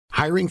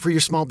Hiring for your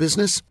small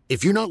business?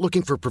 If you're not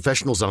looking for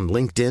professionals on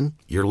LinkedIn,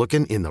 you're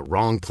looking in the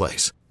wrong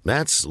place.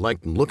 That's like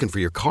looking for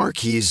your car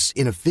keys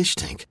in a fish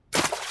tank.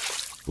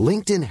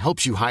 LinkedIn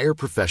helps you hire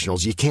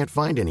professionals you can't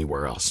find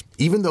anywhere else,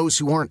 even those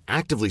who aren't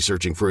actively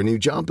searching for a new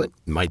job but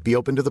might be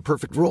open to the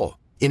perfect role.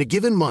 In a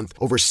given month,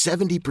 over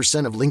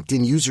 70% of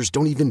LinkedIn users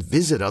don't even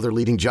visit other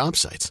leading job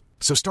sites.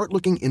 So start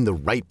looking in the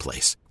right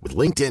place. With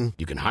LinkedIn,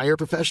 you can hire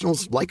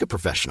professionals like a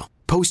professional.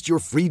 Post your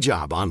free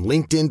job on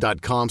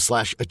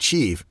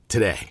linkedin.com/achieve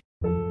today.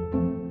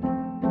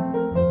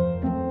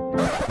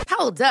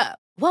 Hold up.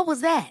 What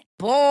was that?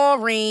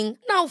 Boring.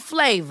 No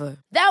flavor.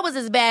 That was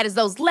as bad as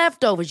those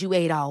leftovers you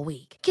ate all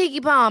week.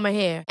 Keke Palmer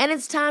here. And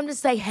it's time to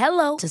say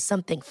hello to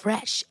something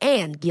fresh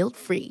and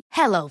guilt-free.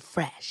 Hello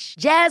Fresh.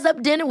 Jazz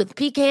up dinner with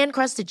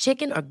pecan-crusted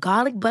chicken or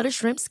garlic butter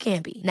shrimp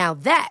scampi. Now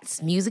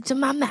that's music to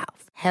my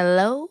mouth.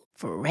 Hello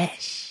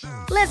Fresh.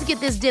 Let's get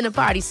this dinner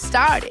party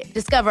started.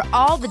 Discover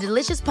all the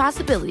delicious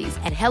possibilities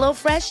at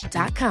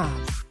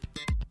hellofresh.com.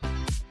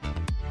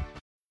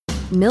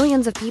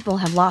 Millions of people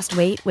have lost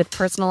weight with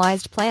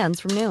personalized plans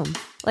from Noom.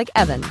 Like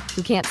Evan,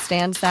 who can't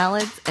stand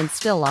salads and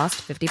still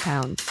lost 50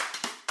 pounds.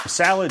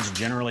 Salads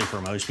generally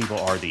for most people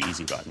are the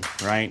easy button,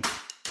 right?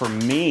 For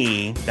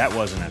me, that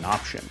wasn't an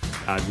option.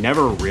 I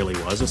never really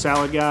was a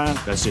salad guy.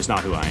 That's just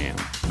not who I am.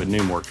 But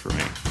Noom worked for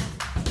me.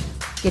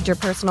 Get your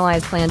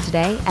personalized plan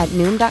today at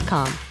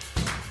Noom.com.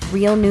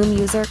 Real Noom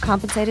user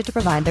compensated to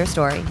provide their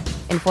story.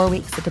 In 4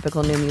 weeks, the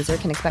typical Noom user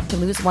can expect to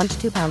lose 1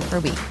 to 2 pounds per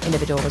week.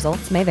 Individual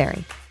results may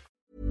vary.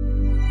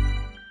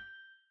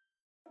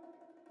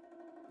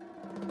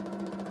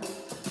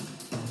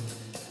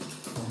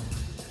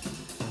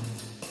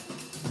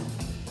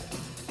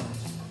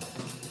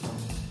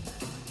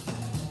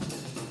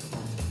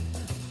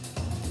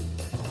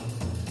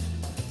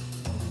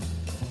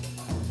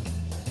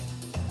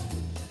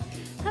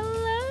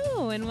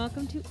 And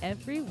welcome to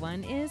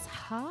Everyone is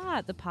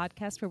Hot, the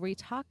podcast where we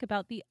talk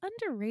about the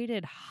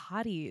underrated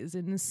hotties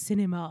in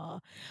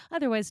cinema,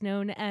 otherwise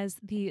known as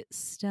the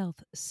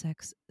stealth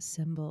sex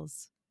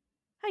symbols.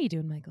 How you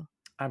doing, Michael?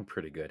 I'm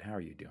pretty good. How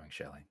are you doing,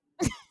 Shelley?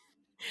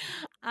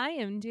 I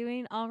am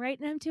doing all right,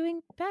 and I'm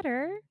doing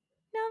better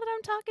now that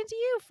I'm talking to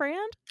you,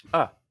 friend.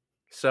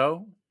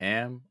 So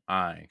am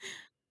I.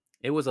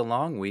 It was a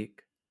long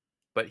week,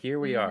 but here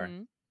we are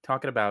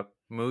talking about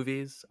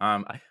movies.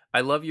 I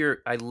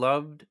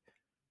loved.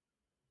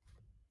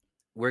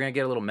 We're gonna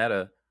get a little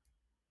meta.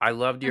 I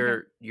loved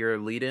your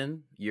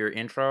lead-in, your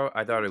intro.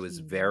 I thought it was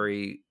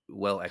very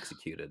well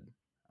executed.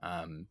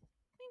 Thank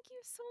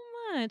you so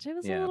much. I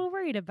was a little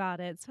worried about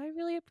it, so I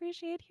really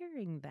appreciate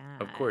hearing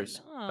that. Of course.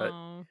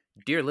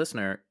 Dear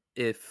listener,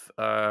 if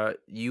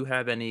you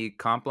have any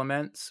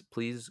compliments,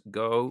 please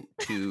go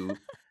to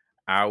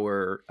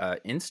our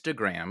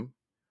Instagram,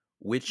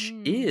 which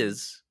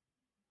is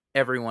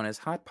Everyone is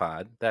Hot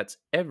Pod. That's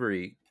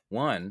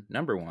everyone,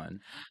 number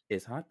one,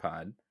 is Hot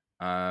Pod.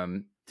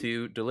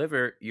 To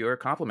deliver your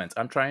compliments.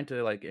 I'm trying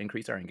to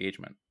increase our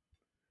engagement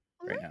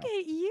right now. Look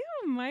at you,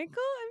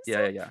 Michael. I'm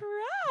so Yeah.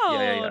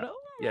 proud.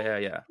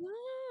 Yeah.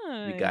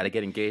 Oh, We got to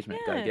get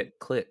engagement. Got to get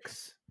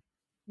clicks.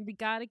 We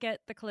got to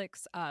get the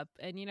clicks up.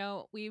 And,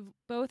 we've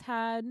both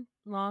had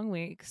long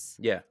weeks.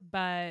 Yeah.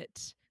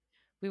 But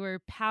we were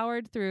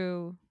powered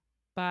through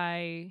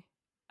by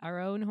our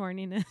own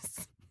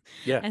horniness.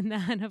 Yeah. And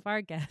that of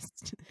our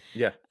guest.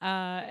 Yeah.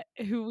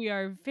 Who we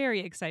are very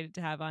excited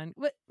to have on.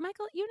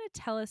 Michael, you want to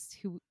tell us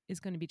who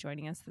is going to be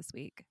joining us this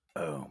week?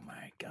 Oh,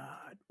 my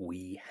God.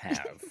 We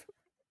have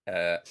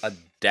a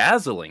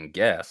dazzling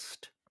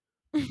guest.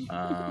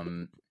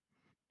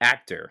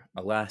 Actor,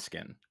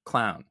 Alaskan,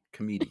 clown,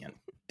 comedian,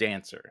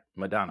 dancer,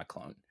 Madonna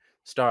clone,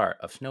 star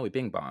of Snowy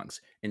Bing Bongs,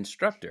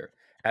 instructor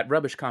at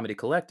Rubbish Comedy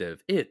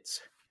Collective.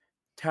 It's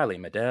Tally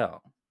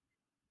Medell.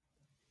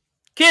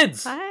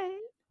 Kids! Hi.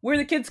 Where are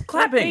the kids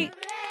clapping?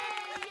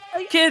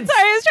 Kids!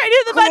 Sorry, I was trying to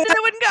hit the button and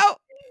it wouldn't go.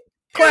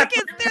 Clap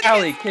kids, for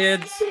Tally,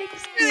 kids. Here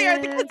they are.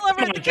 The kids love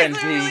her. The kids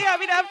are really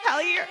happy to have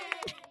Tally here.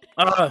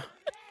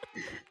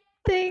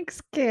 Thanks,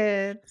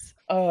 kids.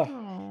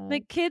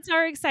 The kids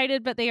are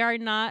excited, but they are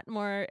not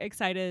more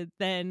excited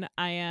than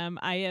I am.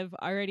 I have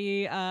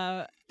already,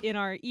 in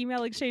our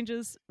email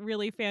exchanges,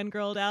 really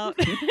fangirled out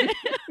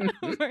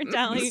for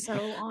Tally.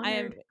 So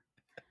honored.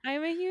 I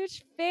am a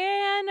huge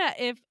fan.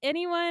 If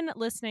anyone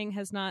listening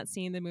has not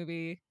seen the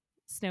movie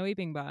Snowy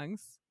Bing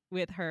Bongs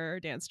with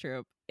her dance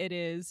troupe, it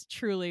is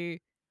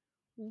truly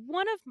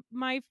one of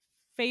my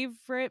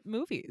favorite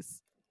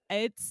movies.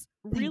 It's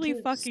really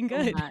fucking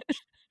good.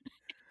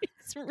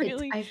 It's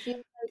really. I feel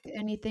like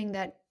anything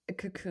that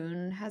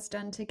Cocoon has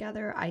done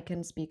together, I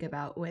can speak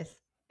about with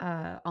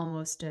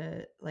almost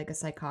a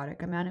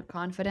psychotic amount of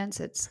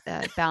confidence. It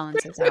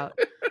balances out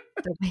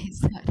the ways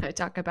that I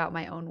talk about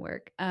my own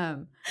work.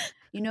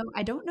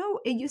 I don't know.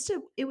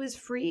 It was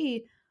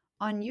free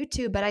on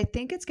YouTube, but I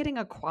think it's getting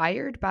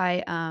acquired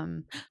by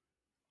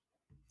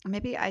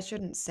maybe I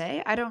shouldn't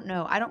say. I don't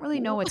know. I don't really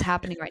know what's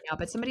happening right now,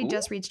 but somebody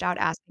just reached out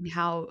asking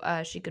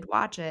how she could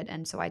watch it,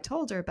 and so I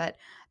told her, but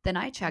then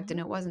I checked and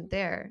it wasn't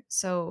there.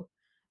 So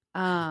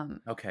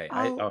okay.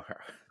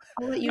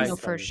 I'll let you I know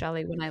saw first, it.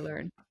 Shelley, when I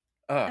learn.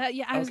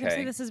 Yeah, I was going to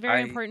say Okay. this is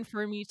very important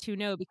for me to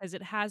know because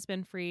it has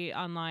been free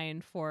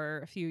online for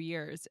a few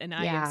years, and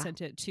I have Yeah.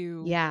 sent it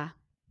to Yeah.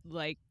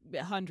 like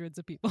hundreds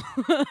of people.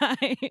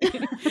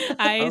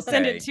 I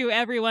send it Okay. to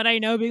everyone I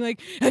know, being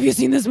like, "Have you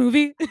seen this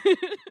movie?"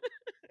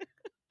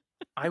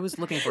 I was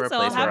looking for a So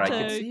I'll place where have I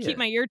could to see keep it.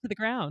 my ear to the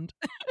ground.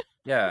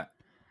 Yeah.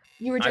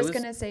 You were I just was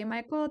gonna say,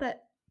 Michael,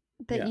 that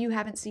yeah. you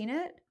haven't seen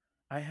it?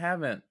 I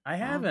haven't. I Wow.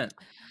 haven't.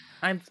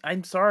 I'm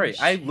Oh, sorry.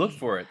 I looked shame.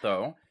 for it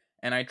though,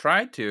 and I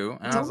tried to,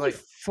 and It's I was only like,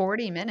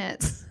 40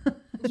 minutes. I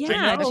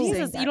Yeah, I'm just know. saying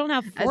Jesus, you that don't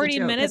have as a 40 joke,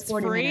 because minutes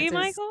 40 free, minutes is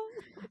Michael?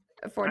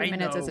 40 I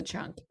minutes is a know.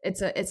 chunk.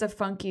 It's a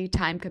funky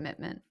time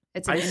commitment.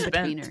 It's an I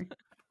in-betweener.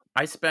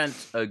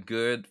 spent a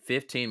good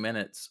 15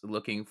 minutes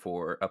looking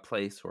for a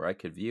place where I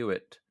could view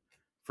it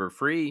for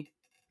free.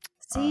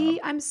 See,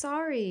 I'm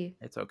sorry.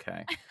 It's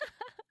okay.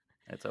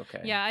 It's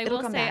okay. Yeah, I It'll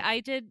will come say back.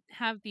 I did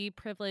have the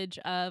privilege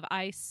of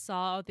I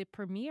saw the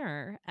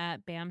premiere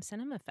at BAM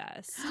Cinema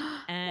Fest,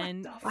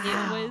 and the it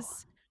Wow.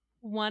 was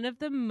one of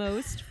the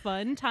most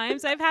fun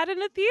times I've had in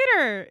a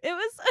theater. It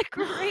was a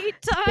great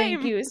Thank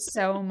time. you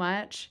so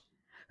much.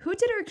 Who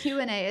did our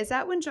Q&A? Is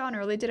that when John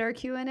Early did our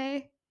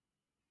Q&A?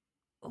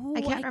 Ooh,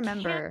 I can't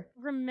remember.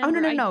 Oh,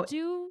 remember. no. I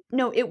do.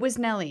 No, it was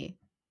Nelly.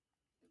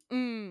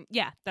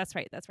 Yeah, that's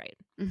right. That's right.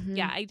 Mhm.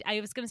 Yeah, I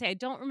was gonna say I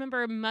don't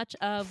remember much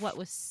of what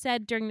was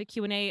said during the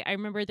Q&A. I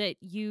remember that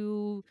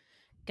you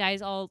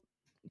guys all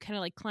kind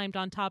of like climbed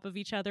on top of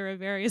each other at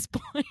various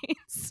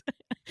points.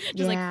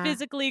 Just like Yeah.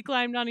 physically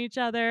climbed on each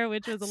other,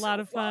 which was a lot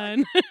so of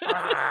fun.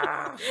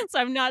 Ah. So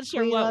I'm not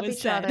sure We what love was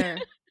each said. other.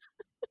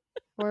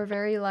 We're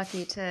very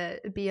lucky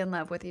to be in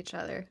love with each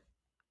other.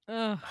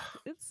 Ugh,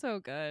 it's so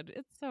good.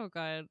 It's so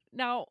good.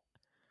 Now,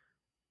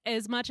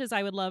 as much as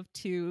I would love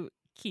to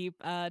keep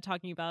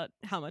talking about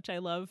how much I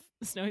love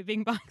Snowy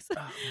Bing Bongs, Oh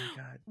my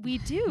god. we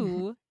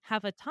do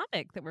have a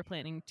topic that we're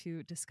planning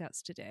to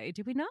discuss today.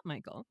 Do we not,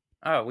 Michael?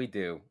 Oh, we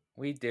do.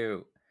 We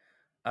do.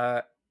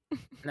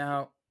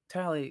 Now,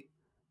 Tally,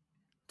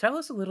 tell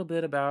us a little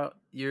bit about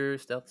your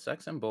stealth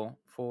sex symbol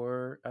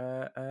for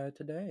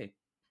today.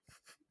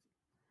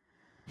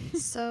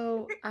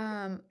 So,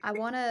 I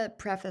want to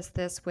preface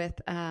this with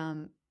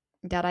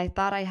that I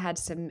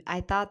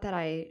thought that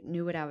I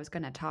knew what I was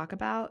going to talk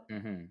about,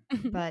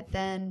 Mm-hmm. but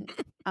then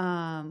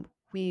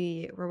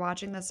we were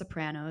watching The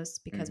Sopranos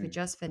because we Mhm.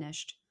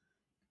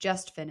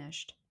 just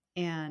finished,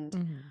 and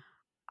Mhm.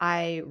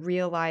 I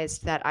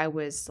realized that I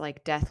was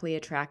like deathly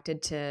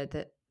attracted to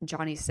the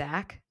Johnny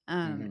Sack,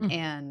 Mhm.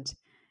 and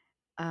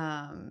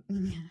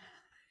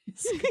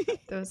he's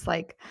got those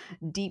like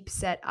deep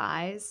set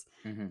eyes.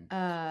 Mm-hmm.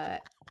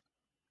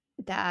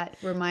 That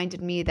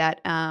reminded me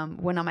that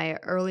one of my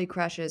early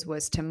crushes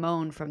was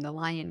Timon from The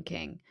Lion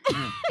King,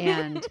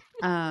 and it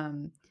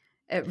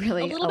A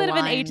really little bit of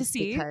an A to aligns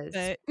C, because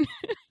but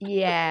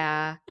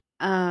yeah,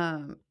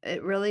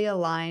 it really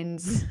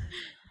aligns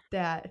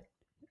that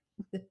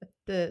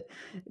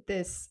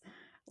this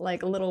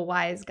like little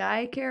wise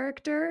guy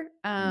character,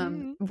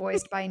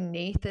 voiced by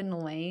Nathan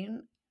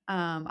Lane.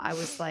 I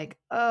was like,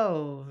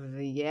 oh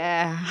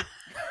yeah.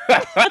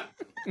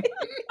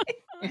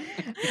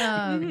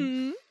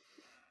 Mhm.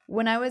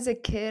 When I was a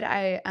kid,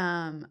 I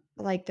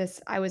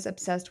was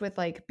obsessed with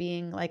like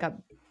being like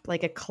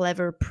a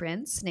clever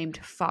prince named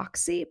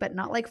Foxy, but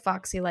not like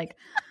Foxy like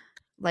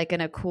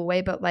in a cool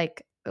way, but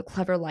like a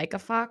clever like a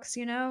fox,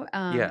 you know?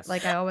 Yes.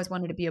 Like I always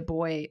wanted to be a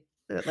boy,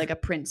 like a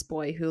prince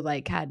boy who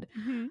like had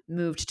Mhm.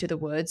 moved to the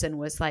woods and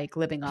was like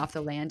living off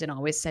the land and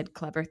always said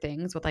clever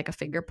things with like a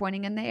finger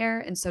pointing in the air.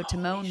 And so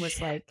Timon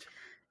was like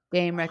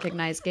game,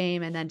 recognized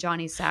game, and then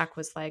Johnny Sack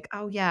was like,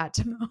 oh yeah,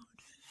 Timon.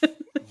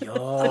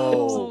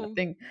 Yo.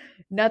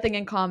 Nothing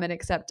in common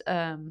except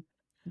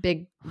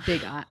big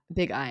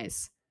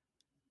eyes.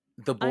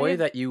 The I boy have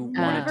that you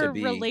wanted to never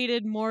be.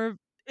 related more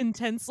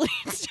intensely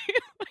to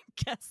my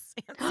guess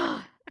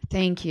answer.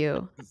 Thank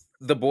you.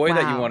 The boy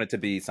that you Wow. wanted to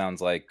be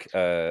sounds like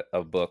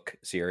a book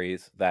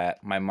series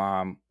that my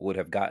mom would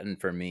have gotten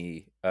for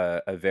me,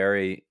 a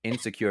very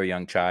insecure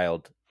young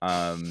child.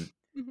 Mhm.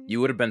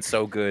 You would have been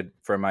so good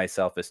for my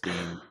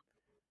self-esteem.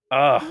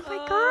 Oh Oh,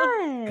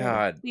 my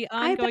God. The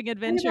I've been ongoing thinking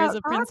adventures about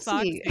of Prince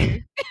Foxy.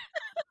 Foxy.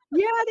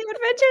 Yeah, the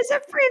adventures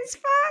of Prince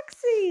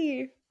Foxy.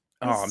 He's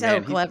Oh, so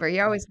man. clever. He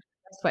always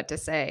knows what to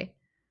say.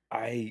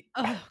 I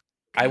Oh,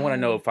 want to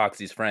know God.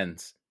 Foxy's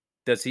friends.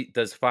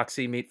 Does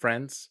Foxy meet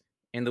friends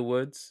in the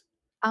woods?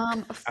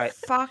 I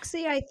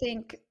Foxy, I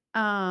think,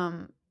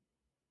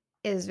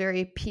 is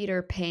very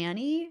Peter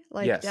Pan-y,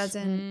 like Yes.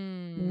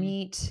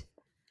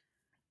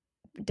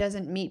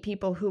 doesn't meet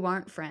people who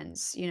aren't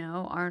friends, you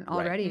know, aren't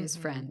Right. already his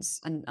Mhm.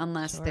 friends,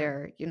 unless Sure.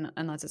 they're, you know,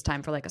 unless it's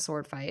time for like a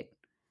sword fight.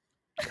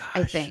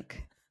 I Gosh.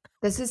 think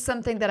this is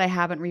something that I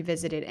haven't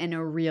revisited in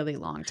a really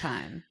long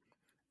time.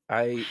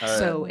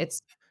 So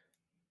it's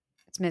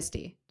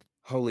Misty.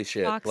 Holy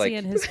shit. Foxy Like,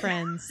 and His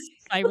Friends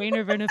by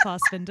Rainer Werner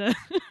Fassbinder.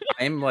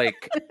 I'm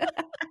like,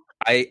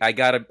 I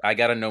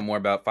gotta know more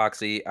about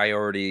Foxy. I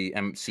already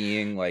am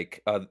seeing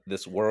like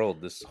this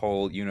world, this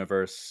whole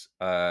universe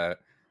of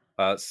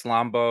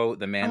Slombo,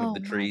 the man of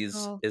the Oh, trees,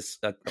 Michael. is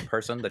a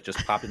person that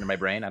just popped into my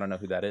brain. I don't know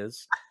who that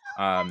is.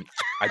 I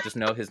just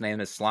know his name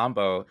is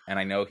Slombo, and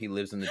I know he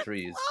lives in the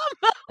trees.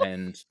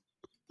 And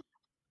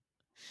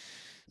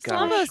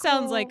Slombo gosh,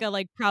 sounds like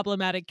a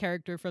problematic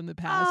character from the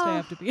past. I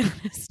have to be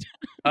honest.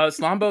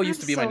 Slombo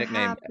used I'm to be my so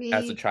nickname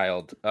as a happy.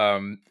 child.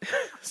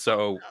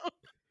 So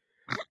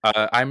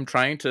I'm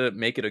trying to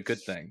make it a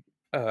good thing.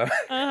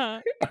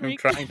 I'm Make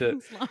trying to.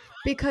 Slombo.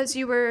 Because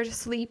you were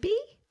sleepy?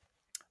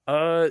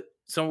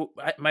 So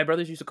my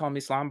brothers used to call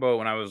me Slombo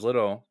when I was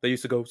little. They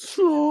used to go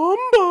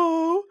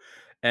Slombo,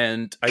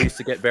 and I used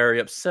to get very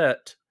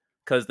upset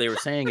because they were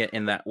saying it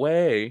in that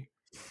way,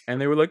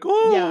 and they were like,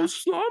 "Oh, Yeah.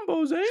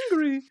 Slombo's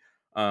angry."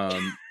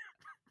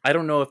 I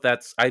don't know if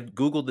that's. I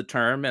googled the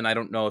term, and I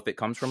don't know if it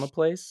comes from a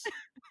place.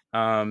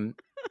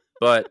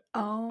 But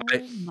Oh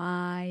I,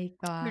 my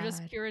You're just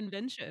God. pure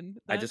invention.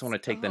 I just want to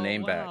take the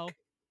name wow.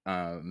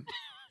 back.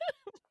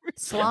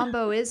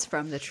 Slombo is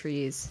from the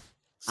trees.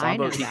 I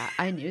know Slombo, that.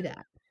 I knew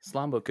that.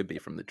 Slombo could be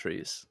from the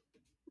trees.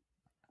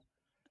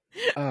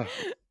 Okay.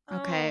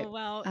 Oh,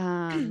 wow.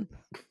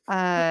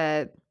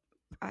 I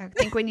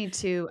think we need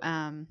to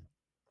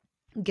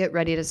get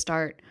ready to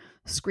start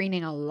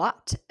screening a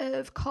lot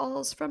of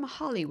calls from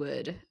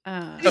Hollywood.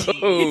 So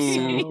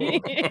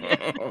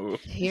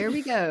here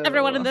we go.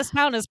 Everyone in this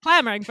town is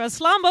clamoring for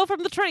Slombo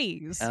from the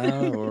trees.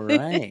 All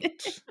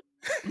right.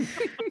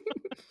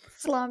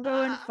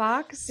 Slombo and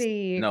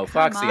Foxy. No,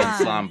 Come Foxy and on.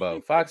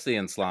 Slombo. Foxy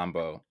and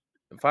Slombo.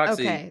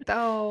 Foxy. Okay.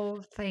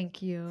 Oh,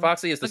 thank you.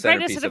 Foxy is the The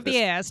centerpiece greatest of of the this.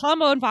 year,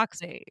 Slombo and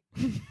Foxy.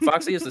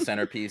 Foxy is the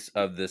centerpiece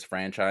of this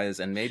franchise,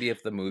 and maybe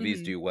if the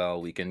movies Mhm. do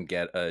well, we can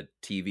get a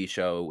TV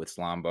show with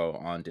Slombo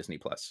on Disney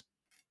Plus.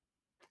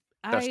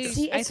 That's true.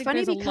 See, I it's think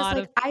funny there's a because lot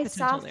like of I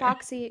saw potential there.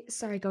 Foxy.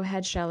 Sorry, go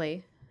ahead,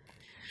 Shelley.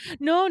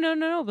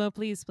 No, but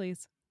please.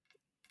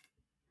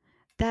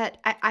 That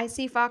I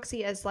see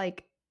Foxy as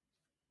like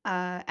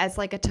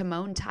a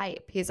Timon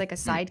type. He's like a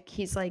side.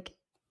 He's like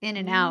in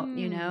and out,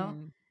 you know.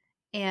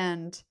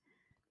 And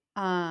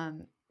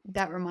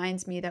that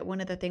reminds me that one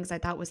of the things I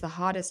thought was the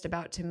hottest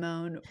about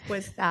Timon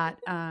was that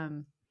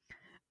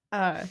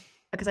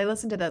because I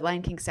listened to the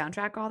Lion King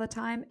soundtrack all the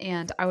time,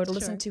 and I would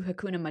listen to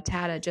Hakuna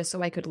Matata just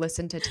so I could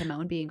listen to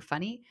Timon being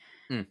funny.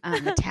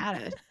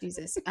 Matata,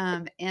 Jesus.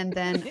 And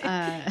then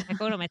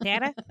Hakuna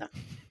Matata.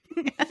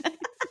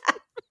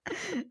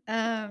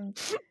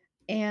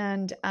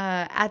 And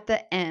at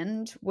the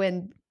end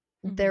when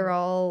they're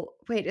all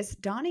is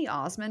Donny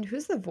Osmond?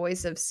 Who's the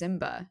voice of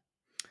Simba?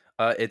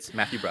 It's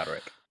Matthew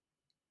Broderick.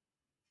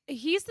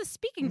 He's the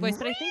speaking voice,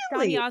 but I think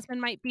Donny Osmond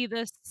might be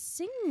the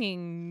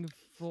singing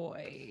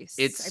voice.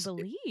 I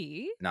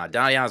believe. No,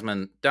 Donny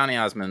Osmond.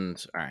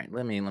 All right,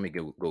 let me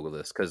Google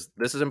this because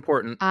this is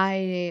important.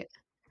 It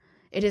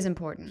is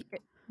important.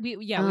 We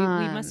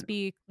must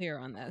be clear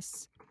on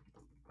this.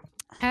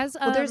 As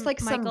there's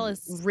like Michael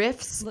some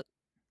riffs.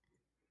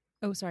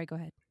 Oh, sorry. Go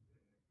ahead.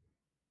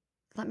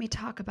 Let me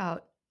talk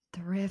about the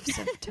riffs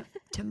of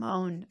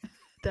Timon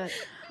that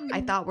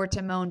I thought were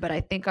Timon, but I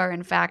think are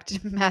in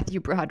fact Matthew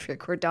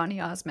Broderick or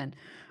Donny Osmond.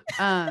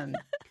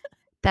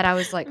 That I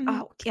was like,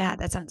 oh yeah,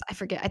 that sounds. I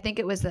forget. I think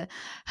it was the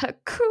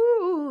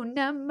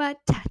Hakuna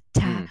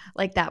Matata,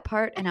 like that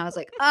part, and I was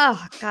like,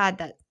 oh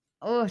God,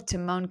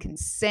 Timon can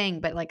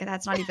sing, but like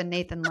that's not even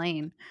Nathan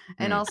Lane.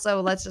 And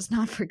also, let's just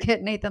not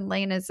forget Nathan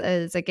Lane is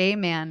a gay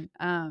man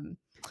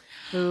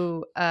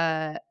who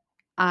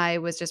I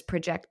was just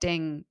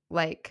projecting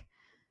like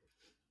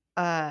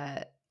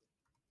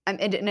and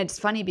it's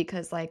funny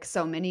because like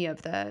so many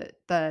of the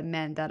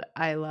men that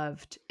I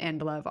loved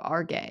and love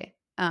are gay.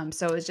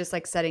 So it was just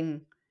like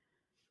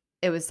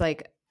it was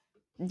like,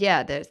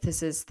 yeah,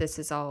 this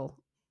is all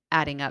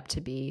adding up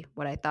to be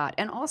what I thought.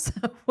 And also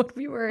when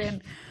we were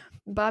in,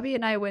 Bobby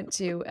and I went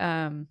to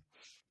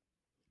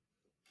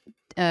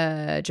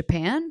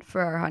Japan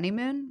for our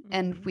honeymoon,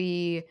 and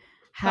we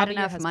had Bobby,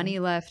 enough money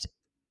left.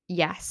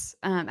 Yes.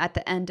 At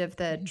the end of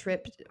the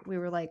trip, we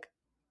were like,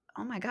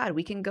 oh my God,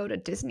 we can go to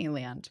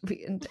Disneyland.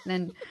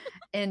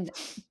 In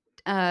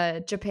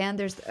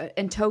Japan,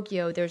 in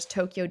Tokyo, there's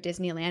Tokyo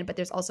Disneyland, but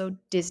there's also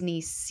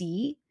Disney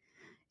Sea.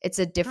 It's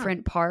a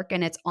different park,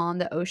 and it's on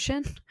the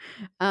ocean.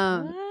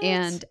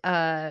 And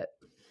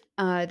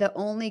the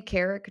only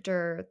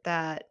character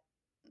that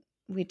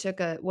we took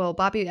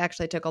Bobby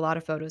actually took a lot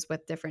of photos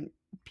with different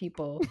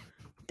people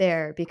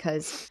there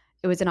because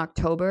it was in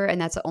October, and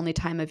that's the only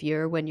time of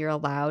year when you're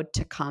allowed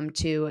to come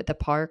to the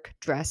park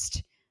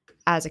dressed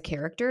as a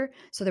character.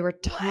 So there were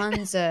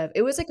tons of,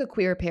 it was like a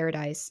queer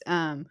paradise.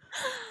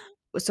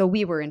 So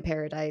we were in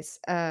paradise.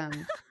 A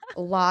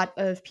lot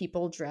of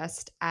people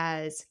dressed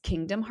as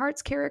Kingdom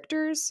Hearts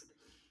characters.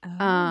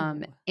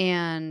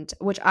 And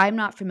which I'm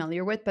not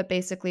familiar with, but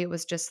basically it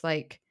was just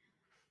like,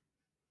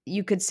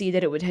 you could see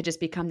that it had just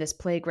become this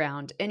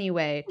playground.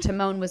 Anyway,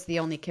 Timon was the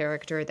only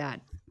character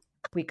that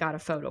we got a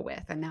photo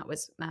with, and that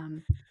was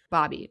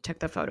Bobby took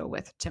the photo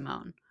with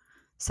Timon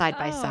side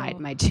by side,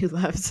 my two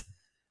loves.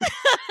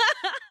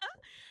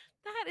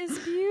 That is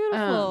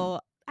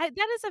beautiful.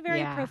 That is a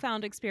very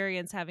profound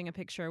experience, having a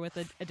picture with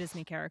a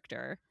Disney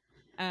character.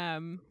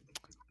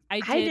 I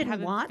did didn't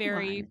have a want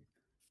very one.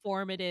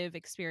 formative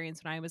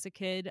experience when I was a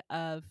kid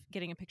of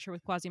getting a picture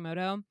with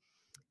Quasimodo.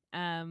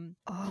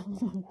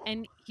 Oh.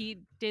 And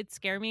he did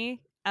scare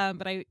me,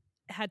 but I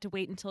had to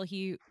wait until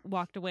he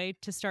walked away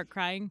to start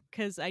crying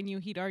because I knew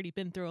he'd already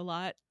been through a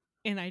lot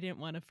and I didn't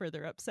want to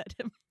further upset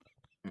him.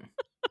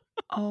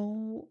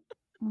 Oh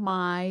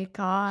my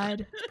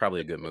God. It's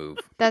probably a good move.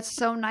 That's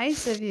so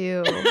nice of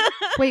you.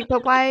 Wait,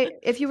 but why,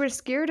 if you were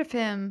scared of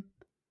him,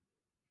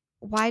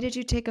 why did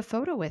you take a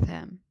photo with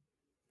him?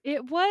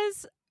 It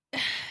was,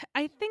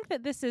 I think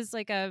that this is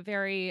like a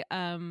very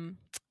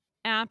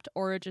apt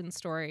origin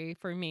story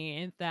for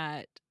me,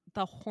 that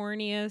the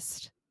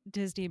horniest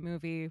Disney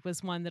movie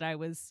was one that I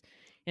was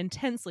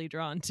intensely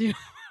drawn to.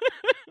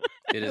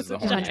 It is as a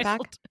the Hunchback?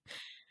 child.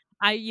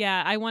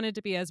 I wanted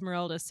to be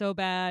Esmeralda so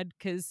bad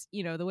because,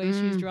 you know, the way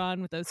she's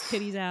drawn with those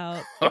titties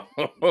out.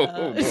 Oh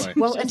boy.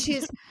 Well, and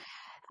she's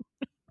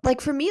like,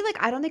 for me, like,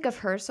 I don't think of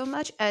her so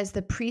much as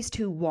the priest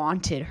who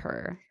wanted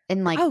her.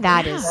 And like,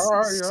 that is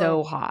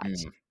so hot.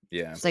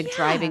 Yeah. It's like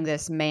driving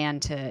this man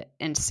to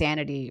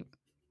insanity.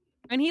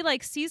 And he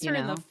like sees her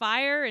in the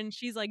fire and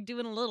she's like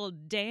doing a little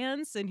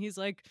dance and he's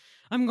like,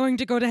 I'm going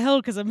to go to hell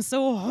because I'm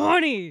so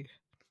horny.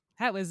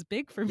 That was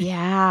big for me.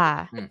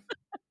 Yeah.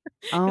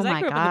 Oh Because I my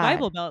grew up in the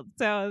Bible God.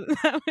 Belt,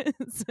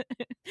 so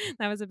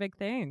that was a big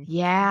thing.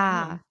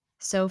 Yeah.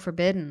 So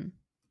forbidden.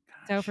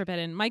 So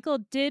forbidden. Michael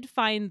did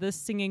find the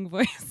singing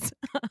voice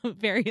of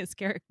various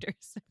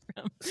characters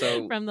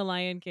from The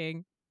Lion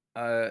King.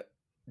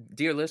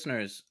 Dear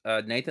listeners,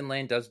 Nathan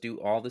Lane does do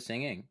all the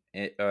singing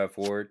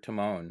for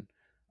Timon.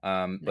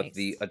 But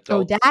the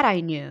adult that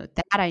I knew.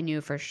 That I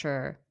knew for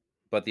sure.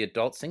 But the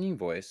adult singing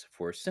voice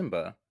for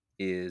Simba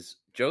is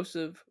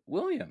Joseph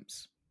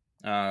Williams.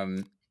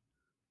 And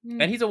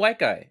he's a white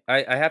guy.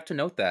 I have to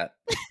note that.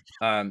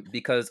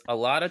 Because a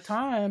lot of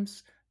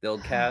times they'll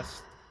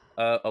cast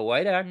a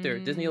white actor.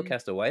 Disney will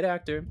cast a white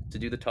actor to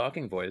do the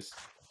talking voice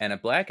and a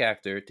black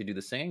actor to do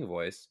the singing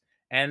voice.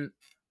 And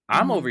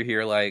I'm over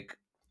here like,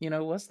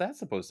 what's that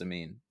supposed to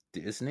mean?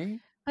 Disney?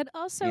 But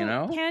also,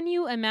 can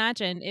you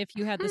imagine if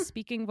you had the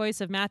speaking voice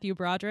of Matthew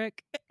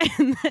Broderick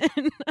and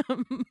then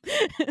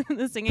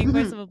the singing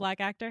voice of a black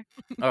actor?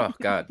 Oh,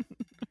 God.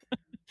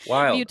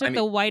 Wild. You took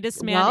the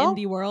whitest man in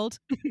the world.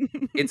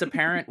 It's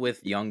apparent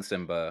with young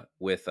Simba,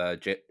 with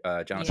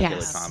Jonathan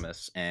Taylor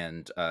Thomas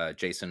and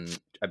Jason,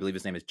 I believe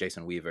his name is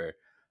Jason Weaver.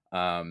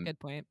 Good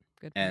point.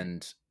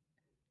 And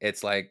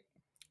it's like,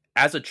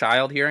 as a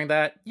child hearing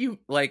that, you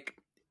like,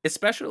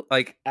 especially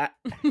like that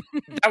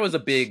was a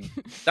big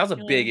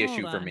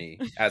issue for me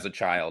as a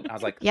child. I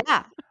was like,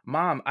 yeah,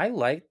 Mom, I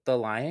like The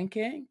Lion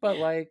King, but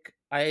like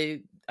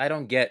I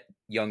don't get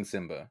young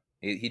Simba.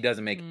 He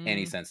doesn't make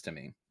any sense to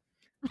me.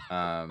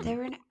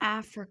 They're in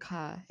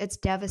Africa. It's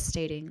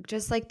devastating.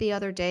 Just like the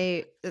other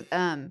day,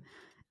 and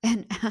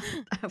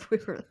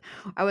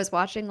I was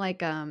watching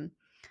like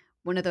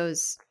one of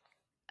those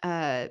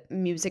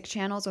music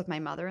channels with my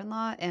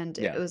mother-in-law, and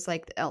it was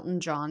like Elton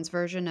John's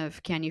version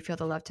of Can You Feel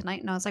the Love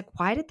Tonight? And I was like,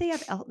 why did they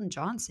have Elton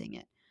John sing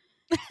it?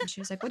 And she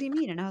was like, what do you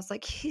mean? And I was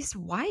like, he's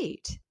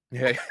white.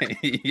 Yeah.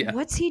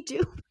 What's he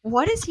do?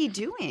 What is he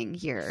doing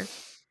here?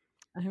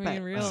 I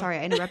mean, sorry,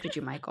 I interrupted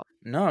you, Michael.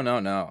 No.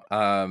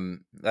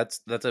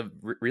 That's a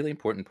really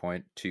important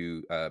point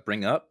to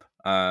bring up.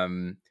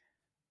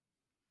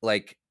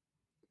 Like,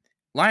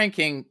 Lion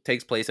King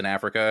takes place in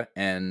Africa,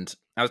 and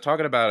I was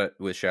talking about it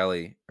with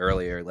Shelly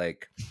earlier,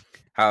 like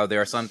how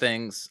there are some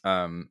things,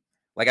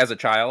 like as a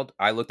child,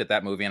 I looked at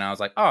that movie and I was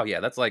like, oh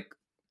yeah, that's like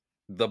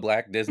the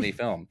Black Disney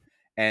film.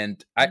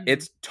 And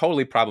it's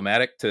totally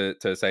problematic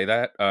to say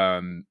that,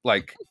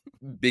 like,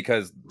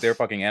 because they're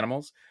fucking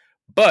animals,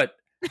 but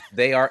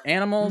they are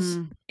animals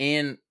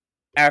in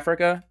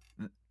Africa.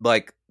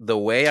 Like, the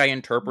way I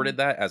interpreted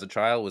that as a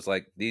child was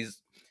like,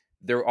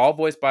 they're all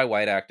voiced by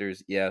white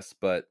actors, yes,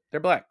 but they're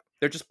black.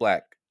 They're just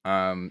black.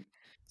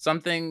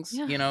 Some things,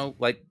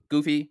 like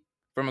Goofy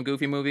from a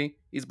Goofy movie,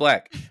 he's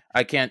black.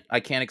 I can't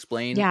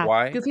explain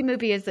why. Goofy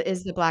movie is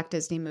the Black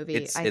Disney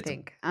movie, I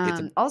think.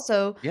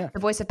 Also, the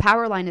voice of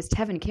Powerline is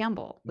Tevin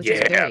Campbell, which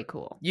is very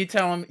cool. You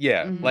tell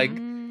him, like,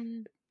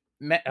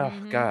 oh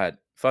God,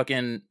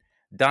 fucking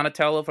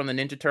Donatello from the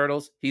Ninja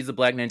Turtles, he's a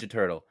black Ninja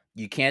Turtle.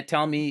 You can't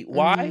tell me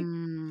why.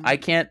 I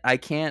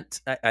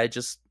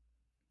just,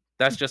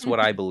 that's just what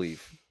I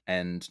believe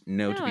and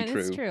know to be true.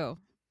 It's true.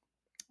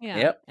 Yeah.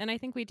 Yep. And I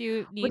think we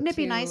do need Wouldn't it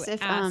be nice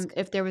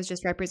if there was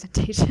just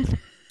representation?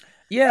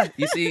 Yeah,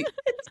 you see.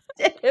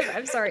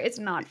 I'm sorry, it's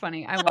not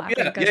funny. I'm laughing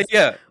because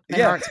my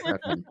heart's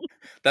broken.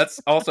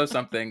 That's also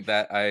something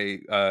that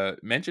I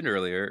mentioned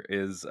earlier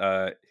is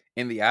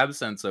in the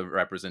absence of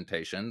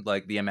representation,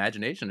 like the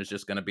imagination is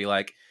just going to be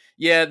like,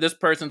 yeah, this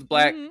person's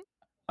black.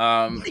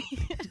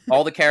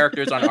 All the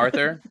characters on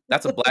Arthur,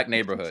 that's a black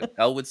neighborhood.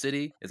 Elwood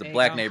City is a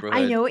black neighborhood.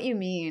 I know what you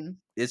mean.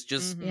 It's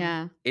just,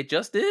 it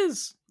just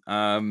is.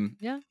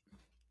 Yeah.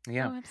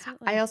 Oh,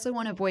 absolutely. I also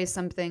want to voice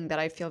something that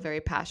I feel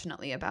very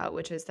passionately about,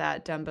 which is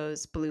that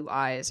Dumbo's blue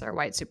eyes are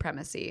white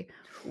supremacy.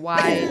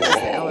 Why does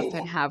the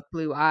elephant have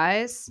blue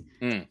eyes?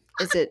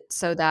 Is it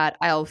so that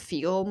I'll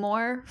feel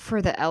more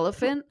for the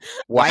elephant?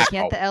 Why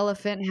can't the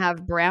elephant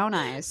have brown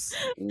eyes?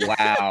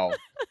 Wow.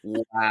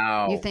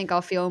 You think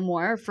I'll feel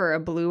more for a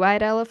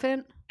blue-eyed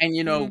elephant? And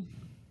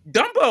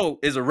Dumbo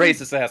is a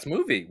racist ass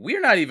movie.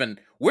 We're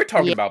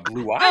talking about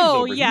blue eyes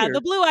over here.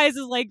 The blue eyes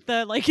is like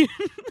the least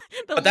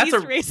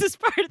racist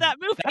part of that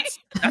movie.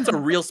 That's a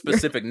real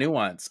specific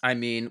nuance. I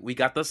mean, we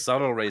got the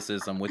subtle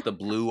racism with the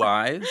blue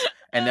eyes,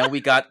 and then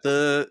we got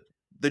the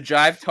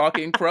jive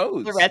talking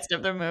crows. The rest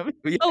of the movie.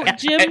 Yeah. Oh,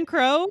 Jim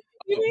Crow?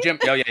 Jim.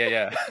 Oh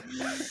yeah.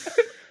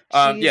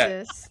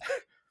 Yeah.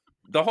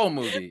 The whole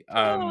movie.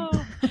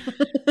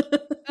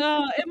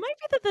 It might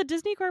be that the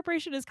Disney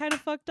Corporation is kind of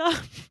fucked up.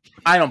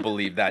 I don't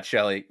believe that,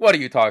 Shelley. What are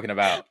you talking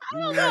about? I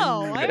don't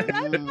know. I've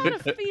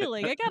got a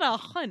feeling. I got a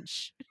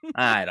hunch.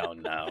 I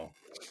don't know.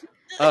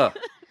 Oh,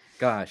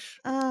 gosh.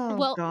 Oh,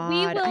 well, God.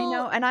 I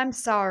know. And I'm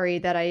sorry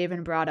that I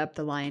even brought up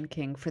The Lion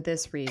King for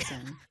this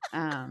reason.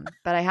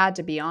 But I had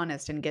to be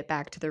honest and get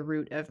back to the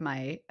root of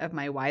my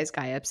wise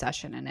guy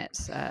obsession. And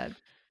it's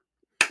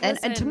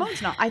and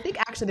Timon's not. I think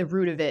actually the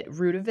root of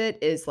it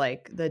is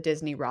like the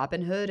Disney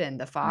Robin Hood and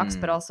the fox,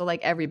 but also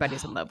like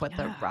everybody's in love with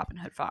the Robin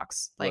Hood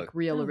fox, like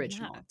real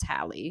original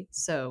Tally.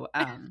 So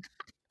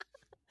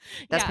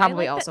that's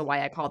probably also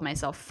why I called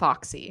myself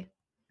Foxy.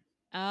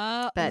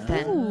 But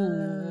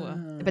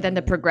then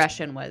the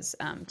progression was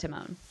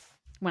Timon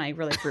when I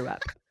really grew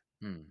up.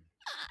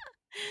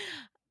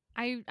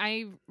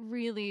 I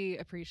really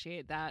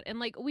appreciate that. And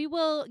like we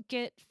will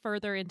get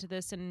further into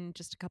this in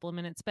just a couple of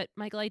minutes, but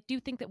Michael, I do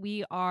think that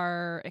we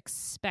are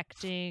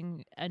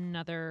expecting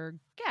another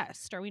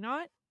guest, are we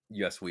not?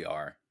 Yes, we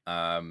are.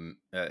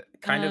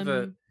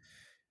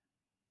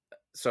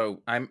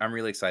 So I'm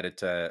really excited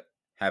to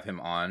have him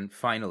on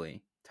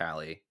finally,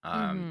 Tally,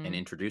 and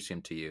introduce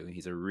him to you.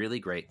 He's a really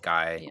great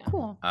guy. Yeah.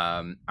 Cool.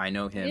 I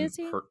know him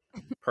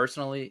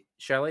personally,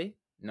 Shelley.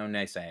 No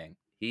naysaying.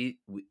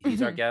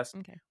 He's our guest.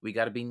 Okay. We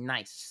got to be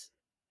nice.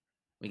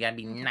 We got to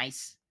be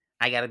nice.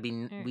 We got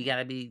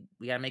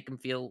to make him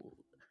feel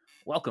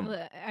welcome.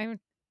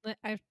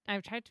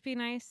 I've tried to be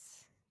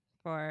nice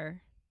for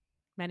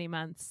many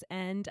months,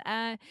 and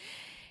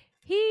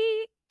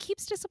he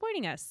keeps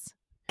disappointing us.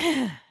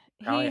 He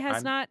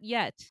has not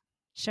yet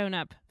shown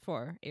up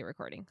for a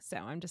recording, so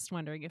I'm just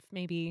wondering if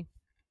maybe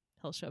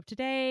he'll show up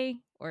today,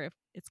 or if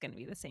it's going to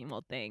be the same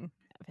old thing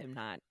of him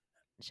not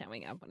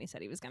showing up when he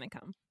said he was going to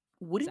come.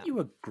 Wouldn't you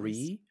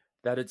agree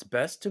that it's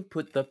best to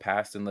put the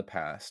past in the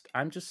past?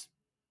 I'm just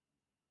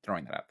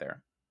throwing that out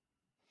there.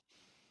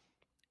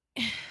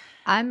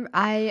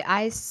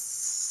 I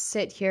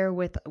sit here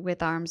with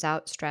arms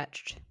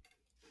outstretched.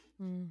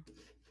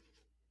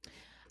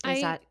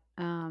 I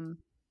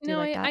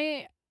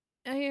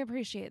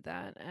appreciate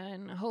that,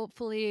 and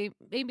hopefully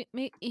maybe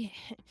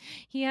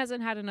he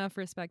hasn't had enough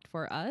respect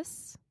for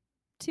us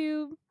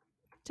to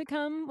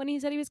come when he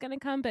said he was going to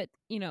come, but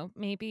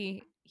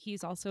maybe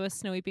he's also a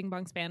Snowy Bing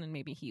Bongs fan, and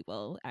maybe he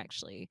will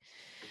actually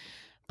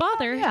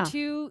bother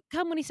to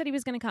come when he said he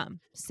was going to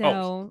come.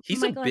 So,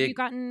 Michael, have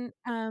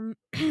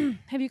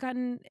you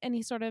gotten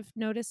any sort of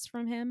notice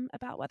from him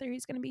about whether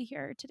he's going to be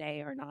here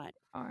today or not?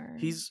 Or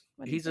he's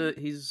on his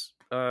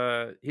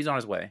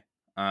way.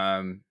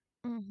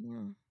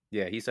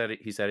 Yeah, he said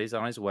he's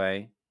on his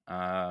way.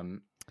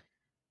 I'm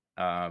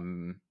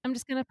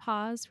just going to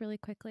pause really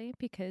quickly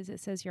because it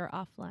says you're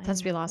offline.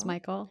 Since we lost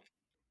Michael.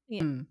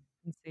 Yeah.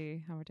 Let's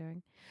see how we're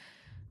doing.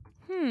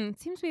 It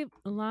seems we've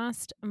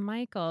lost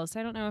Michael. So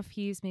I don't know if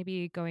he's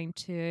maybe going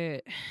to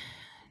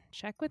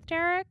check with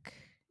Derek.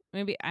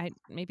 Maybe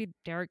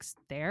Derek's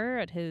there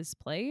at his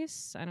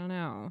place. I don't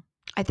know.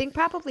 I think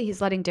probably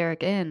he's letting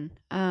Derek in.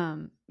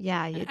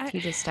 He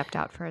just stepped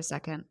out for a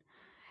second.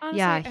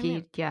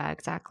 Honestly,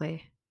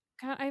 exactly.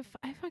 God, I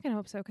fucking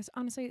hope so, because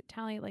honestly,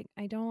 Tally, like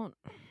I don't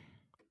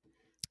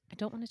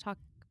want to talk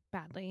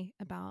badly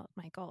about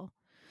Michael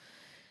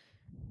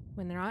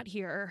when they're not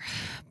here,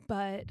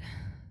 but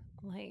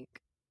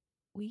like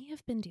we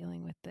have been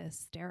dealing with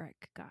this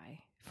Derek guy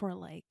for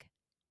like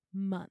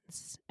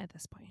months at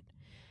this point,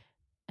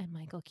 and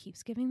Michael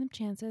keeps giving them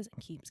chances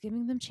and keeps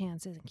giving them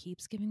chances and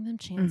keeps giving them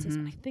chances,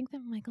 and I think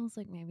that Michael's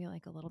like maybe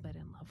like a little bit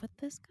in love with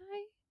this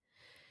guy.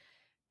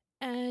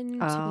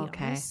 And to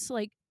be honest,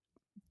 like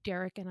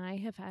Derek and I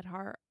have had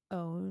our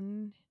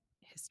own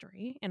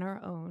history and our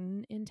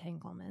own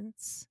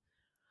entanglements.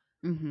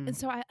 And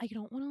so I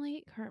don't want to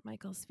like hurt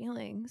Michael's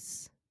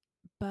feelings,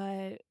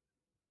 but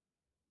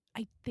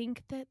I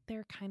think that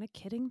they're kind of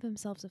kidding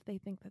themselves if they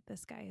think that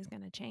this guy is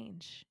going to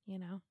change,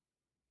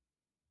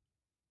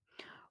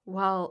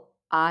 Well,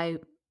 I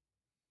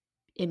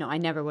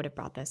never would have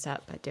brought this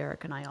up, but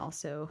Derek and I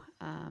also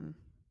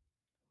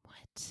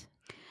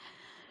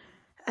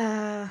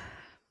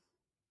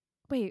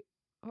wait,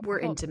 we're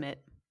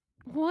intimate.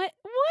 What?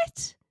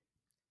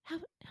 How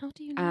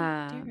do you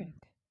know Derek?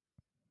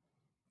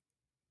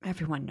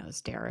 Everyone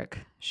knows Derek,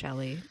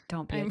 Shelley.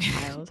 Don't be a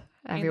child.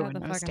 Everyone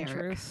knows Derek.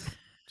 Truth.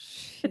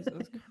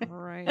 Jesus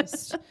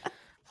Christ.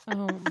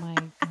 Oh my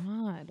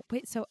God.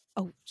 Wait, so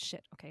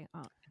shit. Okay.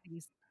 I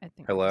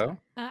think hello?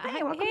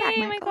 Hey, welcome back,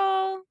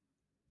 Michael.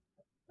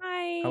 Hi.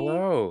 Hi.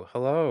 Hello.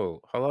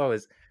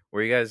 What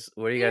are you guys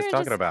We're talking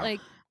just about? like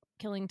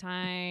killing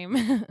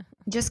time.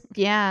 Just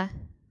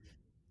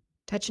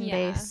touching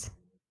Yeah. base.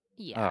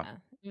 Yeah.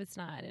 It's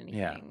not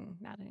Yeah.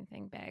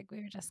 anything big.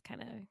 We were just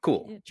kind of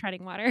Cool.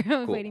 treading water,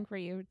 Cool. waiting for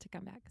you to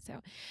come back.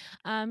 So,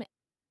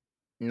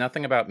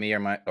 Nothing about me or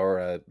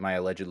my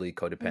allegedly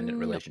codependent No.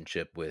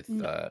 relationship with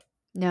No.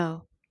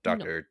 No.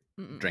 Dr.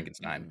 Mm-mm,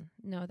 Drinkenstein. mm-mm.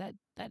 No, that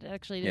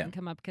actually Yeah. didn't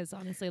come up because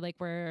honestly, like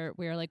we're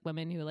like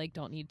women who like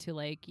don't need to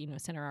like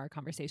center our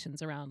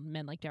conversations around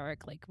men like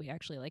Derek. Like we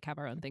actually like have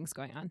our own things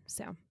going on.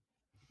 So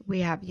We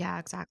have,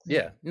 exactly.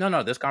 Yeah.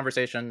 No, this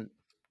conversation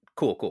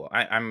cool.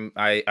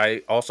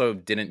 I also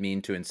didn't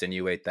mean to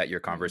insinuate that your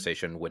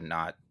conversation would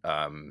not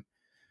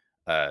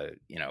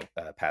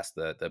pass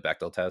the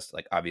Bechdel test.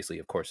 Like obviously,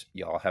 of course,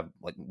 y'all have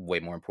like way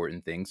more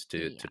important things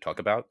to talk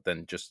about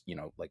than just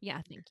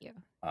yeah, thank you.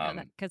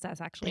 Because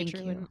that's actually Thank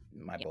true. you. And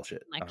my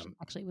bullshit.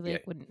 actually, we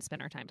like wouldn't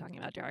spend our time talking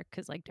about Derek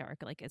because like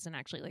Derek like isn't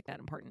actually like that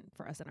important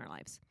for us in our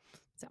lives.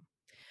 So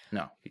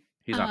No,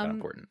 he's not that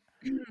important.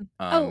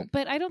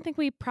 But I don't think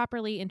we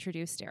properly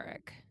introduced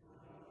Derek.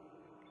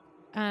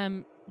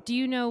 Do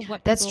you know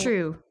what That's people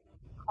true.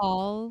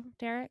 call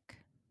Derek?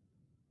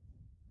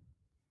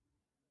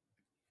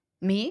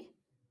 Me?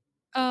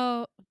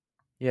 Oh,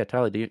 Yeah,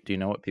 Tyler, do you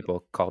know what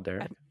people call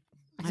Derek?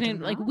 I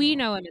mean, like we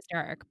know him as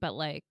Derek, but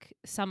like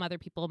some other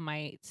people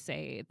might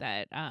say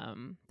that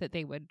that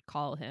they would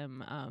call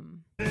him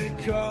They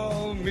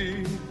call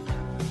me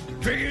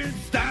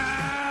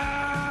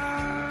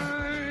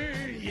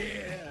Frankenstein.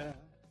 Yeah.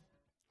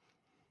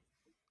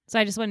 So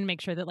I just wanted to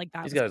make sure that like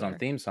that He's was got his own clear.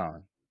 theme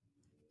song.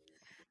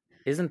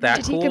 Isn't that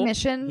Did cool? he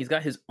commission? He's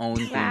got his own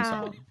theme Wow.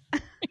 song.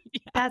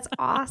 That's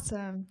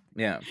awesome.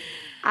 Yeah.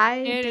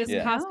 It is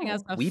didn't costing know.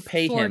 us a We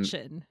pay him-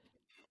 fortune.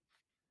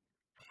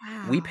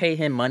 Wow. We pay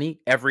him money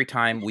every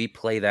time we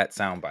play that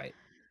soundbite.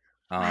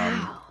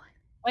 Wow.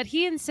 But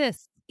he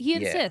insists. He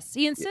Yeah. insists.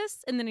 He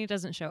insists, and then he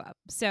doesn't show up.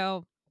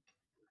 So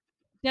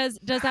does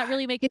that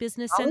really make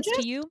business sense to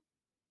Apologist? you?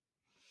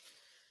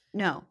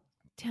 No.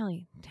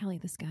 Tally,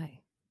 this guy.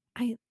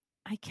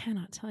 I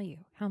cannot tell you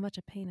how much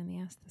a pain in the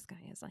ass this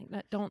guy is. Like,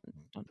 don't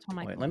tell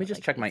Michael. Wait, let me but, just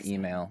like, check my it's,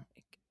 email.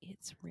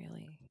 It's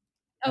really.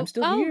 I'm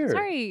still here.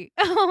 Sorry.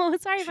 Oh,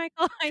 sorry,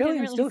 Michael. I Shelly, didn't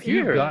I'm really still see here.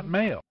 you. You've got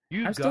mail. I'm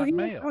You've still got here.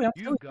 mail. Oh, I'm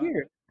You've still got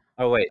here.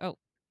 Oh wait. Oh.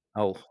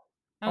 Oh.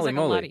 That was Holy like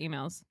moly. a lot of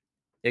emails.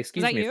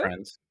 Excuse that me, you?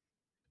 friends.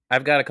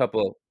 I've got a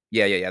couple.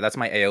 Yeah. That's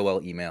my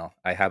AOL email.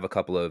 I have a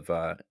couple of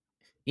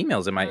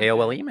emails in my Okay.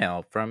 AOL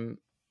email from.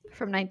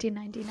 From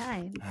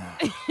 1999.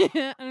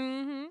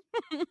 Mhm.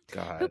 Who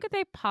God. could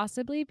they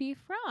possibly be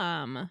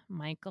from,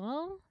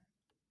 Michael?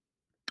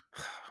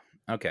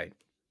 Okay.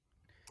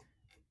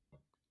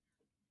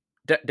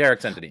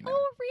 Derek sent an email.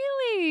 Oh,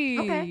 really?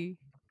 Okay.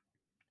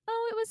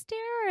 Oh, it was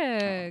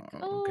Derek.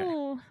 Oh, okay.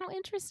 Oh, how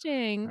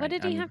interesting. What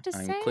Alright, did he have to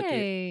I'm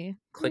say?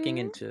 clicking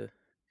Hmm?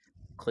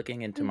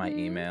 into my Mhm.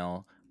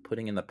 email,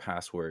 putting in the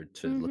password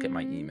to look at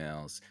my Mhm.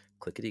 emails.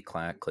 Clickety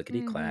clack.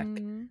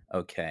 Mhm.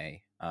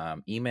 Okay.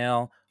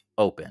 Email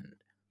opened.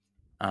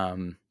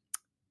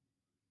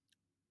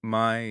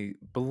 My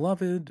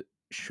beloved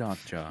shock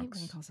I hate when he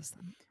jocks. calls us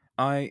that.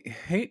 I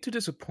hate to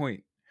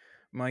disappoint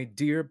my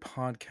dear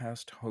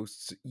podcast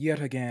hosts yet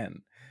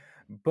again,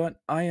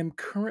 but I am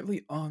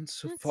currently on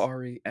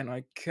safari and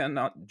I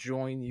cannot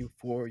join you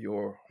for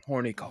your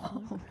horny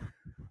call. Oh.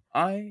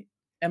 I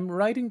am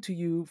writing to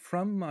you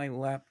from my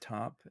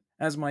laptop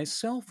as my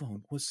cell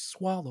phone was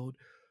swallowed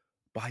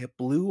by a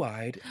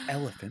blue-eyed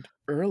elephant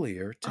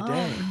earlier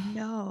today. Oh,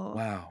 no.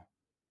 Wow.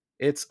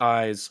 Its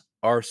eyes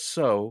are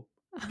so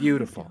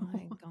beautiful. Oh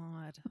my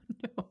God.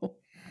 No.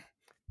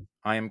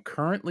 I am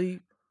currently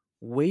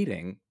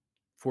waiting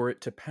for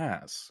it to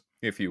pass,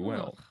 if you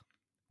will. Ugh.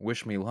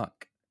 Wish me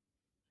luck.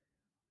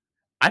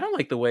 I don't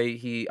like the way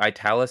he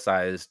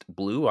italicized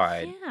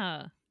blue-eyed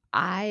Yeah.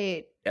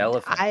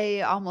 elephant.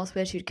 I almost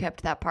wish you'd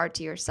kept that part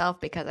to yourself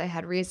because I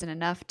had reason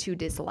enough to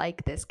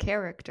dislike this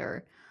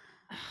character.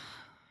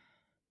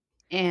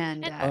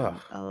 And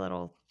Ugh. a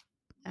little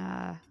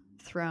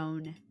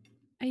thrown.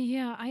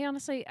 Yeah, I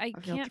honestly feel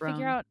can't thrown.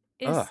 figure out,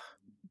 is Ugh.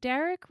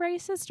 Derek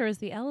racist or is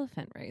the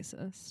elephant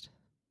racist?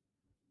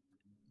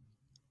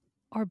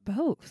 Or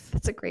both?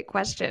 That's a great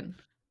question.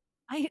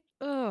 I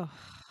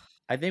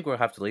think we'll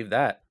have to leave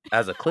that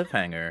as a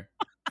cliffhanger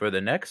for the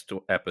next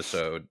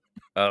episode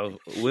of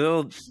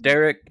Will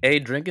Derek A.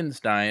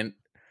 Drinkenstein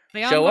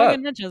The show ongoing up.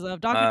 adventures of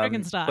Dr. But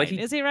Drinkenstein.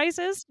 Is he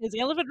racist? Is the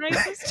elephant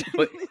racist?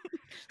 But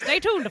Stay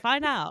tuned to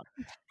find out.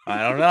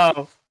 I don't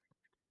know.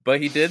 But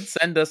he did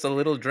send us a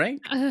little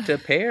drink to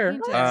pair. He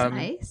did. That's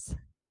nice.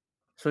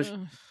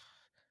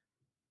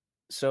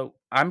 So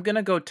I'm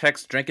gonna go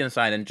text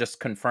Drinkenstein and just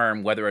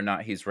confirm whether or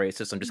not he's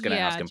racist. I'm just gonna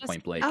ask him just-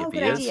 point blank Oh, if he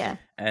good is. idea.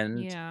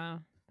 And Yeah,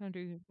 that'd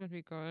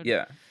be good.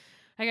 yeah.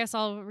 I guess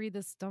I'll read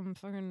this dumb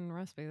fucking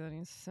recipe that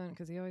he sent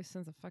because he always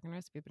sends a fucking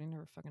recipe, but he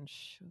never fucking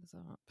shows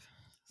up.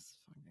 This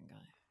fucking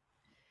guy.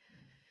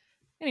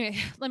 Anyway,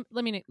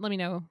 let me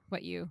know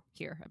what you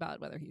hear about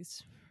whether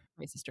he's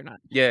racist or not.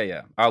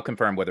 Yeah. I'll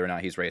confirm whether or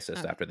not he's racist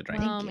Okay. after the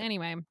drink. Thank you.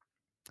 Anyway,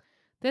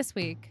 this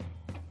week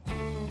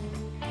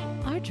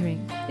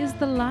drink is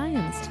the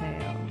Lion's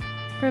Tail,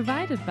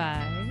 provided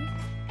by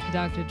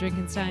Dr.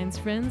 Drinkenstein's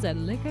friends at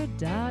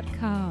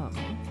liquor.com.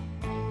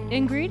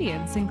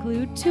 Ingredients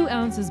include 2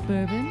 ounces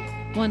bourbon,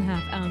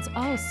 1/2 ounce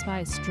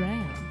allspice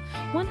dram,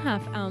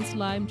 1/2 ounce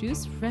lime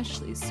juice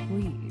freshly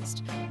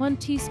squeezed, 1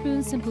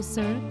 teaspoon simple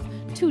syrup,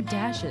 2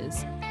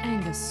 dashes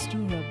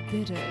Angostura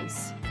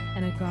bitters,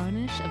 and a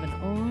garnish of an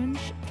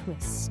orange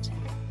twist.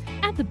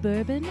 Add the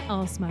bourbon,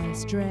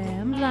 allspice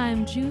dram,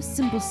 lime juice,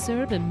 simple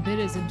syrup, and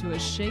bitters into a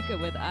shaker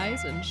with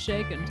ice and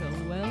shake until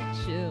well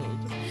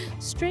chilled.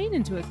 Strain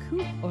into a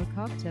coupe or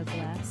cocktail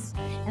glass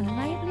and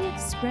lightly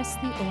express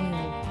the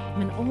oil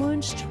from an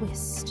orange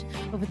twist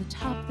over the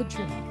top of the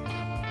drink,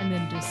 and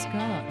then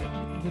discard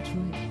the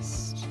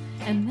twist.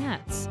 And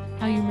that's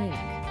how you make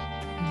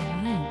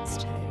a Lion's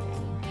Tail.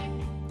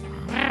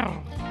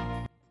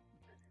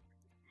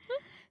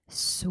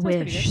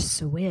 Swish,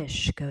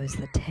 swish goes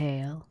the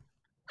tail.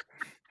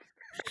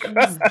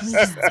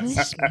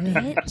 Swish,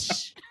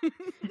 bitch.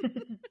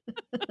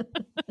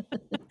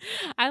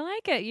 I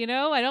like it. You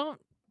know, I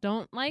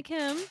don't like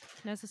him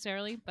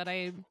necessarily, but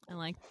I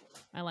like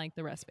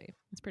the recipe.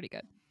 It's pretty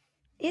good.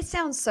 It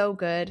sounds so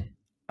good.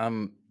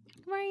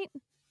 Right.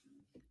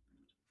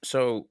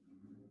 So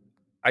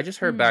I just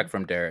heard back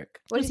from Derek.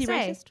 What did he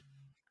say?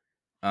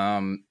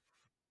 Racist?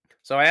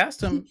 So I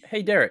asked him,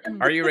 "Hey Derek,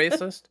 are you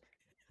racist?"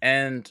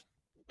 And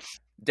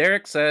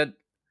Derek said,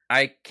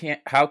 "I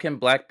can't. How can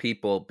black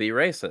people be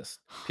racist?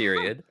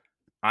 Period.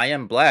 I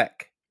am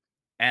black,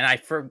 and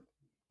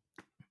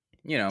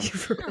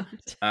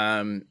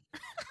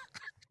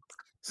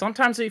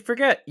sometimes you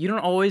forget. You don't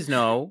always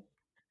know.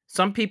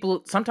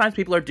 Sometimes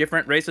people are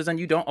different races, and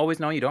you don't always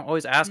know. You don't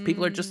always ask.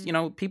 People are just,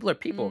 people are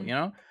people.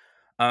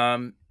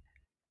 But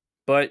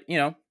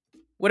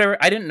whatever.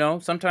 I didn't know.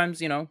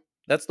 Sometimes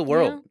that's the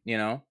world.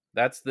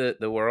 That's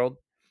the world."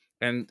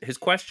 And his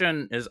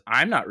question is,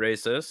 "I'm not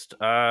racist."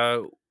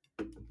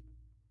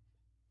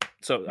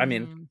 So I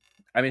mean,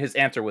 his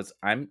answer was,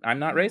 "I'm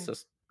not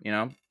racist."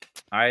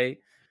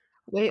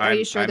 Wait, are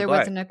you sure I'm there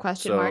black, wasn't a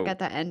question mark so- at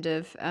the end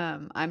of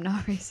 "I'm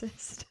not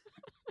racist"?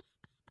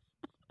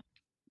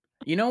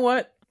 You know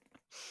what?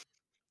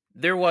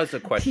 There was a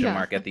question Yeah.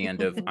 mark at the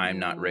end of "I'm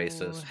not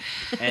racist,"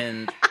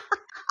 and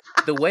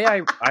the way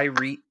I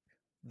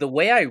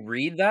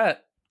read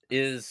that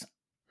is,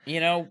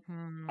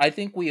 I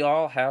think we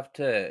all have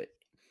to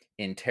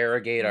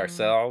interrogate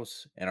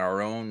ourselves and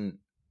our own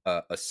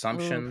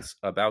assumptions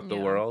about the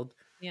Yeah. world.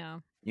 Yeah.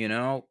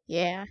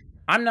 Yeah.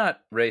 I'm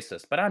not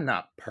racist, but I'm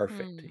not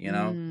perfect.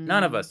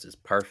 None of us is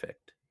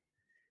perfect.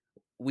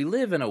 We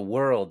live in a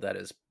world that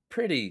is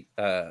pretty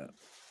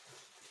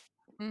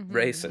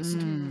racist.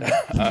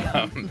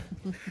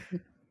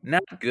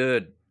 Not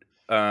good.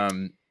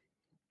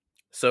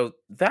 So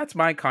that's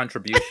my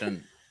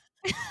contribution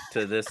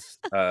to this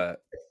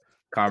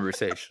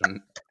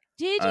conversation.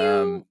 Did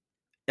you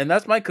And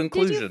that's my did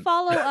conclusion. you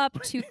follow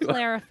up to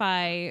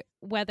clarify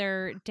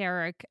whether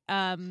Derek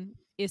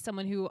is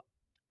someone who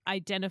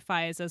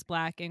identifies as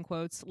black, in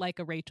quotes, like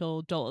a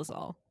Rachel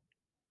Dolezal?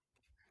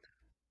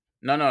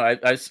 No.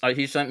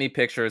 He sent me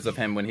pictures of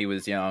him when he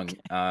was young.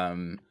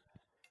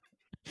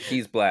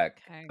 He's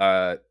black.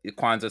 Okay.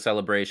 Kwanzaa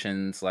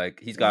celebrations, like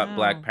he's got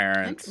black Wow.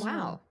 parents.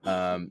 Wow.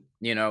 When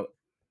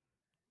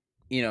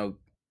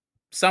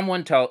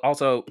someone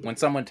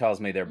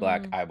tells me they're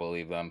black, I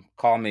believe them.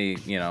 Call me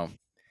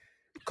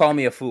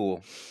a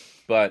fool,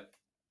 but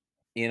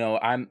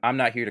I'm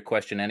not here to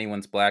question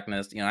anyone's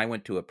blackness. I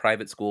went to a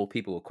private school.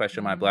 People will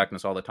question my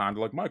blackness all the time.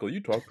 They're like, "Michael, you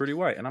talk pretty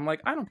white," and I'm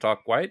like, "I don't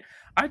talk white.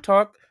 I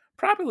talk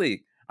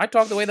properly. I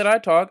talk the way that I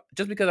talk.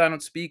 Just because I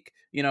don't speak,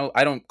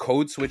 I don't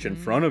code switch in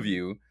front of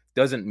you,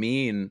 doesn't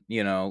mean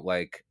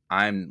like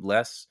I'm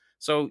less."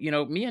 So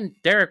me and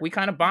Derek, we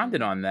kind of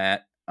bonded on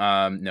that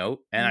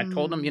note, and I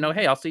told him,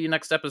 "Hey, I'll see you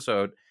next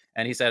episode."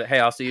 And he said, "Hey,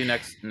 I'll see you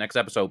next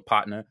episode,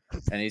 partner."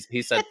 And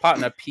he said,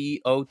 "Partner,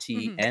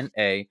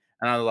 Potna."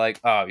 And I was like,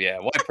 "Oh yeah,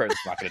 white person's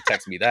not going to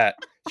text me that."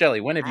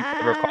 Shelly, when have you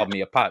ever called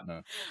me a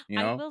partner?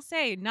 I will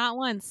say, not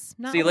once.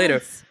 Not See you later.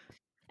 once.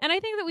 And I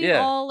think that we Yeah.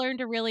 all learned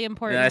a really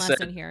important I lesson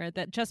said- here,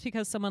 that just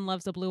because someone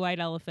loves a blue-eyed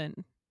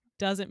elephant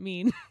doesn't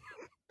mean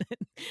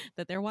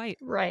that they're white.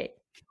 Right.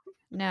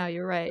 No,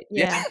 you're right.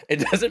 Yeah. It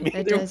doesn't mean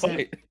It they're doesn't.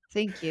 white.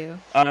 Thank you.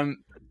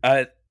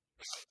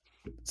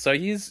 So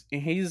he's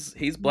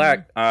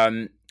black.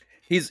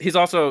 He's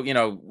also,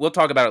 we'll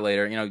talk about it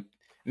later,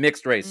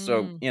 mixed race.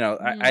 So,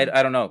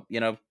 I don't know,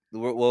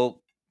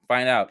 we'll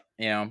find out,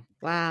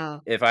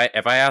 Wow. if I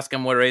ask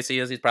him what race he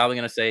is, he's probably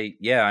going to say,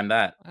 "Yeah, I'm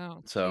that."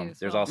 Oh, So geez.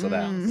 there's Well, also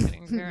that. it's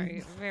getting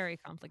very, very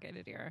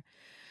complicated here.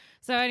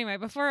 So anyway,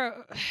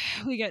 before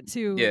we get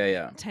too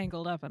Yeah.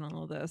 tangled up in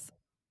all of this,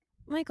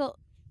 Michael,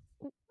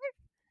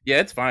 Yeah,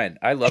 it's fine.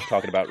 I love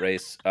talking about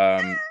race.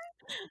 My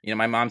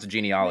mom's a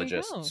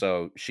genealogist, go.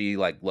 so she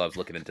loves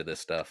looking into this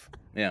stuff.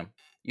 Yeah.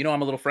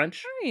 I'm a little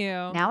French. how are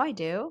you? Now I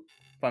do.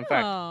 Fun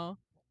fact. Oh,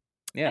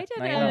 Yeah. I did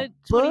now you a know.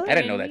 23andMe, I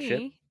didn't know that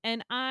shit.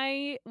 and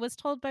I was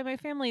told by my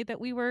family that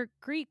we were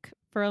Greek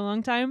for a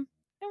long time,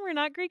 and we're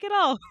not Greek at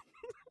all.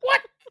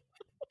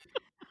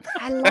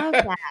 I love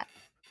that.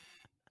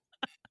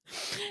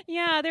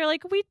 Yeah, they're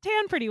like, we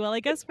tan pretty well. I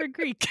guess we're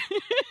Greek.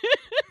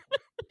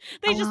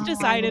 They just Oh,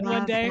 decided I one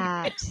love day.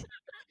 that.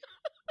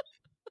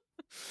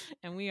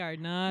 And we are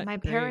not My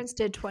Greek. parents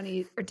did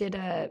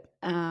a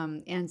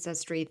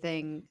ancestry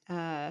thing,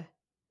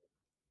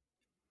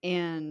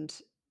 and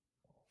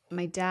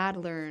my dad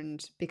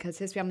learned because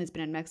his family's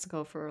been in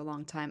Mexico for a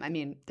long time. I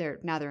mean, they're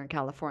in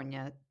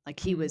California. Like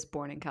he was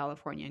born in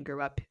California and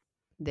grew up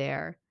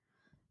there,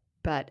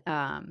 but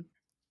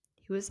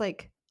he was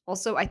like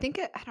also I think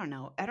I don't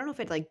know if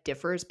it like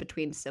differs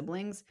between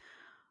siblings,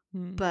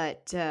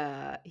 but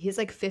he's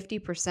like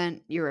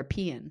 50%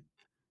 European.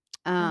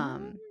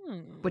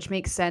 Which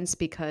makes sense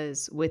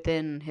because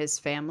within his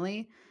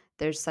family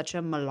there's such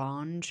a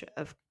melange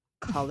of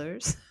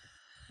colors.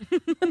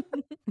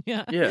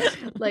 Yeah.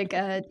 Like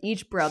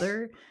each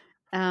brother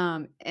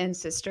and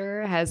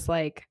sister has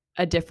like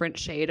a different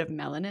shade of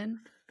melanin.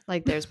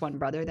 Like there's one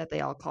brother that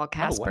they all call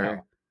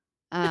Casper.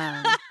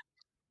 And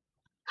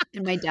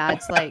my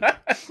dad's like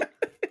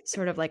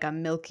sort of like a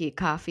milky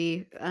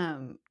coffee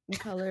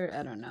color.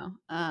 I don't know.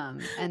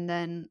 And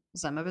then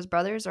some of his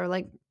brothers are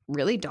like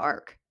really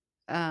dark.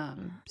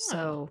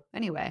 So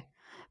anyway,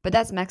 but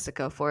that's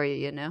Mexico for you,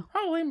 you know.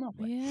 Holy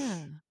moly!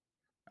 Yeah.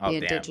 Oh,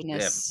 The damn.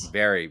 indigenous- Yeah,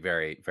 very,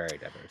 very, very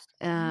diverse.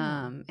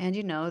 And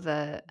you know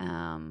the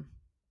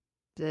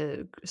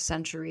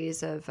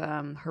centuries of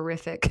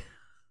horrific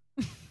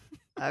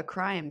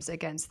crimes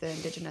against the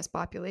indigenous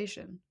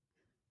population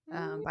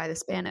by the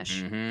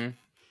Spanish. Mm-hmm.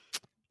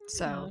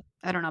 So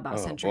I don't know about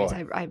Oh, centuries.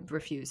 boy. I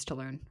refuse to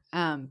learn.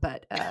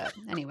 But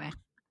anyway.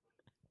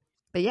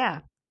 But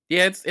yeah.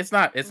 Yeah, it's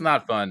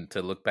not fun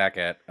to look back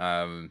at.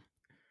 But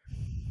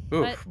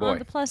Oof, boy. on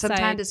the plus Sometimes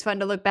side, it's fun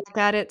to look back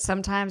at it.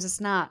 Sometimes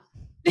it's not.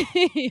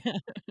 yeah.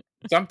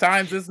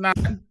 Sometimes it's not.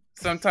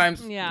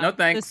 Sometimes no The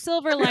thanks.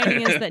 silver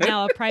lining is that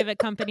now a private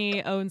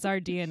company owns our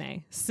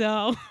DNA,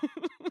 so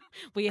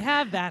we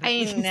have that. at I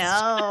least.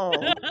 know.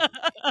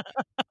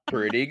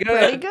 Pretty good.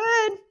 Pretty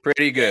good.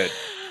 Pretty good.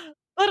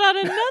 But on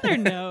another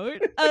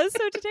note,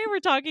 so today we're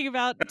talking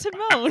about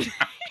Timon and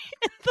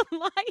the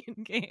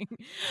Lion King.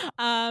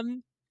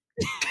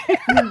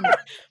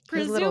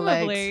 His little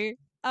legs. Presumably,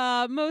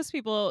 most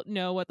people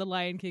know what the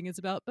Lion King is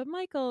about. But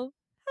Michael,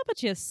 how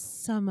about you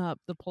sum up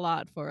the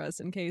plot for us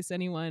in case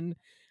anyone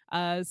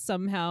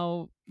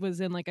somehow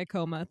was in like a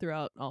coma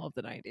throughout all of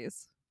the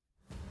 90s?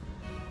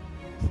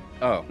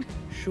 Oh,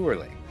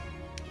 surely.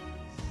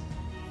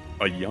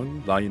 A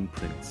young lion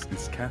prince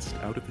is cast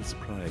out of his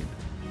pride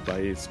by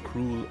his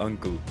cruel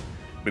uncle,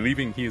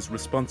 believing he is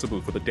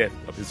responsible for the death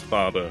of his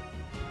father,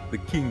 the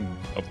king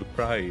of the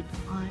pride.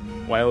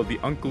 While the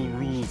uncle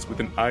rules with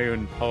an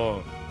iron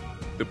paw,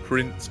 the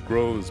prince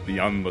grows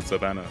beyond the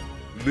savannah,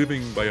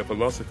 living by a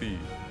philosophy: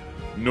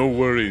 no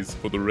worries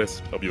for the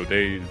rest of your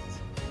days.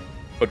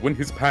 But when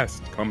his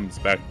past comes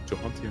back to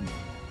haunt him,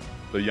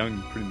 the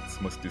young prince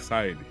must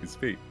decide his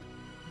fate.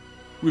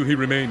 Will he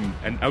remain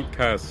an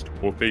outcast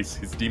or face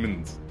his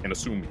demons and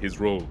assume his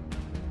role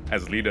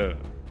as leader?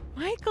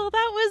 Michael,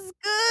 that was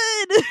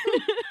good.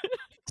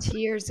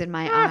 Tears in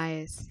my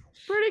eyes.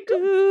 Pretty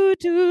good.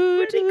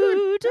 Pretty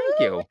good. Thank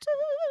you.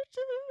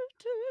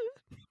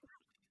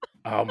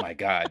 Oh my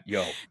God,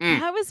 yo.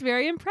 That was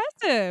very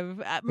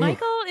impressive.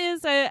 Michael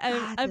is a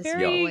God, this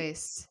very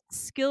voice.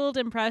 skilled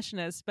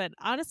impressionist, but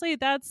honestly,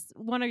 that's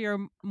one of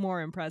your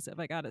more impressive,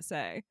 I gotta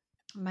say.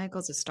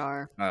 Michael's a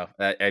star. Oh,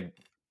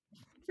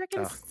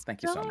 Freaking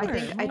thank you so star. much. I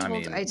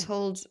think I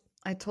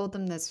I told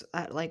them this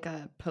at like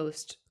a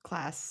post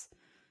class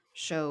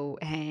show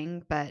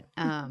hang, but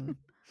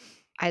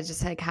I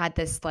just like had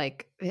this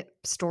like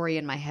story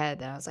in my head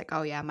that I was like,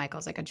 oh yeah,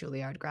 Michael's like a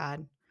Juilliard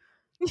grad.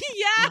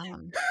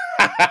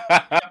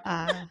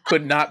 Yeah.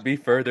 Could not be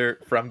further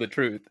from the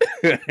truth.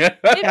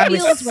 It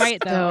feels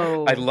right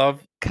though. I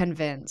love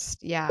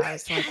convinced. Yeah, I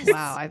was like,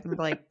 wow, I'm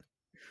like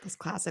this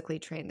classically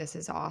trained. This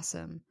is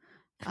awesome.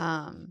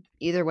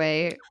 Either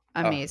way,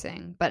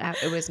 amazing. But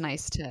it was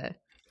nice to.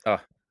 Oh,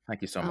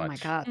 thank you so much. Oh my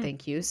God,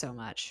 thank you so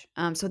much.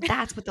 So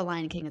that's what the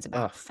Lion King is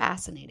about.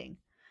 Fascinating.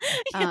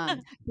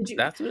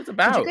 That's what it's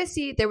about. Did you guys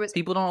see there was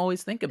people don't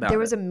always think about there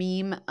it. was a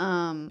meme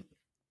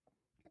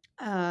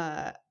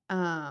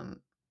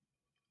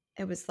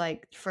it was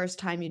like first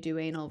time you do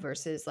anal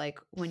versus like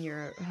when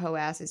your hoe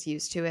ass is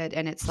used to it,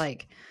 and it's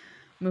like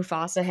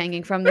Mufasa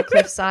hanging from the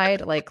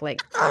cliffside like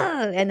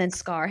and then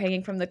Scar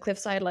hanging from the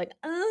cliffside like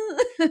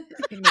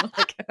you know,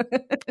 like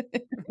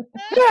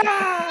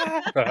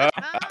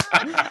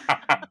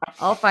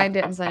I'll find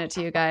it and send it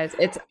to you guys.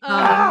 It's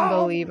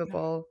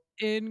unbelievable.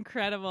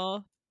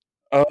 Incredible.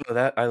 Oh,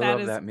 I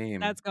love is- that meme.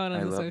 that's going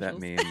on I the love that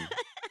socials. meme.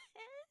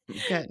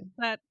 Good.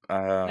 That's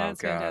God.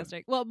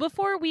 fantastic. Well,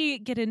 before we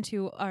get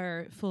into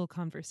our full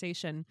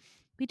conversation,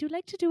 we do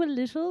like to do a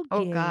little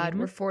Oh game. God,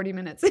 we're 40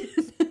 minutes in.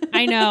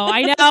 I know.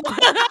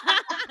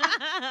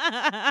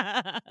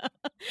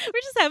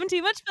 We're just having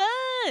too much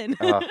fun.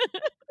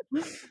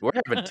 We're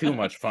having too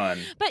much fun.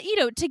 But you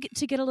know, to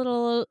get a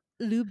little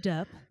lubed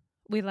up,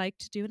 we like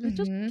to do a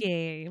little Mhm.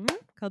 game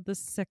called the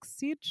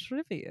Sexy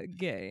Trivia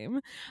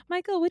Game.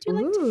 Michael, would you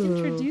like to Ooh.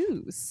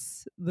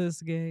 introduce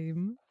this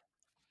game?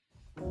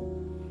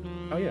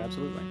 Oh yeah,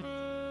 absolutely.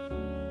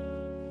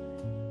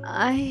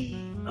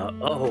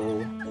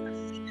 Uh-oh.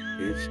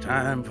 It's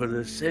time for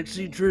the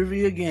sexy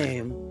trivia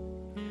game.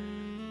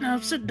 Now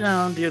sit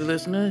down, dear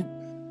listener,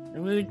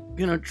 and we're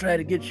gonna try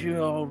to get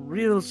you all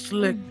real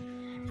slick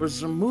for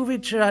some movie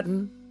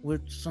chatting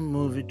with some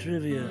movie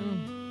trivia.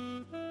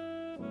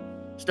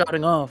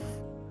 Starting off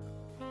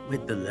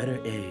with the letter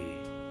A.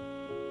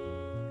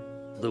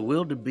 The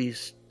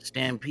Wildebeest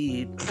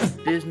Stampede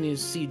took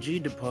Disney's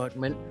CG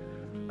department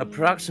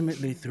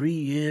approximately 3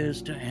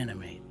 years to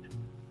animate.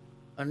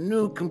 A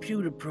new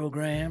computer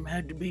program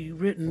had to be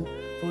written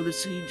for the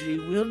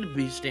CG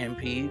Wildebeest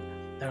Stampede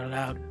that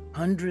allowed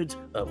hundreds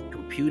of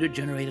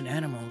computer-generated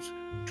animals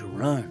to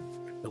run,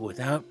 but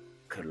without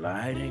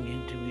colliding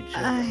into each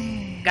other.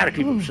 Gotta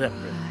keep them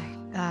separate.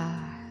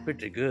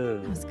 Pretty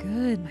good. That was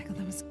good, Michael.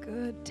 That was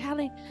good.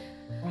 Tally,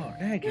 Oh,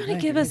 thank you. you want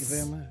to give Thank you us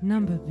very much.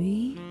 number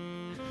B?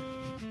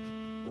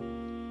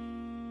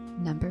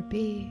 Number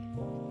B.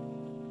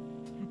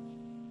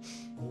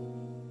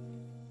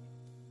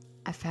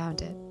 I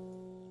found it.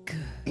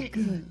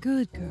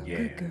 Good girl. Yeah.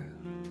 Good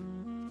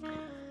girl.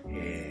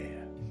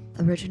 Yeah.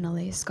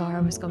 Originally,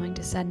 Scar was going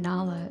to send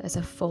Nala as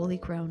a fully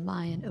grown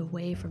lion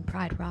away from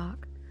Pride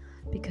Rock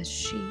because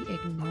she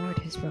ignored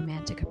his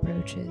romantic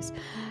approaches,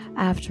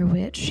 after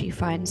which she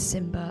finds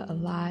Simba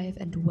alive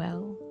and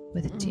well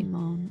with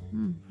Timon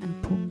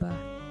and Pumbaa.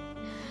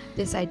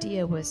 This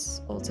idea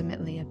was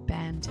ultimately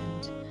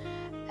abandoned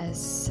as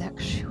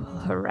sexual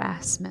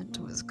harassment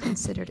was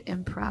considered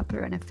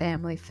improper in a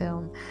family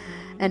film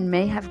and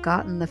may have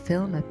gotten the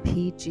film a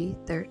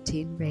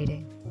PG-13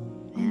 rating.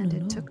 And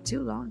it took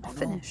too long to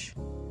finish.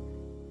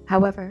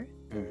 However,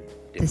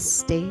 the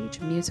stage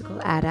musical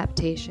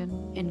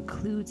adaptation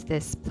includes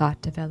this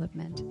plot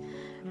development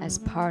as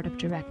part of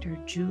director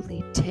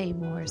Julie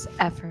Taymor's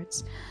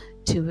efforts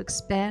to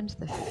expand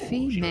the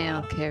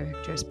female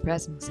character's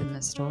presence in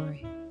the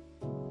story.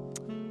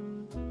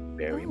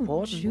 Very Oh,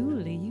 important.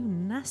 Julie, you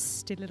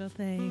nasty little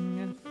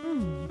thing.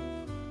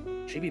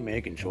 She be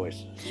making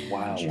choices.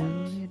 Wild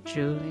ones.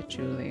 Julie.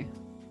 Julie.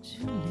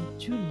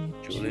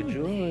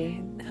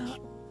 Julie. No,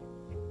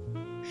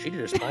 She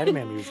did a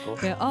Spider-Man musical.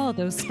 they're all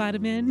those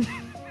Spider-Men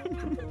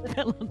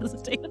fell on the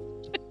stage.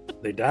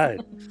 They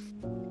died.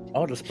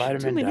 All the Too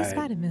Spider-Men many died.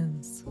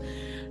 Spider-Mans.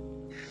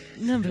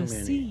 Number Too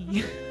many.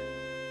 C.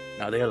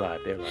 No, they're alive.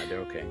 They're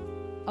okay.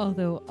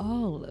 Although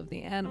all of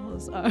the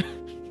animals are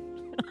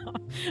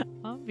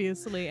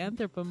obviously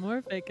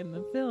anthropomorphic in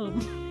the film,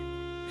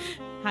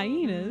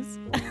 hyenas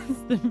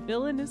as the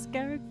villainous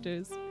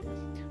characters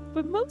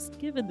were most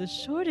given the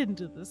short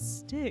end of the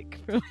stick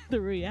from the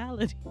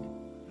reality.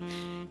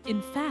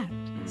 In fact,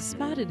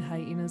 spotted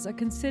hyenas are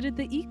considered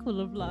the equal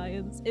of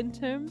lions in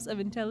terms of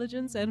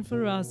intelligence and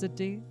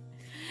ferocity.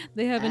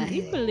 They have an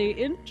equally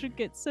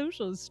intricate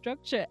social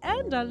structure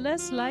and are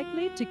less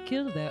likely to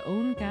kill their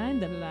own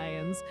kind than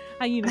lions.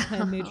 Hyena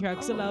clan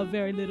matriarchs allow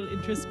very little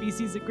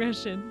intra-species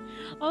aggression.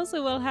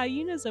 Also, while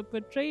hyenas are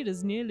portrayed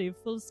as nearly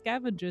full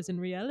scavengers, in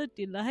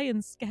reality,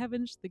 lions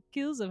scavenge the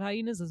kills of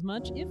hyenas as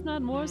much, if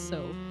not more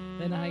so,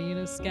 than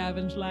hyenas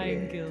scavenge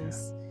lion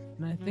kills.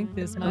 And I think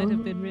this might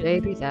have been written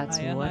Baby, that's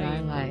by a what I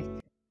hyena. like.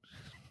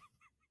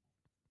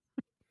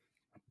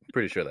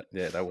 Pretty sure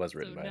that was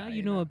written So by. now a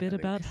you know hyena, a bit I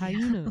think. about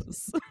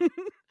hyenas.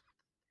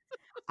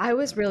 I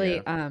was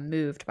really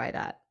moved by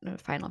that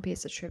final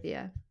piece of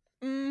trivia.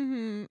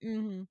 No,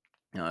 No,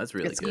 that's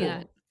really It's good. cool.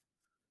 Yeah.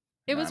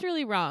 It was No.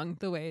 really wrong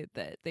the way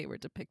that they were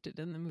depicted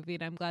in the movie,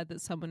 and I'm glad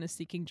that someone is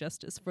seeking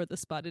justice for the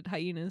spotted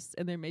hyenas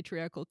and their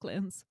matriarchal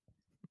clans.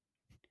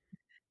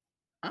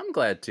 I'm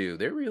glad too.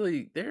 They're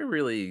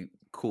really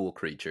cool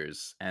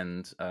creatures,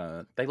 and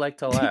they like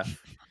to laugh.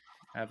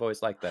 I've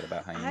always liked that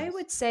about hyenas. I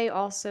would say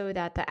also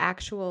that the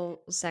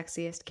actual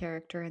sexiest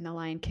character in The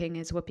Lion King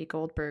is Whoopi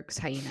Goldberg's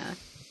hyena.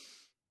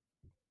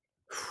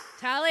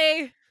 Tally,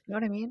 You know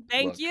what I mean?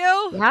 thank Look.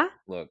 you. Yeah?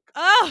 Look,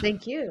 Oh,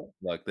 Thank you.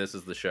 this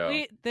is the show.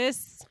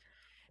 this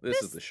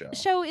This is the show.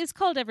 show is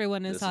called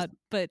Everyone Is This is- Hot,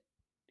 but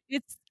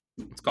it's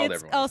It's called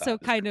Everyone Is also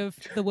Hot. kind of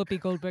the Whoopi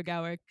Goldberg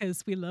hour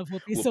because we love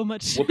Whoopi so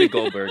much. Whoopi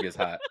Goldberg is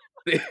hot.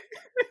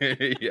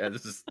 Yeah,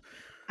 this is.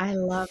 I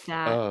love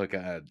that. Oh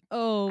God.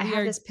 Oh, I we have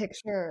are this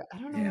picture. I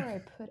don't know Yeah. where I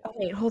put. Oh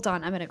wait, hold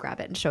on. I'm gonna grab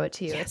it and show it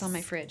to you. It's on my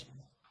Yes. fridge.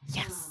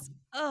 yes.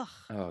 Ugh.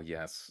 Oh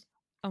yes.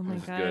 Oh my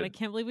This is god, good. I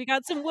can't believe we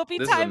got some Whoopi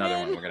This is time another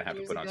in. one we're gonna have to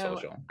Years put on ago,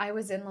 social. I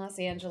was in Los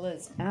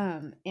Angeles,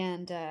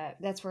 and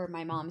that's where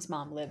my mom's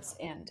mom lives,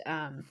 and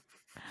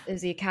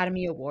is the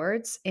Academy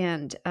Awards,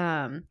 and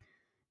Oh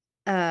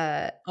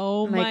my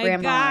my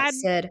grandma god.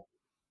 said,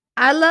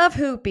 "I love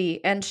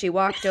Hoopy," and she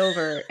walked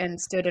over and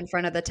stood in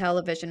front of the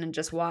television and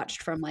just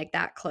watched from like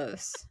that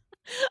close.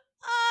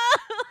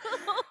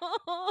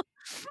 Oh,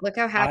 Look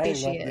how happy I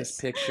she love is. this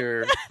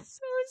picture that's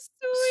so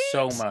sweet.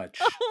 so much.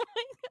 Oh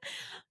my god.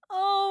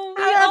 Oh,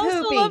 we I love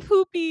also Hoopy. love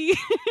Hoopy.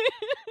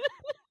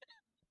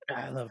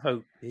 I love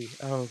Hopi.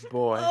 Oh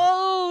boy.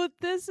 Oh,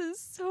 this is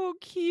so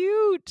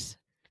cute.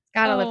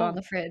 Gotta live Oh. on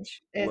the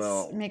fridge. It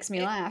Well, makes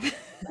me laugh.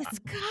 It's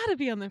gotta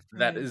be on the fridge.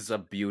 That is a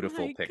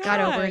beautiful my picture. Got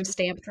over God. and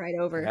stamped right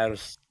over. That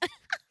was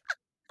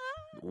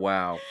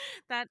Wow.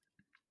 That.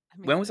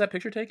 When was that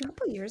picture A taken?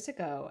 couple years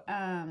ago.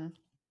 I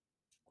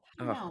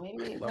don't know,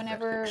 maybe love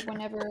that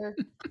whenever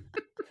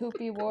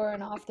Hoopy wore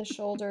an off the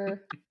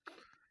shoulder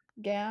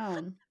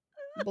gown,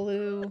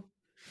 blue.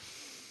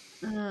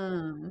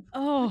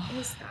 Oh, What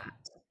is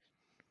that?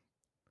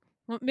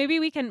 well, maybe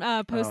we can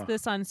post Oh.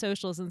 this on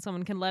socials, and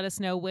someone can let us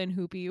know when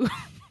Hoopy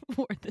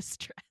wore this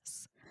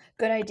dress.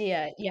 Good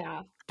idea.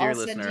 Yeah. Dear I'll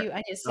send listener, you.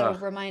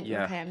 Okay,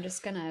 yeah. I'm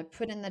just gonna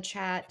put in the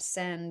chat,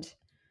 send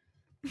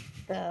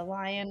the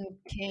Lion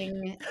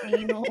King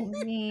anal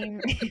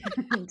meme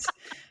and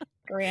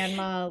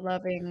grandma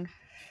loving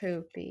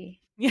Hoopy.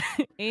 Yeah,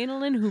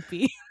 anal and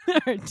Hoopy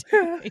are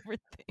two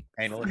favorite things.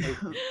 Anal and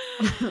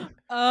Hoopy.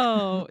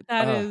 Oh,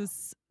 that Oh.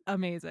 is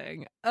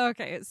amazing.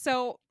 Okay,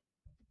 so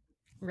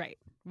right,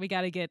 we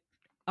got to get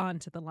on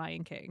to the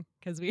Lion King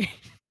because we,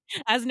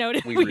 as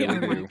noted, We we really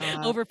are do.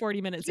 over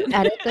 40 minutes Did in. you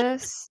edit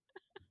this?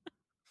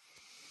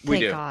 We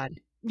Thank do. God.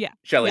 Yeah,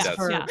 Shelley yeah, does.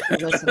 For yeah.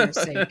 the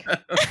listener's sake.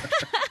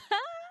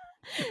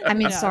 I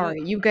mean, Yeah.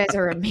 sorry, you guys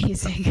are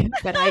amazing,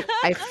 but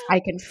I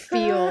can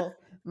feel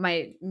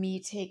me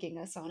taking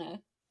us on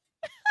a.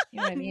 You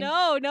know what I mean?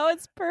 No,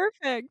 it's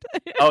perfect.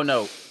 Oh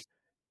no.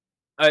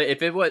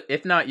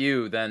 If not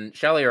you, then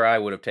Shelley or I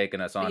would have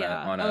taken us on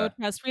Yeah. a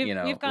Trust, we've you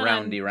know, gone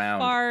roundy on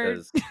round far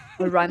because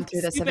We'll run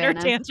through the stupider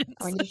savannah. tangents.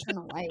 Oh, I need to turn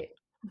the light.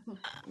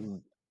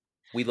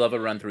 we love a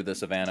run through the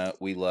savannah.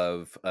 We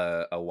love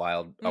a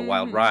wild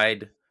Mhm.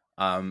 ride.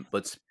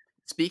 But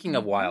speaking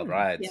of wild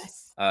rides,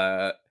 Yes.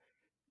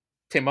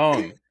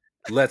 Timon,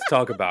 let's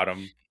talk about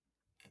him.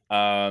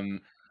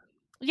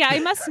 Yeah, I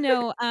must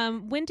know.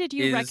 When did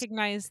you Is-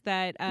 recognize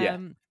that Yeah.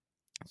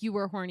 you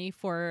were horny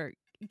for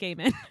gay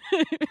men?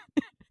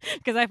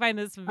 Because I find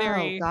this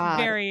very, God.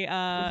 very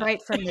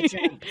Right from the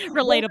jump.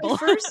 relatable. Well,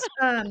 first,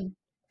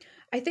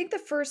 I think the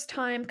first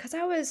time, because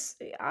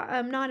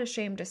I'm not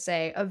ashamed to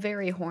say, a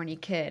very horny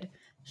kid.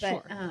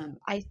 But Sure.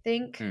 I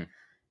think Hmm.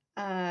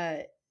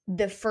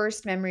 the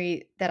first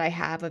memory that I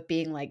have of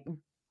being like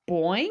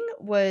boing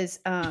was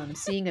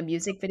seeing a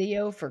music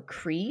video for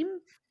Cream,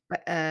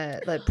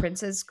 the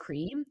Prince's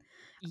Cream.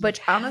 Which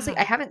honestly,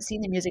 I haven't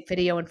seen the music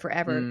video in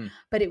forever, Mm.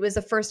 but it was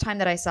the first time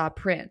that I saw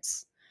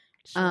Prince,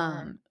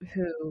 Sure.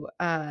 who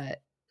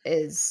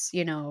is,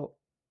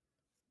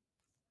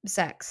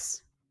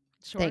 sex.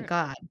 Sure. Thank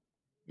God.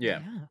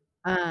 Yeah.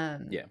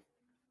 Yeah.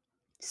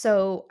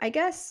 So I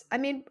guess, I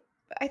mean,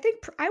 I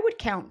think I would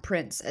count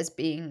Prince as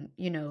being,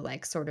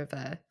 like sort of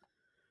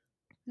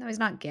no, he's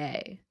not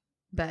gay,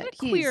 but A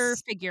queer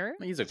figure.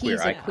 He's a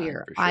queer icon.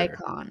 queer for sure.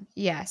 icon.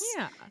 Yes.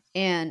 Yeah.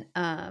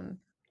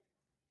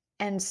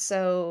 And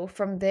so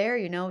from there,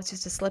 it's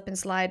just a slip and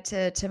slide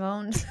to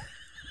Timon's.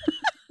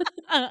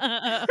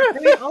 I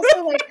mean,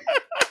 also like,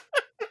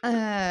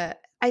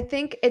 I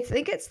think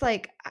it's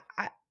like,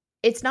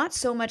 it's not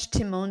so much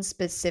Timon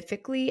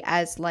specifically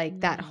as like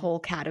that whole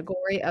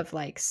category of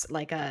like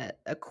a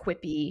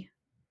quippy.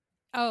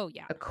 Oh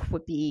yeah. A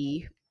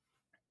quippy,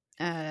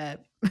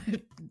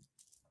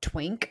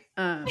 twink.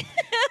 No,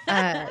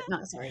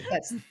 sorry,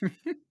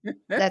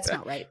 that's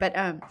not right. But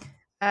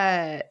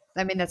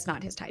I mean that's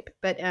not his type.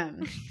 But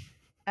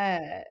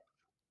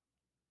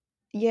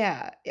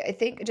yeah, I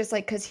think just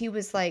like because he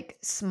was like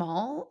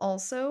small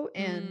also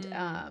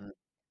and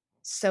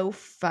so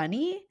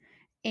funny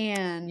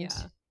and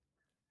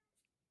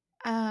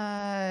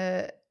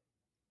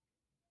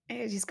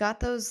he's got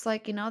those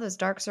like those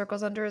dark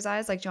circles under his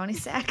eyes like Johnny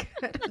Sack.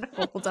 I don't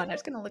know. Hold on, I'm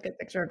just gonna look at a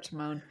picture of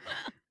Timon.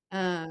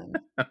 and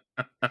but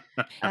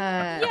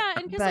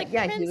like,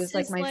 yeah, Prince he was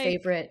like is, my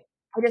favorite.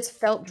 I just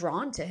felt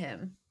drawn to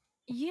him.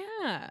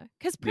 Yeah,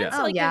 because Prince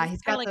Oh like yeah, is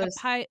he's got got like those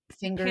a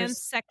fingers.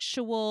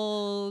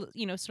 pansexual,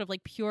 sort of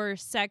like pure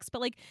sex,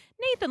 but like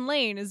Nathan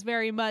Lane is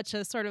very much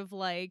a sort of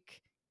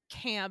like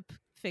camp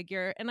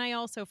figure, and I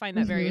also find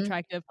that very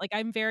attractive. Like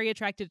I'm very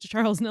attracted to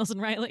Charles Nelson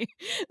Riley,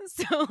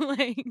 so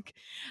like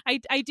I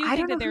do I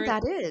think don't know that who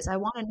that is. I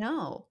want to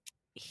know.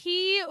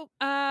 he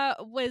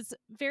was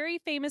very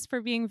famous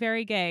for being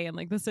very gay in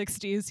like the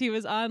 60s. He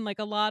was on like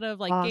a lot of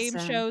like game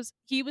Awesome. shows.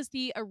 He was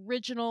the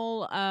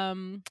original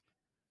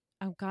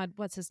oh god,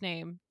 what's his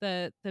name?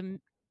 The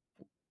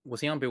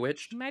Was he on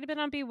Bewitched? He might have been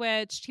on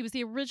Bewitched. He was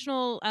the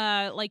original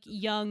like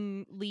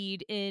young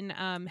lead in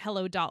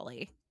Hello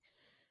Dolly.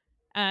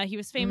 He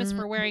was famous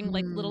for wearing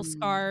like little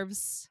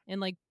scarves and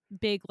like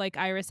big like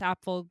iris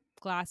apple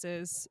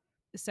glasses.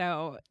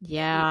 So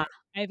Yeah.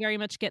 I very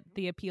much get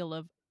the appeal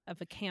of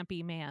a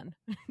campy man.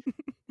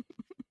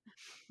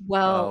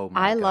 Well, Oh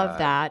my I love God.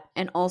 that.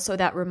 And also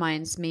that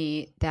reminds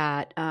me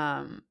that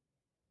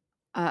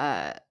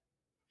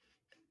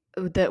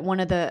that one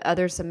of the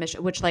other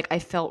submission which like I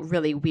felt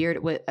really weird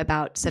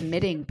about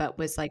submitting but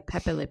was like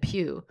Pepe Le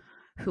Pew,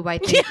 who I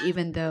think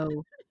even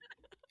though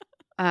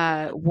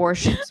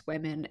worships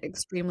women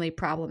extremely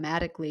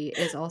problematically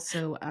is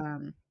also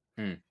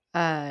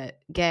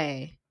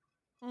gay.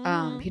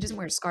 He doesn't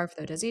wear a scarf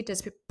though, does he?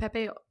 Does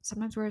Pepe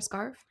sometimes wear a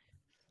scarf?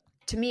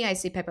 To me, I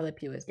see Pepe Le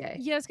Pew as gay.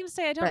 Yeah, I was gonna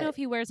say I don't know But if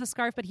he wears a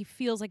scarf, but he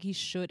feels like he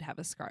should have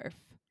a scarf.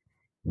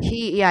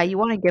 you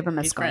want to give him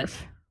a He's scarf.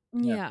 French.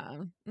 Yeah.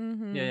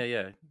 Mm-hmm.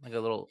 Yeah. Like a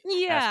little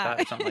Yeah.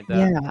 ascot, something like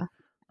that.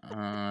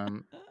 Yeah.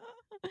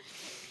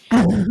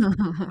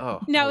 Oh,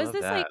 Now, I is love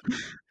this that.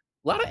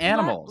 A lot of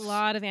animals.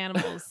 Lot of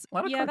animals. A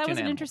lot of Yeah, that cartoon was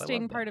an animals. I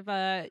interesting love part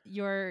that. of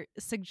your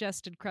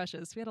suggested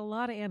crushes. We had a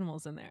lot of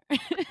animals in there.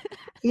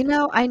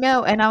 I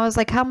know. And I was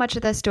like, how much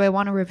of this do I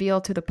want to reveal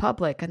to the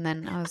public? And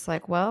then I was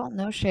like, well,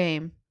 no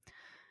shame.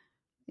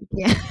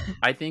 Yeah.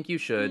 I think you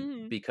should,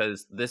 Mhm.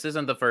 because this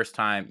isn't the first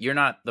time. You're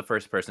not the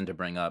first person to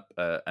bring up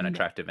an No.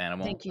 attractive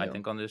animal, Thank I you.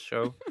 think, on this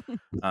show.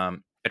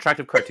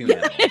 Attractive cartoon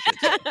animal, I should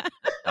say.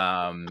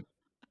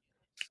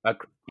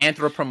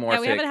 Anthropomorphic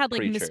Yeah, we haven't had like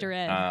creature. Mr.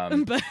 Ed,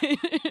 but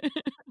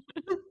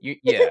You're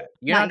Not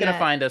not gonna yet.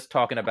 find us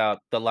talking about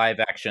the live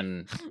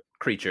action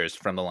creatures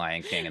from The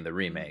Lion King and the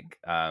remake.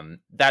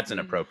 That's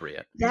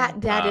inappropriate.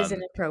 That is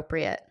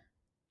inappropriate.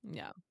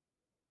 yeah.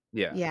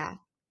 Yeah, Yeah.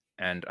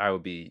 and I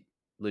would be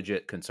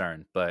legit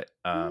concerned. But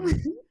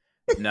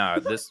no,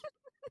 this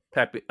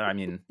Pepe. I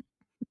mean,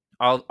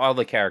 all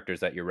the characters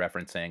that you're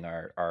referencing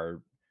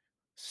are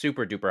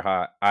super duper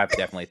hot. I've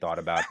definitely thought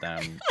about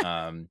them.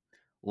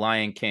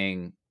 Lion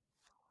King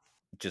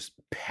just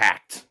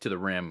packed to the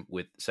rim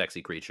with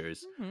sexy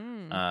creatures.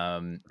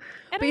 Mhm.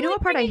 But you know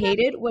what part I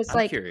hated was I'm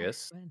like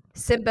curious.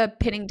 Simba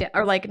pinning down,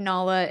 or like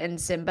Nala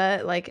and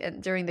Simba, like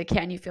during the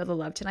 "Can You Feel the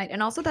Love Tonight,"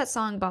 and also that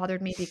song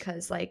bothered me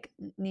because like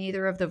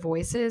neither of the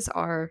voices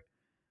are.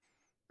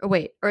 Oh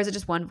wait, or is it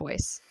just one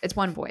voice? It's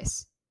one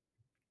voice.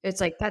 It's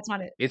like that's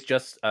not it. It's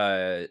just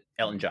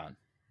Elton John.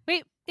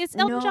 Wait, it's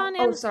Elton No, John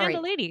oh and sorry,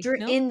 the lady.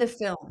 No? in the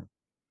film.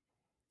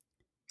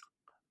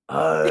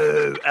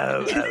 Oh.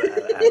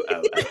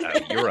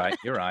 You're right.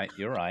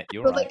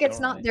 But like it's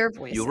not their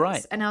voices. You're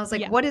right. And I was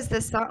like, Yeah. what is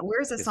this song?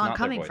 Where is this It's song not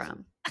their coming voices.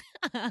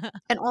 from?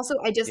 And also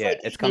I just Yeah, like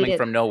it's coming hated,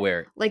 from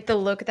nowhere. like the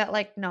look that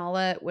like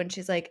Nala when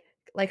she's like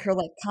her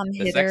like come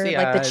The hither, sexy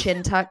like the eyes.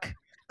 chin tuck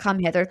come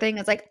hither thing.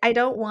 It's like I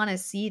don't want to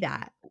see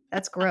that.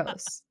 That's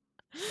gross.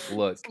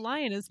 Look, This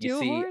lion is you too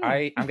see,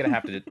 horny. I'm gonna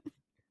have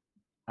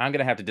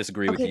to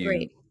disagree with Okay, you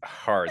great.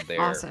 hard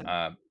there. Awesome.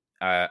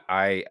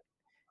 I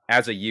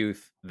as a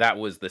youth, that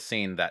was the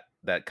scene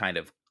that kind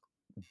of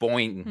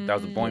boing. That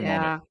was a boing Yeah.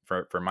 moment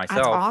for That's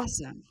myself,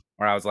 awesome.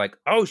 where I was like,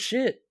 oh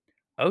shit,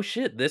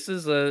 this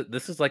is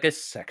like a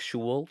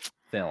sexual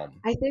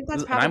film. I think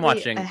that's And I'm probably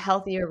watching a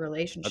healthier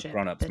relationship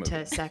grown-ups to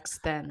movie. sex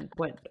than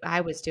what I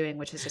was doing,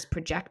 which is just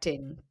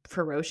projecting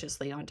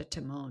ferociously onto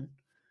Timon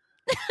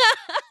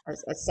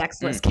as a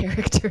sexless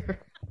character.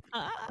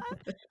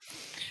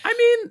 I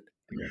mean,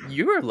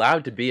 you're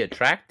allowed to be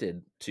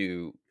attracted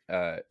to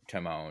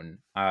Timon.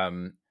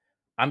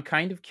 I'm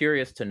kind of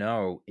curious to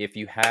know if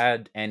you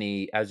had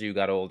any, as you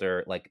got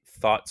older, like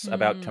thoughts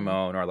about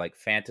Timon or like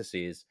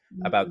fantasies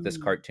about this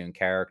cartoon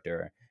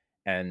character,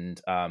 and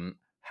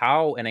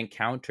how an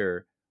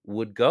encounter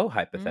would go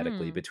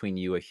hypothetically between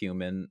you, a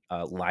human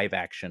live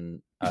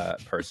action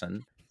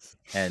person,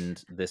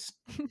 and this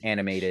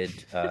animated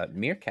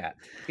meerkat.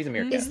 He's a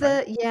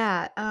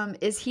meerkat.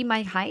 Is he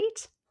my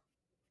height?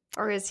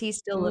 Or is he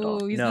still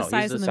little? Ooh, he's No, the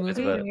size he's in the the size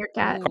of movie. a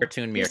Meerkat.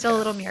 cartoon He's meerkat. still a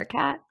little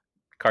meerkat?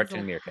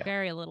 Cartoon meerkat.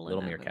 Very little Little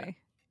in that meerkat. movie.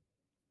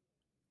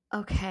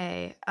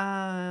 Okay.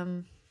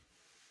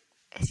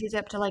 Is he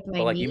up to like my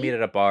But like knee? you meet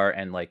at a bar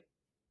and like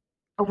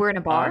Oh, we're in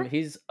a bar?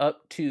 he's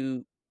up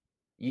to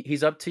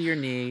your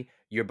knee.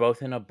 You're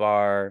both in a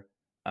bar.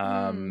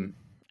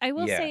 I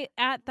will yeah. say,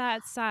 at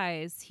that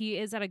size, he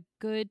is at a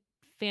good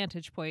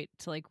vantage point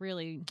to like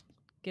really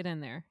get in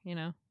there. You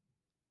know.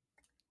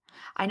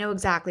 I know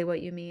exactly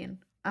what you mean.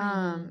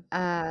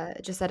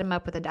 Just set him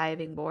up with a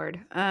diving board.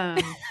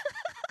 I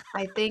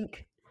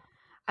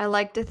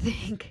like to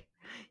think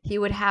he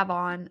would have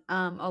on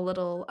a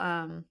little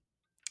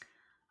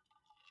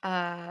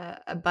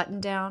a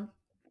button down.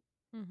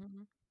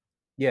 Mm-hmm.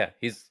 Yeah,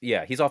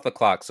 he's off the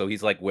clock, so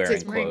he's like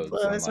wearing clothes,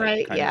 and, like,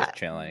 right? kind of Yeah. just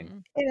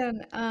chilling.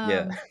 And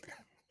Yeah.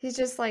 he's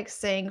just like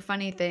saying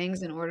funny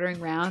things and ordering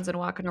rounds and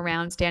walking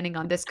around, standing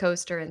on this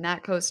coaster and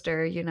that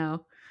coaster, you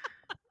know.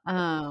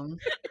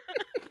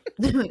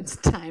 It's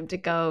time to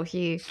go.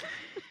 He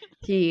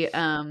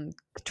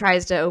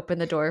tries to open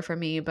the door for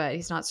me, but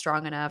he's not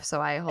strong enough, so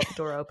I hold the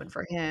door open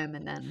for him,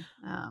 and then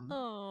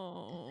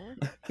Oh,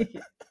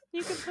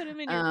 you can put him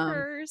in your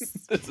purse.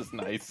 This is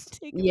nice.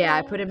 Take him yeah,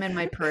 I home. put him in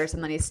my purse,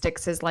 and then he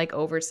sticks his like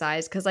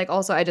oversized, because like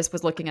also I just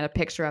was looking at a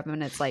picture of him,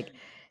 and it's like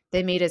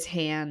they made his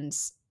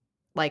hands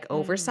like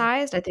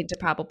oversized, I think, to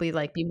probably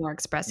like be more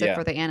expressive Yeah.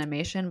 for the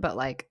animation, but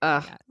like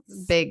Yes.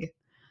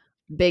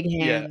 big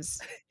Yeah. hands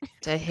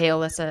to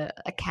hail us a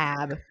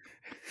cab.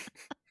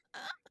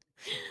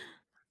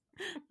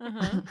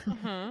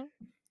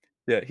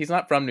 Yeah, he's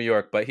not from New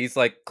York, but he's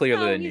like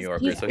clearly No, a New he's-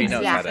 Yorker, he's so he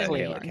knows how to exactly-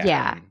 hail a cab.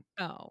 yeah.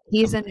 Oh,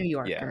 He's a New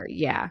Yorker.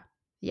 Yeah.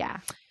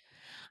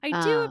 I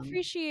do Um,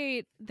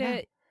 appreciate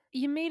that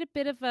you made a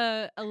bit of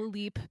a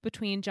leap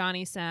between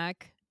Johnny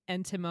Sack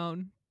and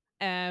Timon.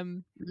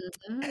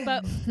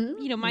 But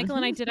you know, Michael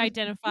and I did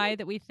identify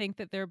that we think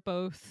that they're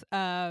both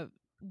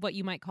what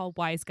you might call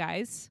wise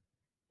guys.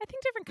 I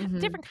think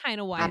different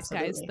kind of wise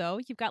guys, Absolutely. though.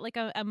 You've got like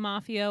a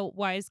mafia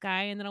wise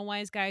guy, and then a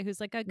wise guy who's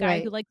like a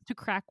guy who likes to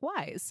crack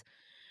wise.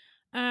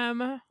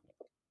 Yeah,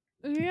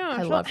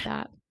 I love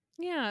that.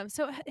 Yeah.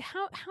 So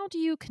how do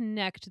you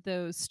connect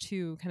those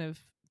two kind of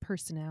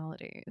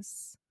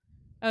personalities?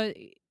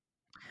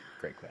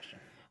 Great question.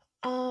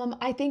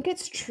 I think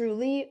it's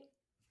truly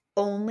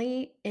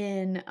only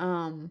in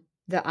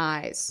the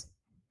eyes.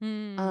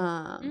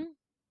 Mm.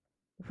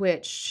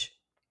 Which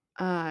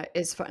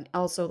is fun.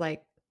 Also,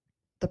 like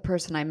the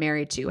person I'm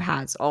married to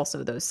has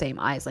also those same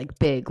eyes, like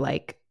big,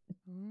 like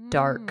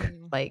dark,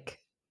 like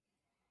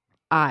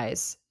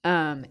eyes.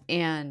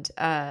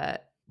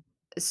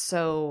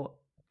 So,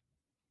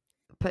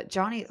 but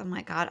Johnny, oh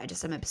my God, I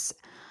just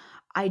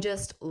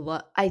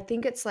love, I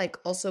think it's like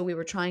also we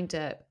were trying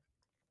to,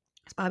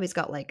 Bobby's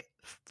got like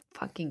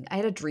fucking, I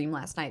had a dream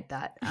last night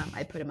that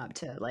I put him up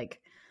to like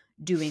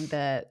doing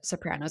the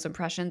Sopranos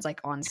impressions like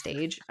on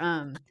stage.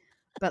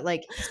 But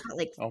like he's got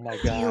like Oh my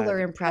killer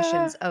God.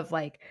 impressions of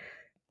like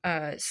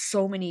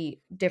so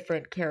many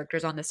different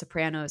characters on the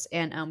Sopranos,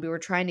 and we were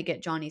trying to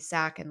get Johnny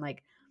Sack, and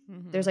like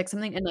there's like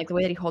something in like the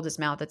way that he holds his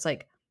mouth,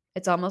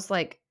 it's almost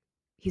like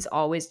he's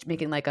always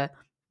making like a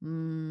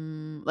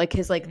like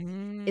his like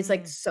it's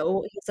like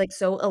so he's like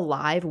so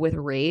alive with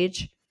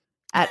rage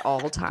at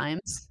all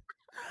times.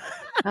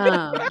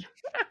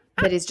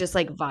 That is just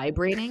like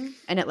vibrating,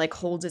 and it like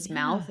holds his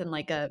mouth in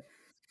like a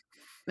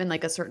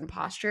certain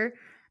posture.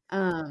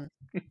 And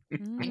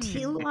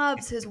he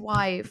loves his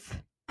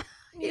wife.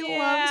 He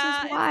loves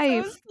his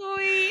wife.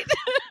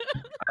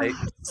 It's so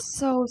sweet.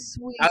 So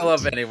sweet. I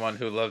love anyone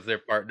who loves their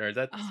partner.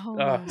 That's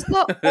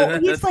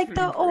he's like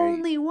the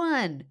only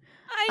one.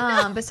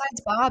 I know.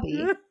 Besides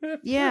Bobby.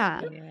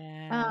 Yeah.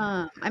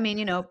 I mean,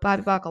 you know,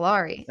 Bobby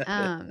Baccalari.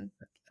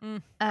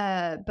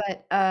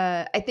 But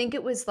I think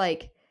it was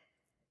like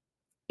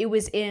it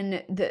was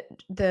in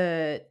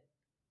the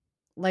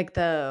like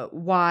the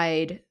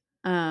wide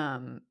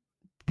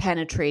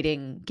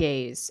penetrating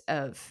gaze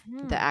of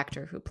the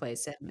actor who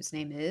plays him. His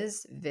name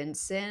is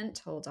Vincent.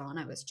 Hold on,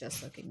 I was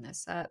just looking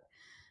this up.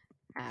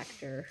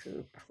 Actor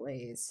who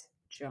plays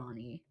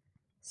Johnny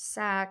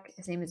Sack.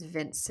 His name is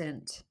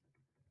Vincent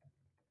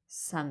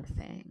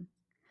something.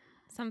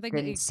 Something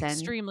Vincent.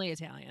 extremely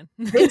Italian.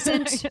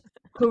 Vincent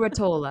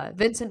Curatola.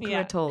 Vincent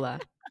Yeah.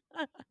 Curatola.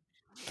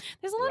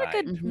 There's a lot of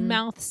good Mhm.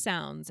 mouth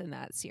sounds in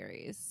that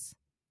series.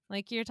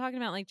 Like you're talking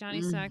about like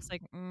Johnny Sack's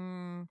like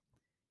and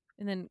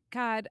then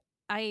God,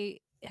 I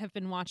have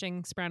been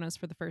watching Sopranos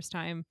for the first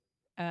time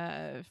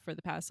for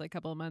the past like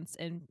couple of months,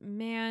 and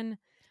man,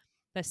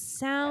 the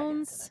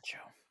sounds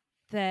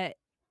that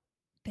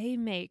they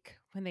make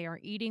when they are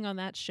eating on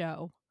that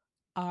show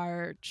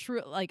are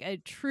true, like a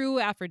true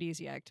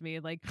aphrodisiac to me.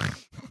 Like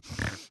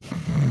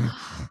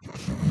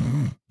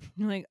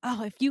you're like,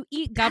 oh, if you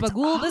eat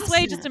gabagool this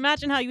way, just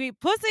imagine how you eat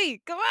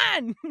pussy. Go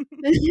on.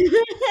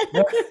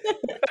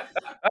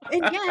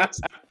 And yet,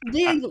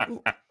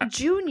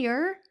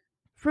 Junior,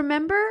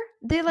 remember?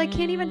 They like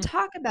can't even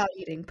talk about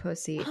eating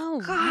pussy. Oh,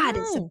 God,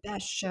 it's the wow.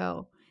 best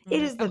show.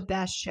 It is the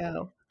best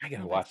show. I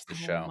gotta watch the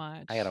show.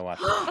 much. I gotta watch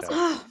the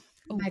show.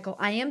 Michael,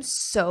 I am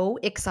so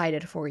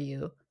excited for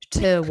you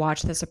to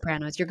watch The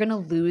Sopranos. You're gonna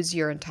lose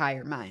your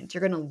entire mind.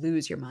 You're gonna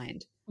lose your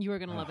mind. You are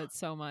gonna love it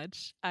so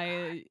much.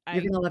 You're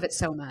gonna love it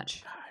so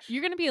much.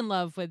 You're gonna be in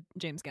love with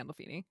James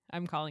Gandolfini.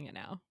 I'm calling it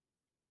now.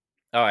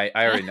 Oh, I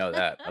already know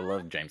that. I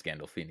love James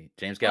Gandolfini.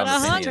 James What a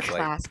Gandolfini hunch. is like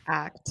Class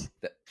act.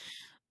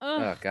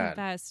 Oh, God. the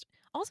best.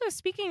 Also,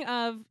 speaking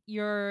of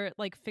your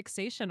like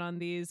fixation on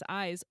these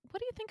eyes, what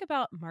do you think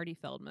about Marty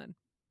Feldman?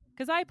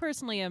 Because I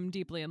personally am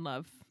deeply in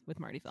love with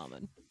Marty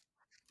Feldman.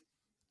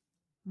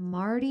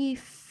 Marty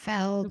Who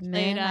Feldman.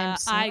 played I'm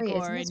sorry. Igor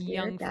Isn't in this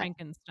Young weird that-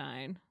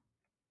 Frankenstein.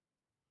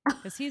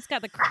 Because he's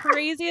got the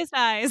craziest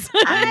eyes.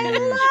 I And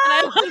love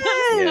I love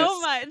them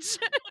so Yes.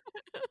 much.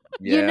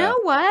 You know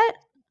what?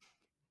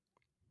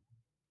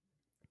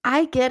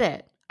 I get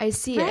it. I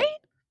see Right?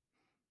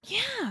 it.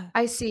 Yeah.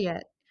 I see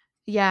it.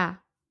 Yeah.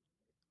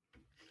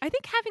 I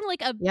think having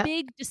like a Yep.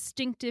 big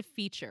distinctive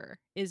feature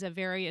is a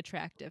very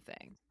attractive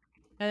thing.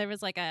 Now, there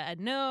was like a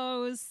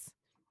nose,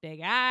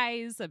 big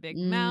eyes, a big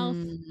mouth.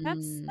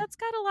 That's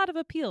got a lot of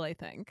appeal, I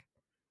think.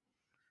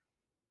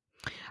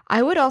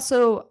 I would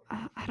also,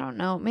 I don't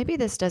know, maybe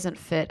this doesn't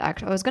fit.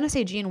 Actually, I was going to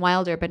say Gene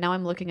Wilder, but now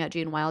I'm looking at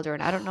Gene Wilder,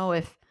 and I don't know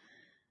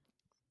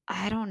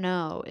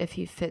if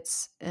he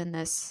fits in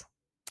this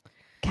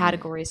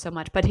category so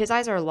much. But his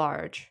eyes are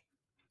large.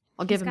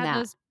 I'll give He's him got that.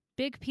 those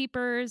big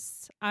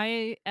peepers.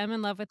 I am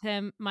in love with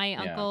him. My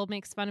Yeah. uncle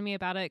makes fun of me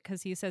about it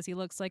because he says he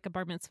looks like a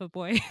bar mitzvah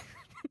boy.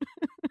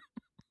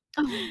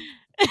 Oh,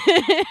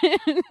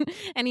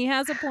 And he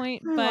has a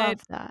point, I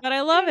love that. but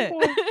I love it.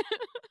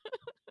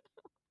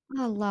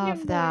 I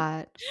love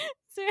that.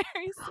 It's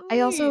very sweet.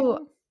 I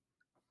also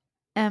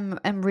am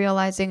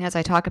realizing as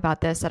I talk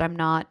about this that I'm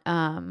not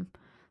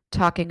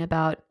talking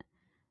about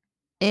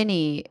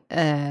any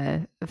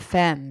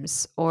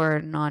femmes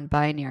or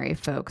non-binary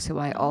folks who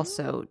I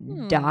also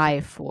die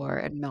for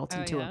and melt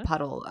Oh, into yeah? a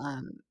puddle.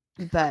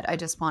 But I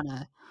just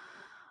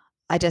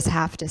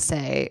have to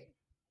say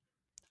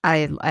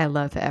I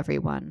love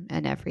everyone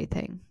and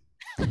everything.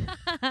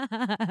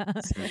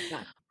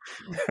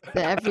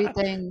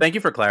 Everything. Thank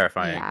you for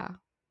clarifying. Yeah.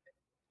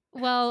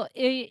 Well,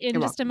 in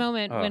You're just a welcome.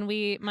 moment, Oh.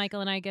 when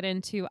Michael and I get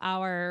into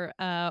our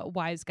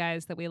wise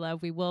guys that we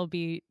love, we will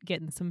be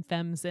getting some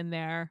femmes in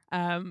there.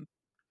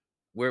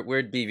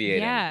 We're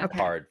deviating Yeah. Okay.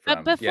 hard But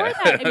from. before yeah,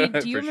 that, I mean,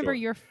 do you for remember sure.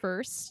 your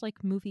first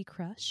like movie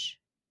crush?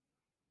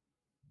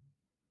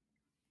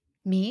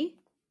 Me?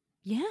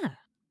 Yeah.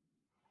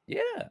 Yeah.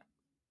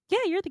 Yeah,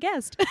 you're the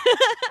guest.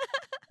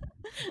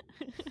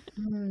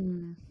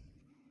 Hmm.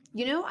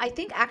 You know, I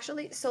think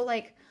actually,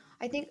 like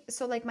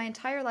my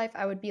entire life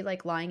I would be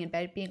like lying in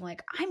bed being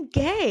like, I'm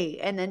gay,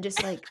 and then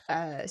just like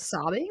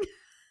sobbing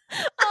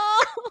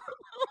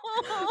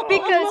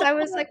because I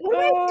was like, what do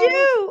I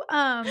do?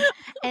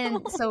 And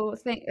so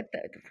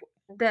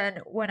then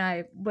when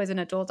I was an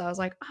adult, I was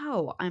like,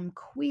 oh, I'm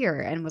queer,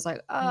 and was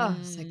like, oh,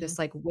 it's like this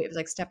like wave,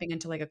 like stepping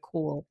into like a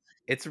cool.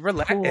 It's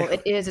relaxing.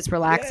 It is. It's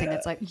relaxing. Yeah.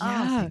 It's like, oh,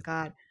 Yeah. thank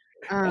God.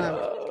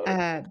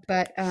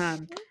 But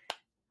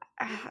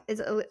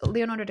is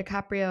Leonardo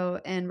DiCaprio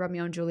and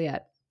Romeo and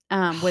Juliet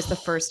was the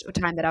first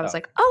time that I was Oh.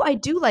 like, oh, I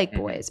do like Mhm.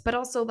 boys, but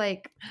also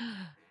like,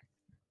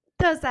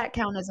 does that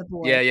count as a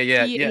boy? Yeah.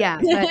 Yeah.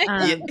 But,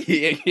 I like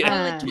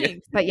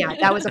twinks. but yeah,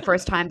 that was the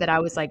first time that I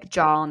was like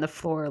jaw on the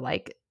floor,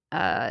 like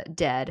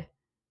dead.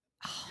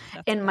 Oh,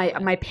 that's And a my good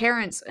one. my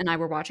parents and I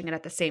were watching it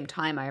at the same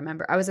time. I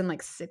remember I was in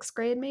like 6th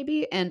grade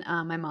maybe, and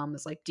my mom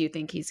was like, "Do you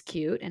think he's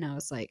cute?" And I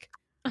was like,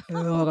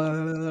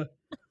 "Don't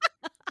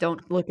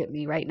look at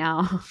me right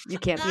now. You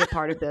can't be a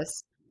part of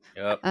this."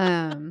 Yep.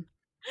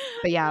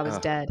 But yeah, I was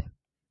Ugh. dead.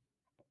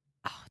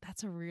 Oh,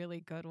 that's a really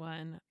good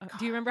one.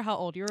 Do you remember how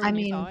old you were I when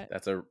you saw mean, it?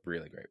 That's a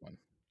really great one.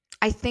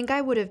 I think I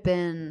would have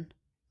been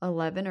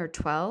 11 or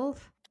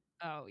 12.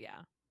 Oh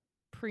yeah,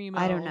 primo.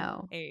 I don't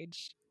know.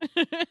 Age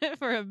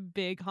for a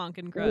big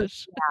honkin'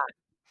 crush.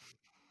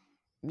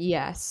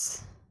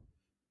 Yes.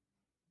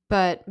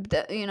 But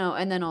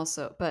and then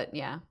also, but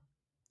yeah,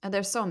 and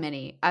there's so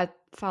many. I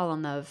fall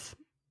in love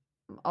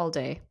all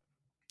day,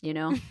 you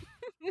know.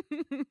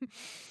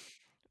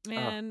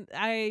 Man,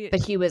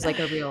 But he was like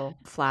a real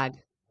flag.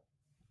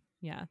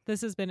 yeah,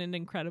 this has been an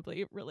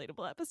incredibly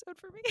relatable episode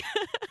for me.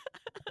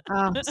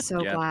 Oh,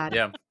 so Yeah. glad.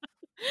 Yeah.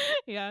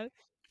 Yeah.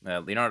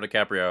 Leonardo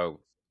DiCaprio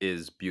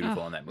is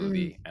beautiful Oh, in that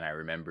movie, and I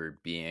remember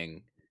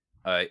being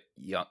a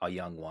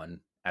young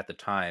one at the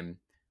time,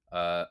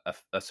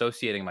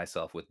 associating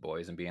myself with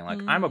boys and being like,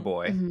 I'm a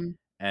boy, Mhm.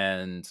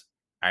 and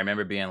I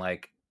remember being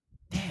like,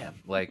 damn,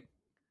 like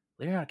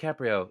Leonardo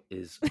DiCaprio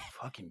is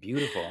fucking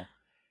beautiful.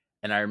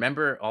 And I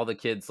remember all the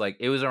kids, like,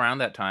 it was around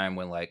that time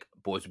when like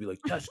boys would be like,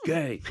 that's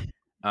gay,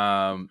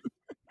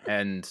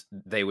 and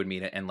they would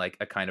mean it in like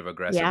a kind of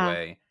aggressive Yeah.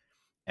 way.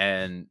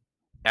 And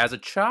as a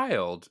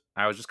child,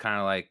 I was just kind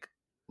of like,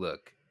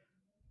 look,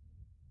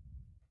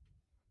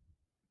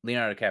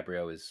 Leonardo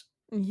DiCaprio is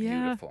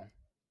Yeah. beautiful.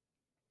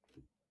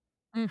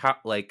 Mm. How,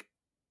 like,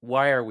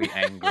 why are we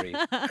angry?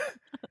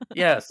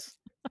 Yes,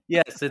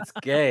 it's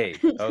gay.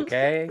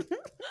 Okay,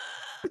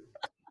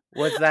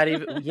 what's that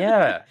even?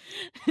 Yeah,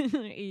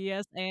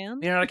 Yes,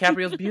 and Leonardo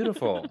DiCaprio's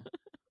beautiful.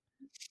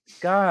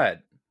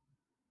 God,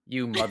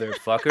 you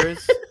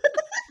motherfuckers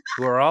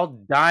who are all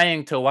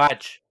dying to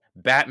watch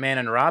Batman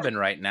and Robin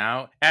right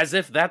now, as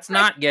if that's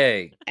not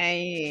gay.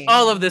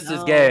 All of this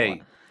is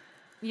gay.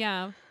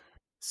 yeah,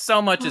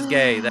 So much is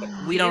gay that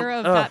we the don't. era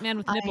of ugh, Batman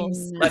with I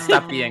nipples. let's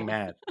stop know. being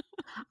mad.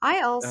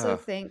 I also Ugh.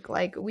 think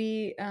like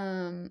we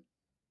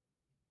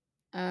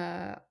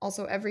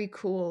also every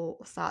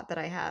cool thought that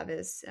I have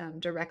is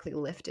directly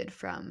lifted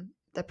from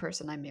the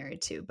person I'm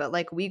married to. But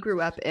like we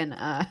grew up in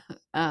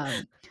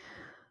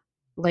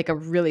like a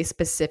really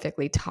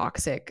specifically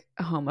toxic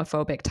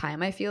homophobic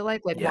time, I feel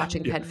like Yeah.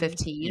 watching Yeah. Pen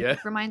 15 Yeah.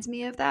 reminds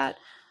me of that.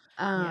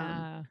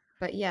 Yeah.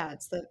 But yeah,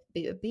 it's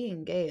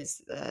being gay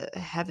is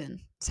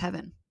heaven. It's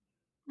heaven.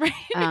 Right.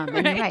 And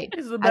you're right.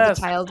 He's the As best.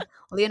 a child,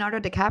 Leonardo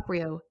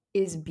DiCaprio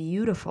is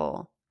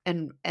beautiful,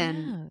 and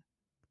Yeah.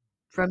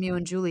 Romeo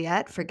and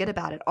Juliet, forget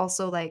about it.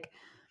 Also, like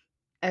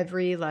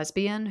every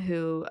lesbian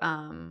who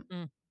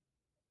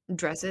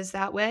dresses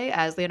that way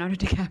as Leonardo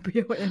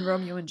DiCaprio in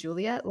Romeo and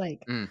Juliet,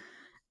 like Mm.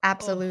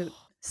 absolute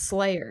Oh.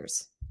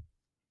 slayers.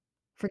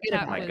 Forget That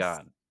Oh about my was it.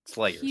 God,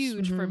 Slayers.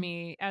 huge for Mhm.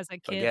 me as a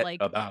kid. Forget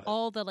Like about it.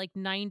 all the like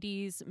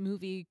 90s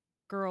movie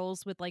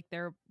girls with like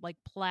their like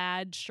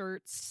plaid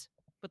shirts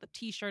with a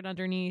t-shirt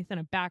underneath and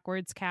a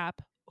backwards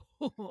cap.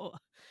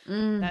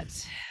 Mm,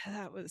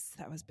 that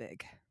was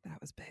big. That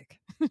was big.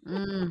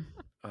 mm.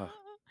 Ugh.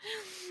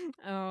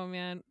 Oh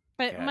man.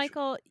 But Gosh.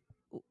 Michael,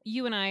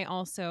 you and I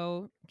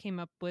also came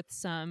up with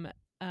some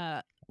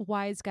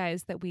wise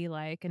guys that we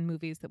like and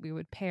movies that we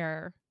would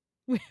pair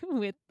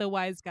with the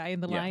wise guy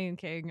in The Yeah. Lion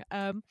King.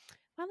 Why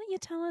don't you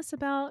tell us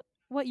about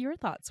what your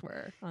thoughts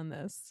were on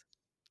this?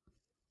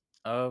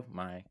 Oh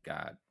my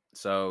God.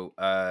 So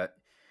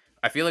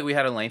I feel like we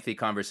had a lengthy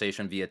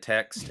conversation via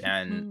text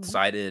and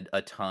cited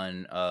a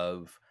ton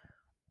of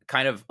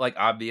kind of like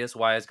obvious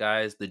wise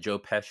guys, the Joe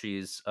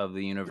Pesci's of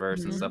the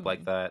universe and stuff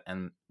like that.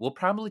 And we'll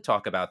probably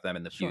talk about them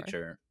in the Sure.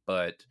 future.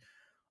 But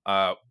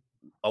a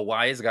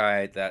wise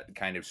guy that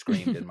kind of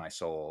screamed in my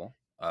soul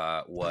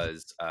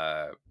was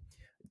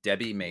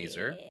Debbie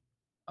Mazur,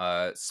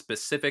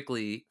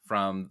 specifically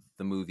from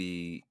the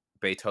movie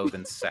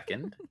Beethoven's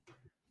Second,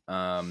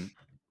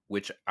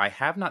 which I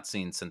have not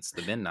seen since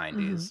the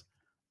mid-90s.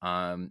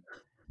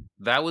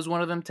 That was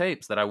one of them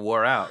tapes that I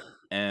wore out.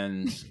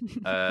 And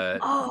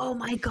oh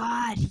my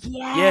God,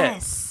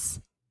 yes.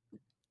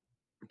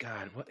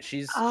 God, what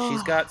she's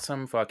got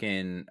some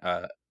fucking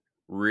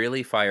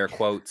really fire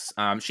quotes.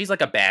 She's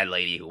like a bad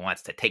lady who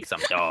wants to take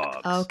some dogs.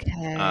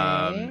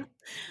 Okay.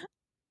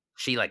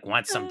 She like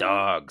wants some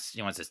dogs.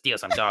 She wants to steal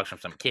some dogs from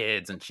some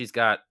kids, and she's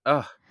got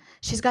that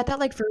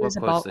like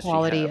Firuza Balk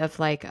quality of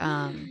like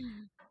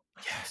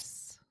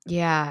yes.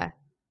 Yeah.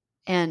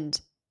 And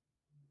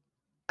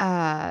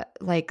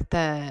like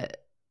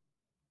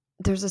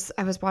there's this,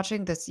 I was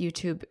watching this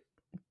YouTube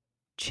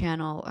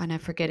channel and I'm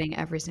forgetting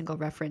every single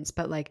reference,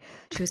 but like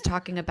she was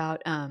talking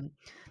about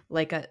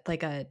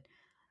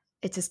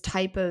it's this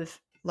type of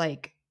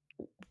like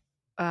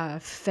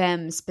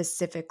femme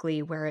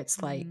specifically where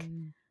it's like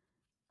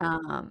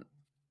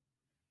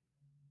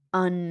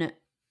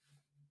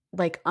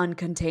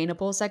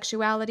uncontainable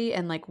sexuality,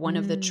 and like one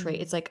of the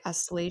traits, it's like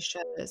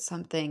aslasia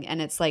something,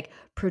 and it's like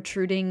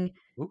protruding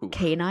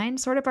canine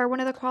sort of are one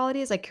of the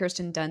qualities, like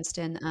Kirsten Dunst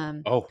in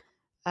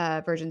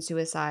Virgin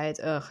Suicides,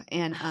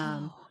 and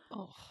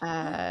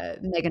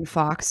Megan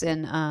Fox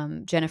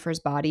in Jennifer's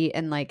Body,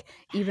 and like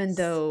even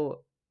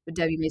though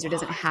Debbie Mazur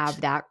doesn't have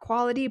that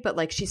quality, but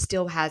like she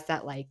still has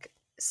that like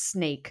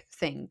snake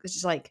thing. It's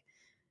just like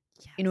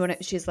you know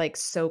what she's like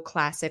so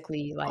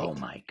classically like oh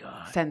my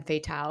God, femme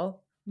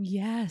fatale.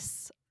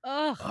 Yes.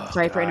 Ugh.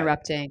 Sorry for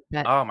interrupting.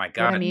 But oh my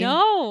God, I mean?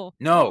 No,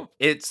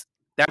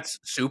 that's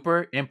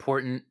super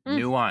important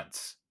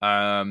nuance.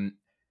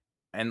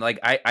 And like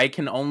I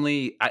can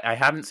only I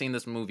haven't seen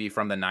this movie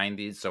from the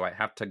 90s, so I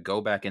have to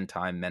go back in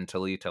time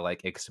mentally to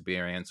like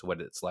experience what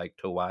it's like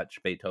to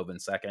watch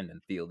Beethoven's Second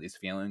and feel these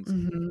feelings.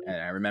 And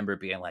I remember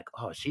being like,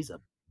 oh, she's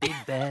a big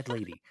bad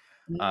lady.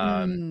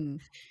 You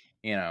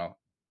know,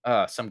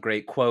 some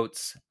great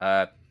quotes.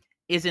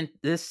 Isn't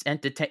this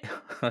entertaining?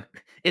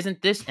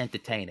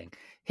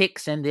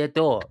 Hicks and their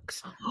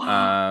dogs.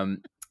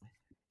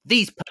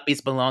 These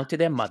puppies belong to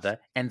their mother,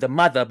 and the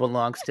mother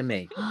belongs to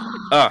me.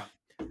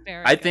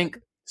 I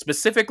think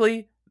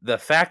specifically the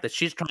fact that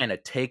she's trying to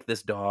take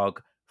this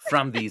dog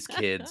from these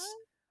kids,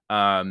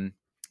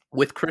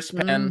 with Chris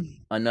Penn,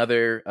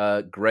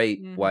 another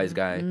great wise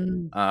guy.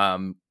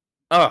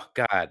 Oh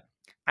God,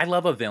 I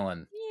love a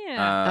villain.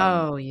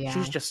 Yeah.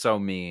 She's just so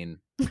mean.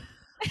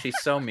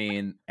 She's so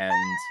mean, and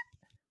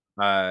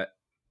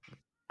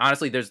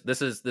honestly,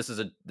 this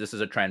is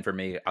a trend for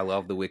me. I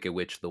love the Wicked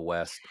Witch of the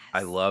West.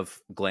 I love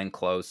Glenn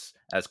Close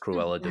as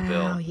Cruella de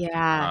Vil. Oh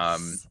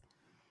yes.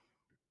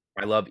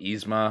 I love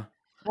Yzma.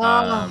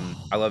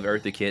 I love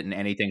Eartha Kitt and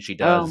anything she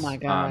does. Oh my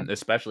God.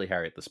 Especially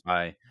Harriet the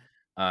Spy.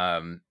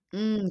 God,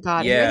 yeah,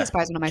 Harriet the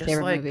Spy is one of my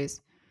favorite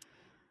movies.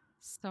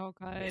 So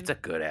good. It's a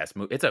good ass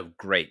movie. It's a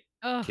great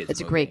kids movie.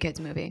 It's a great kids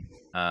movie.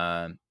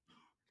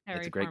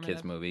 It's a great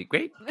kids movie.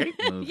 Great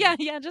movie.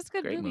 yeah, just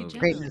good great movie.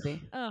 Great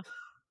movie. Oh.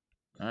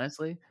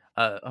 Honestly.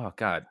 Oh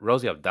God,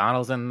 Rosie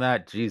O'Donnell's in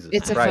that. Jesus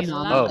It's Christ.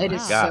 phenomenal. Oh it my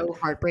is God. so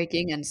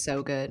heartbreaking and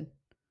so good.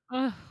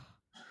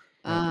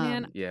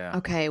 Man. Yeah.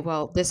 Okay,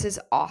 well, this is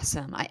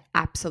awesome. I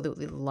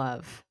absolutely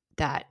love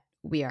that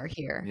we are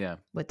here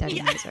with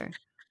Debbie Mazur.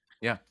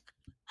 Yeah.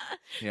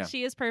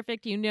 She is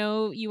perfect. You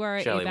know you are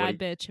Shelley, a bad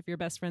bitch if you're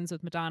best friends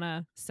with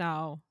Madonna.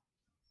 So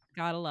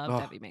gotta love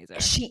Debbie Mazur.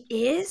 She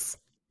is?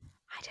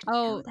 I didn't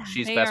know that.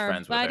 She's they best are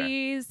friends with her.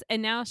 buddies,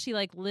 and now she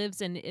like lives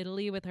in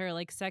Italy with her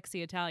like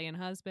sexy Italian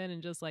husband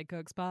and just like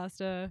cooks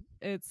pasta.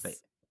 It's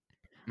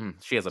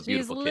she has a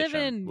beautiful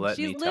kitchen.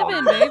 She's tell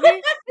living, you.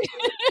 baby.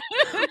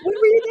 When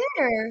were you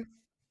there?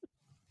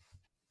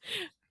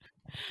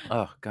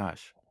 Oh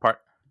gosh.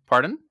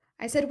 Pardon?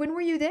 I said, when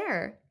were you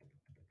there?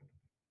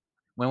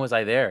 When was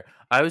I there?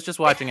 I was just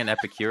watching an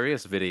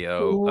Epicurious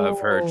video of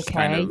her just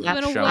kind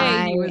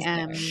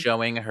of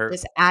showing her.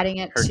 Just adding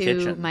it her to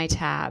kitchen. my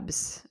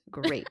tabs.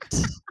 Great.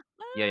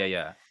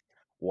 Yeah.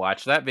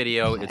 Watch that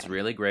video. Okay. It's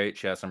really great.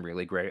 She has some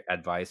really great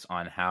advice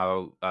on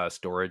how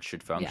storage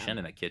should function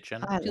in a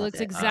kitchen. She looks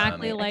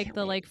exactly like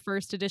the like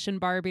first edition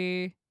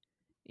Barbie.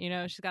 You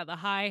know, she's got the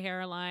high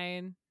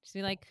hairline.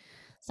 She's like,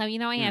 so you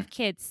know, I have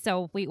kids,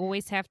 so we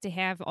always have to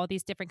have all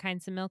these different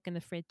kinds of milk in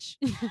the fridge.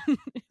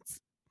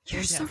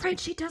 You're so right.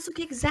 She does look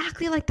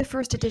exactly like the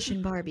first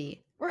edition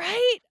Barbie.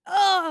 Right?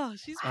 Oh,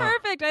 she's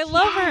perfect. I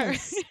love her.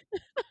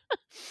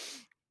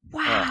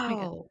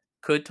 Wow.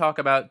 Could talk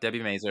about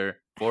Debbie Mazur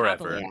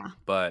forever,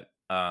 but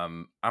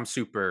I'm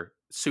super,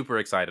 super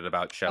excited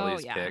about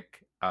Shelley's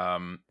pick.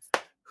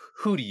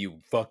 Who do you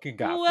fucking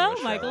got? Well, for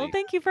us, Michael, Shelley?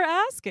 thank you for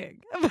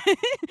asking.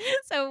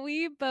 So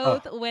we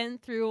both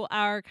went through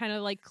our kind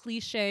of like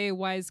cliche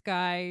wise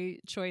guy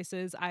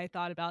choices. I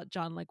thought about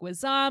John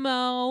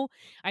Leguizamo.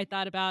 I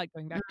thought about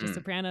going back to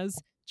Sopranos,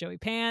 Joey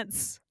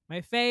Pants,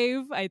 my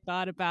fave. I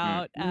thought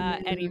about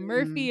Eddie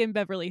Murphy in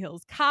Beverly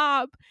Hills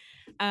Cop.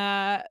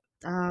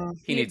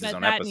 He needs his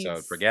own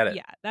episode. Forget it.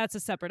 Yeah, that's a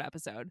separate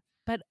episode.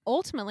 But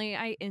ultimately,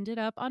 I ended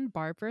up on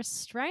Barbara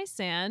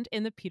Streisand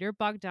in the Peter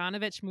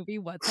Bogdanovich movie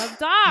What's Up,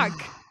 Doc?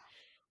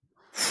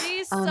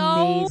 She's so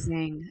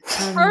amazing,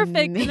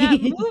 perfect in that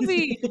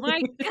movie.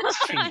 My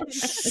God,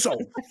 she's so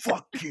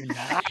fucking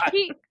hot.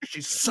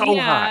 She's so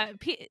hot.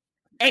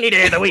 Any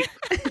day of the week.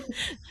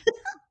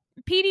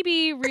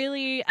 PDB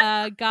really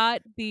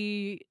got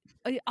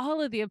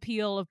all of the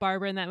appeal of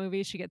Barbara in that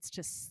movie. She gets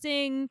to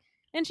sing,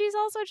 and she's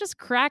also just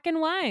cracking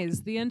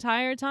wise the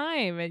entire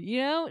time. And, you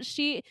know,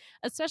 she,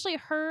 especially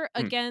her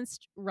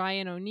against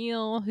Ryan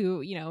O'Neal,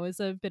 who, you know,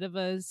 is a bit of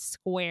a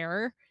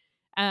square.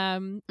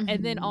 And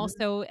then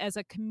also as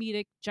a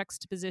comedic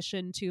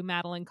juxtaposition to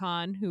Madeline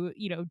Kahn, who,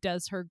 you know,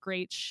 does her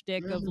great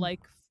shtick of like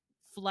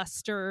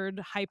flustered,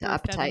 hyper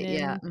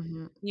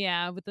feminine,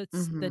 with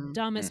the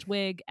dumbest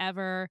wig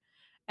ever.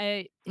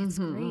 It's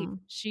great.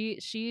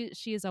 She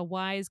is a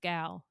wise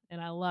gal,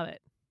 and I love it.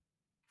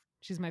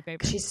 She's my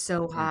favorite. She's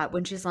so hot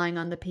when she's lying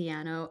on the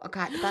piano. Oh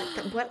God,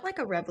 what like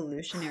a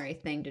revolutionary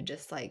thing to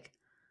just like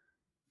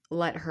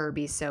let her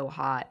be so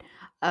hot.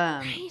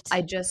 Right?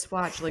 I just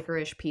watched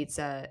Licorice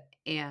Pizza,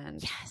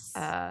 and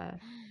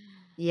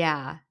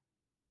yeah.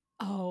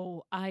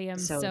 Oh, I am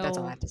so that's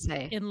all I have to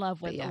say. In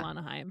love with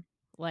Alana Haim.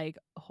 Like,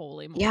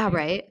 holy moly. Yeah,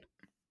 right.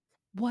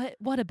 What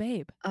a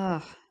babe.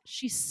 Ugh.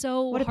 She's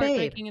so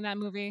heartbreaking in that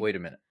movie. Wait a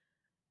minute.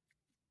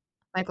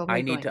 Michael,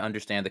 I need to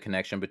understand the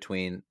connection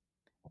between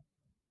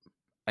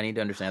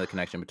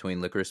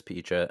Licorice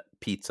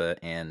Pizza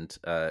and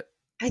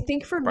I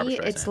think for Barbara me,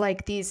 Streisand. it's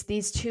like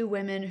these two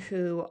women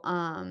who,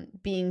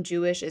 being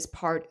Jewish is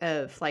part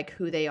of like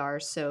who they are.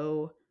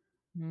 So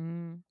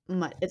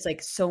much, it's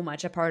like so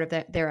much a part of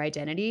their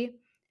identity,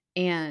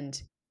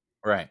 and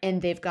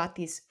they've got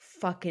these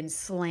fucking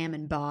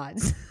slamming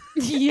bods.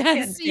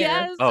 Yes.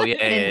 Oh yeah,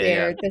 and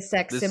they're the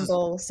sex This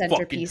symbol is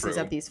centerpieces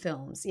true. of these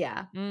films.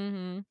 Yeah.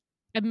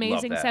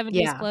 Amazing Love that.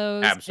 70s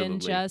clothes Absolutely.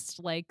 and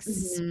just like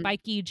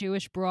spiky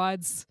Jewish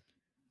broads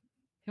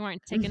who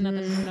aren't taking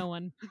nothing from no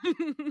one.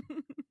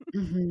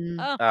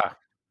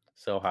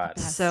 So hot.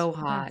 So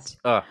hot.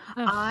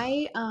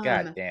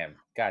 God damn.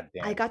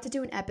 I got to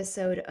do an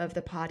episode of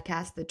the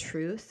podcast The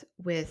Truth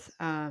with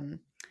oh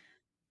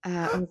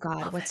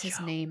God, what's his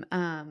name?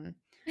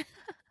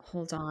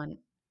 Hold on.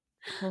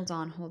 I'm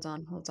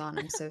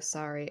so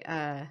sorry.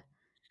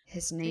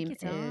 His name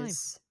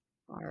is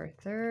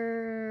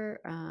Arthur.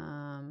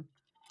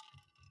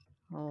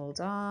 Hold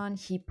on.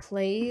 He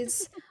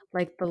plays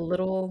like the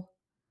little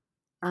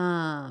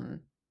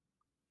okay,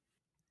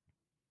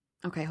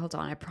 hold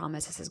on. I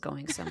promise this is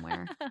going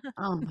somewhere.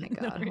 Oh my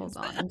God, hold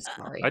on. I'm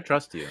sorry. I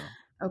trust you.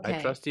 Okay.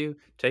 I trust you.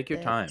 Take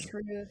your time.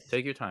 Truth,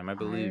 Take your time. I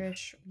believe.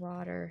 Irish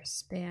Water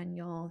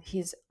Spaniel.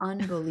 He's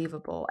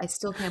unbelievable. I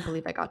still can't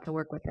believe I got to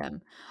work with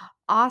him.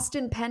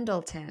 Austin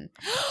Pendleton.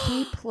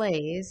 He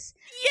plays.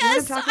 Yes, you know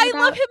what I'm talking I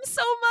love about? him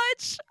so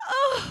much.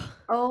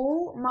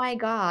 Oh my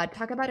God.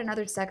 Talk about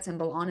another sex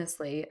symbol,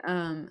 honestly.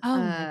 Oh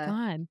my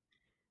God.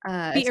 The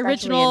especially in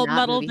original that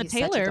Muddle movie, the he's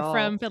such a Tailor doll.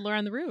 from Fiddler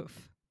on the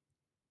Roof.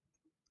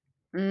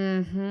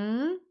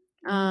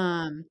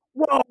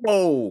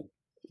 Whoa!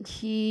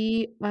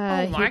 He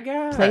Oh my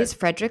God. plays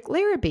Frederick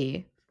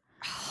Larrabee.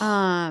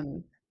 That's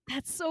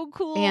so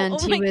cool. And Oh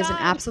he my was an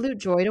God. absolute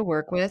joy to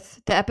work with.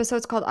 The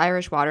episode's called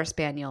Irish Water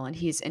Spaniel, and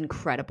he's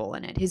incredible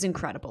in it.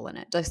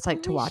 Just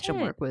like to Holy watch him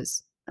shit. work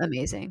was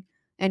amazing.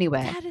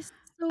 Anyway, That is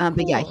so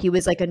but yeah, cool. he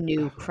was like a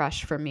new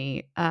crush for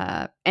me.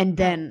 And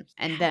then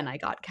I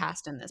got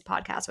cast in this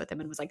podcast with him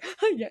and was like,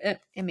 yeah.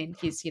 I mean,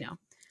 he's in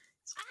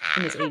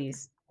his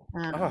 80s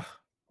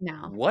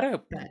now.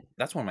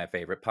 That's one of my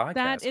favorite podcasts.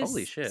 That is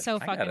Holy shit. so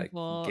I gotta fucking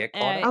cool. get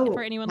caught up.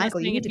 For anyone Michael,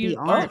 you listening, need if to be you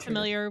on aren't it.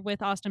 familiar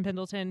with Austin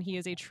Pendleton, he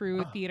is a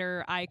true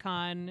theater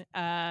icon.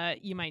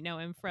 You might know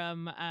him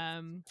from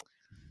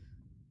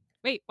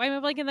wait, why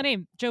am I blanking the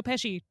name? Joe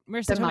Pesci,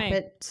 Marissa The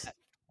Tomei.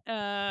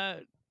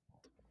 Muppets.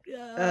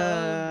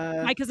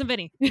 My Cousin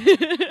Vinny.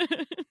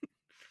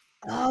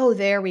 Oh,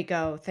 there we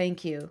go.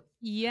 Thank you.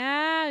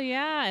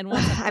 Yeah. And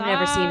What's Up, I've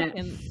never seen Doc? it.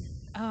 And,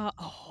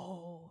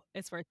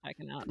 it's worth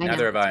checking out. I know.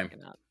 Neither have I.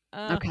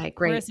 Okay,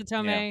 great. Marissa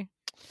Tomei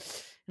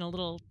in a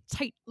little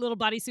tight little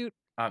bodysuit.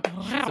 She's a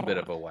bit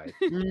of a wife.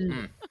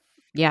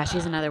 Yeah,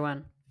 she's another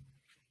one.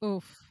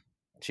 Oof.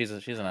 She's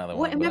another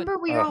Well, one. remember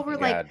we all were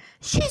like,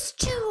 she's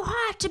too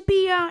hot to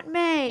be Aunt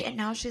May, and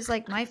now she's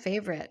like my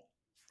favorite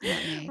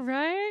Aunt May.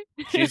 Right?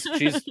 she's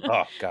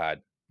oh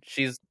God.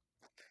 She's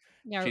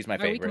my Are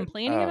favorite. we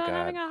complaining Oh, about God.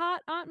 having a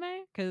hot Aunt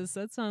May? Because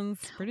that sounds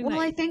pretty Well,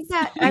 nice. I think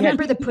that I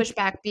remember the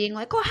pushback being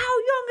like, "Oh, how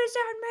young is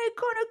Aunt May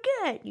gonna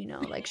get? You know,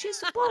 like she's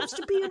supposed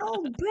to be an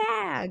old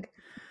bag."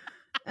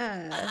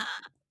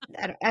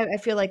 I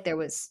feel like there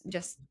was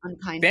just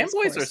unkind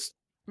Fanboys discourse.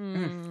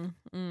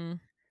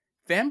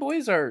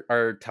 Fanboys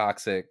are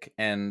toxic,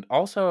 and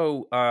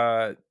also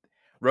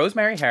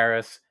Rosemary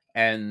Harris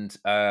and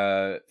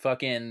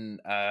fucking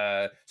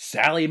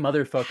Sally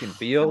motherfucking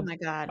Field. Oh my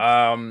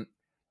God.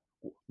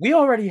 We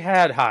already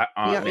had hot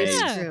Aunt Yeah,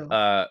 it's May's true.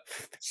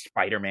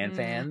 Spider-Man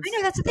fans. I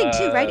know that's the thing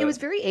too, right? It was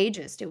very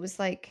ageist. It was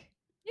like,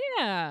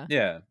 Yeah.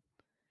 Yeah.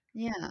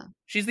 Yeah.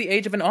 She's the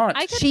age of an aunt.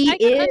 She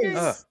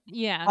is.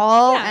 Yeah.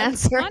 I'll yeah,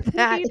 answer aunt would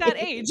that be that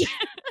age. age.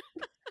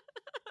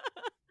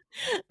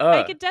 I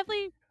Uh, could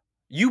definitely.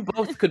 you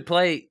both could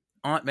play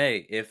Aunt May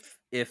if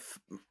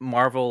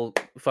Marvel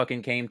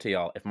fucking came to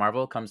y'all. If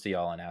Marvel comes to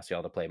y'all and asks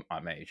y'all to play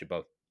Aunt May, you should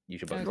both Okay,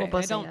 take both it.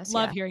 I say don't yes,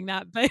 love yeah. hearing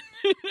that, but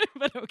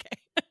but okay.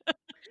 I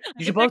You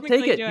can should both take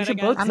technically it. do You I should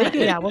guess. both take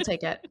it. Yeah, we'll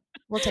take it.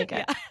 We'll take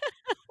it. Yeah.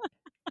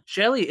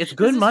 Shelly, it's This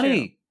good is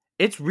money. true.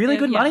 It's really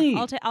good Yeah, money.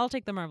 I'll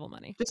take the Marvel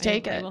money. Just I-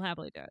 take I it. will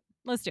happily do it.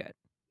 Let's do it.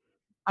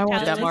 I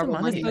want Tally, that let's- Marvel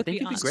let's money both I think be it'd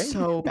be aunts. great.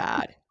 so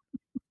bad.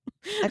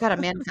 I gotta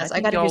manifest. I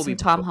think gotta y'all do will some be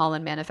Tom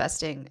Holland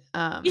manifesting.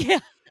 Yeah.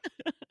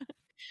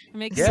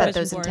 Make Yeah. a Set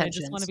vision those board. I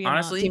just want to intentions. be an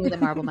Honestly, Give me the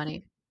Marvel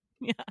money.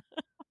 Yeah.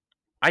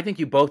 I think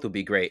you both would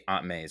be great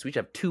Aunt Mays. We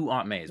should have 2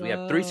 Aunt Mays. We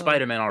have 3 Whoa.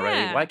 Spider-Man already.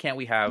 Yeah. Why can't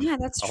we have Yeah,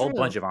 that's a whole true.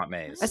 bunch of Aunt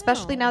Mays?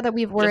 Especially No. now that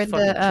we're Just in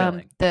fucking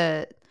chilling.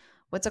 the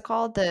what's it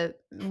called? The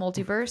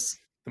multiverse.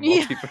 The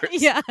Yeah, multiverse.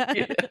 yeah.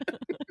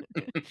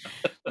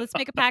 Let's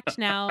make a pact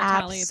now,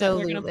 Tally, that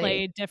we're gonna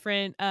play Absolutely.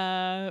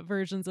 different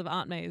versions of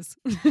Aunt May's.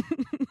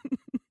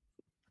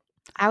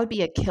 I would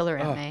be a killer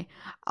Oh. MA.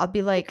 I'll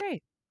be like,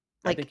 Great.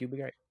 I like think you'd be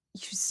great.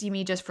 you see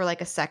me just for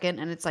like a second,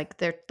 and it's like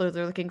they're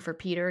looking for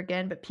Peter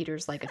again, but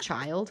Peter's like a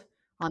child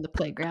on the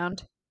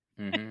playground,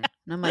 hmm and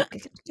I'm like,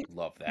 get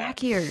Love that. back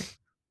here.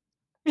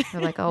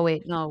 They're like, oh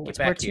wait, no, Get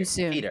we're back too here,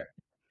 soon. Peter.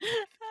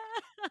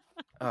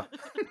 Oh.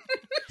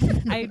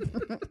 I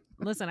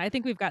listen. I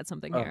think we've got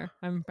something Oh. here.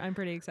 I'm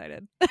pretty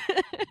excited.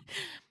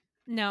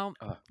 No,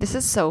 This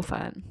is so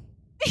fun.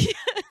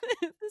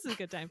 this is a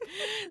good time.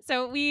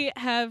 So we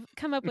have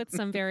come up with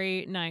some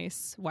very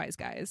nice wise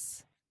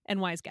guys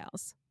and wise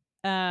gals.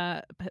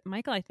 But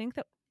Michael, I think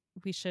that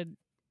we should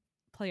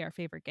play our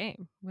favorite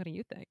game. What do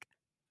you think?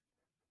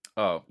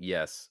 Oh,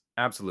 yes,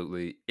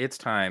 absolutely. It's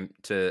time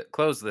to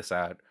close this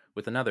out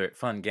with another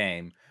fun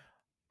game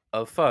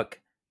of Fuck,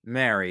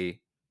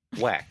 Marry,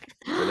 Whack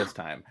for this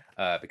time.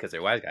 Because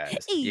they're wise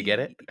guys. You get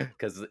it?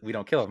 Because we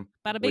don't kill them.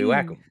 Bada We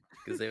whack bing. them.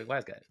 Because they're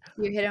wise guys.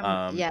 You hit him.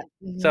 Yeah.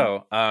 mhm.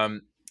 So,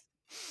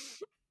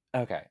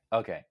 okay.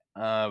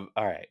 All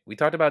right. We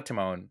talked about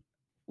Timon.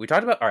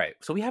 All right.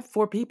 So we have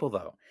 4 people,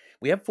 though.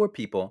 We have 4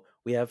 people.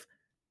 We have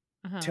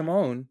Uh-huh.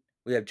 Timon.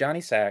 We have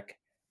Johnny Sack.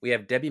 We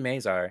have Debbie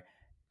Mazar.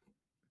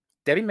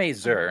 Debbie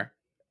Mazur.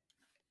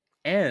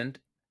 And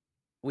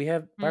we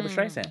have Barbara Mm.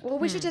 Streisand. Well,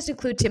 we should just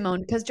include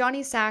Timon because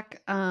Johnny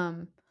Sack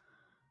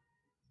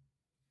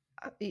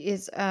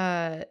is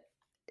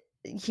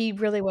he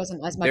really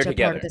wasn't as much They're a part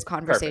together. of this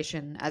Perfect.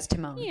 conversation as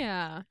Timon.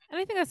 Yeah, and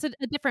I think that's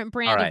a different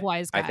brand right. of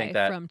wise I guy think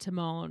that- from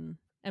Timon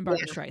and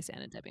Barbara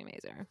Streisand and Debbie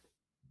Mazur.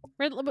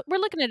 We're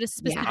looking at a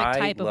specific I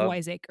type of love-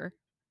 wiseacre.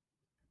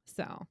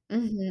 So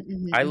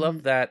I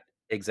love that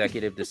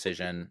executive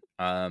decision.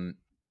 And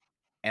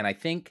I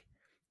think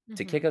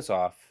to kick us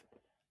off,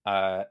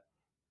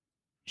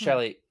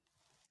 Shelly,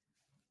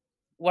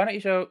 why don't you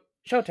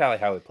show Tally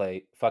how we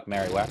play Fuck,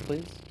 Marry, Whack,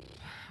 please?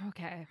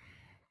 okay,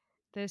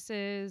 this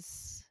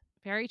is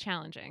very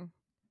challenging.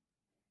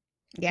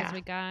 'Cause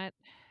Yeah.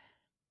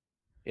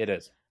 It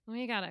is.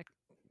 we got a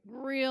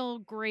real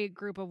great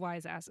group of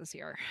wise asses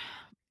here,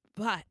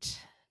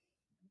 but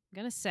I'm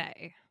gonna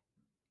say,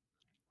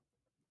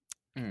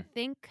 I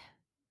think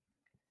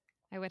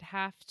I would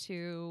have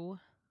to.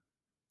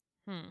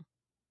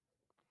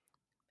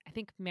 I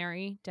think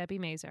marry Debbie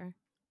Mazur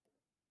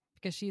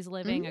because she's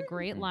living a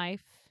great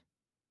life.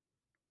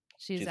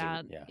 She's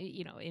out,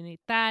 in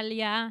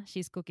Italia.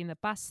 She's cooking the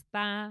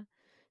pasta.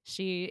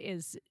 She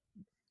is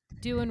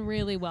doing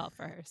really well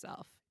for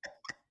herself,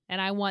 and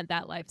I want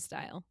that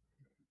lifestyle.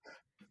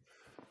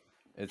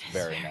 It's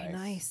very Very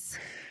nice.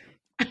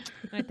 nice.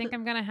 I think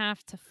I'm gonna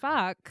have to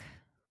fuck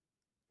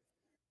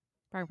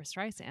Barbara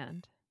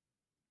Streisand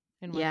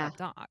in One Up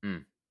Dog.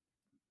 Mm.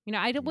 You know,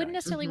 I wouldn't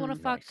necessarily want to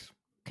fuck Nice.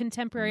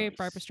 contemporary Nice.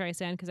 Barbara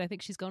Streisand because I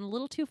think she's going a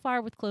little too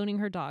far with cloning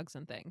her dogs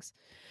and things.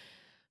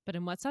 But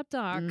in What's Up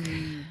Doc,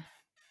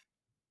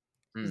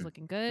 she's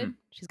looking good.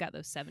 She's got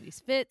those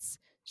 70s fits.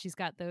 She's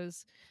got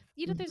those,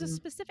 there's a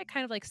specific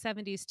kind of like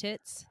 70s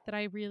tits that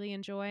I really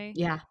enjoy.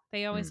 Yeah.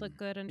 They always look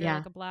good under Yeah.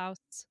 like a blouse.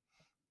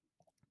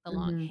 The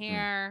long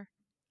hair,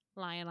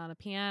 lying on a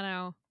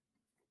piano.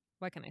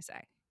 What can I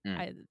say?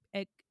 I'm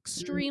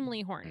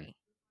extremely horny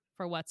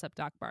for What's Up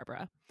Doc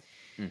Barbara.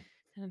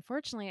 And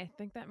unfortunately, I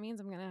think that means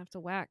I'm going to have to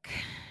whack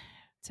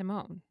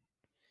Timon.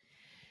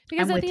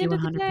 Because I'm at with the you end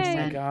of the 100%. day,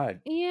 Oh my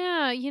God.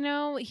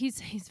 yeah,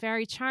 he's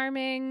very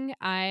charming.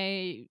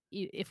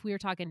 If we were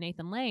talking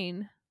Nathan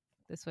Lane,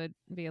 this would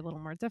be a little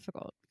more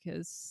difficult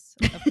because,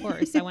 of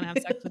course, I want to have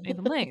sex with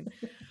Nathan Lane.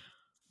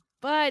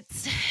 But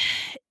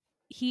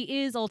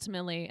he is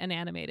ultimately an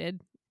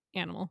animated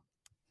animal,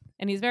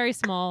 and he's very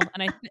small.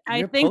 And I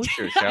You're a think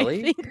poacher, I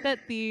Shelley. think that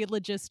the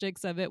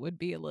logistics of it would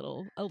be a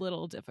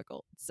little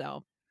difficult.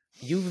 So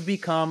You've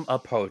become a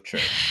poacher.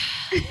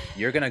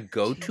 You're going to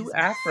go to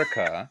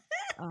Africa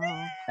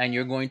and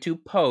you're going to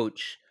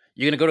poach.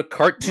 You're going to go to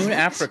Cartoon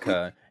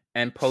Africa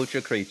and poach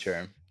a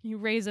creature. you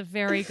raise a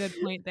very good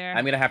point there.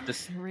 I'm going to have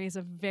to. You raise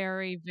a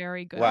very,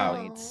 very good Wow.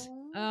 point.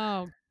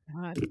 Oh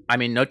God. I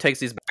mean, no takes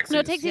these back. backseas. No,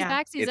 it takes these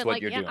backsies. It's That, what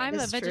like, you're doing. I'm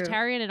a It's true.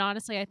 vegetarian, and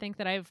honestly, I think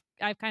that I've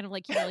kind of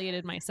like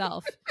humiliated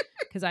myself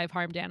because I've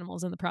harmed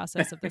animals in the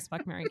process of this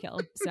fuck, marry, kill.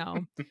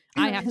 So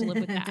I have to live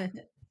with that,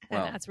 and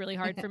Well. that's really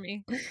hard for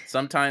me.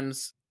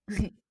 Sometimes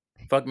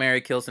fuck,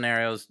 marry, kill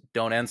scenarios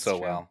don't end so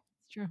true. well.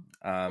 It's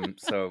true.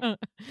 So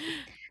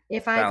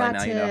If I Valen, got now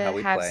to you know how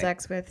we have play.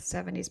 sex with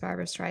 70s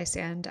Barbara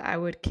Streisand, I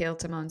would kill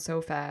Timon so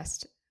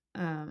fast.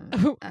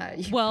 You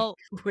Well,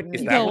 wouldn't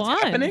is even- that go what's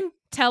on. happening?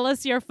 Tell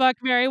us your fuck,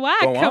 marry, whack.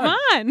 Go Come on.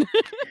 on.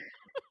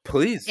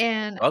 Please.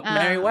 and Fuck,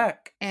 marry,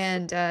 whack.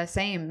 And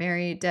same,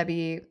 marry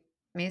Debbie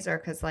Mazur,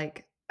 because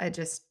like I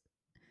just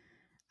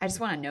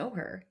want to know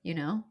her, you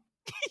know?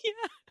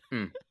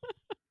 Yeah.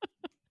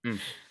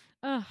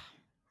 Ugh.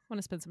 Want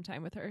to spend some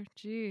time with her.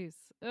 Jeez.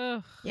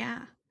 Ugh.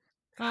 Yeah.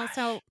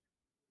 Well,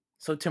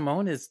 So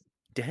Timon is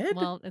dead?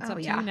 well, it's Oh, up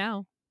to yeah. you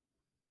now.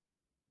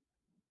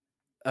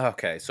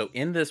 Okay, so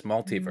in this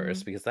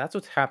multiverse, because that's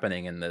what's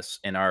happening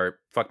in our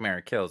Fuck,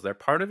 Marry, Kills, they're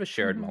part of a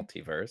shared Mhm.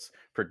 multiverse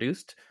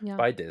produced Yeah.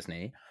 by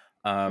Disney.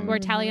 Where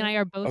Tally and I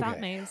are both Okay.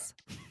 outmays.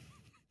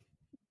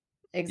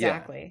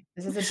 Exactly.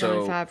 This is a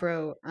So- Jon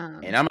Favreau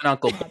And I'm an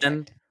Uncle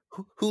Ben project.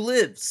 who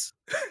lives.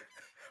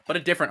 But a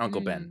different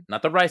Uncle Ben.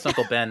 Not the rice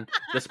Uncle Ben,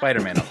 the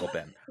Spider-Man Uncle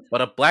Ben.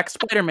 But a black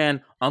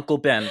Spider-Man Uncle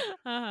Ben.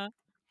 Uh-huh.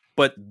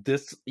 But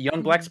this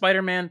young black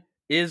Spider-Man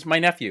is my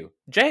nephew,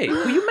 Jay,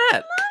 who you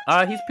met.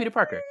 He's Peter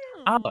Parker.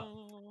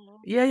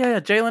 Yeah.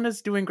 Jalen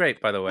is doing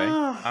great, by the way.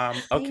 Oh,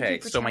 thank Okay,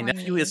 you for so my telling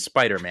nephew me. is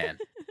Spider-Man.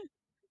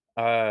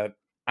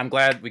 I'm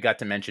glad we got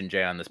to mention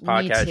Jay on this Me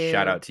podcast.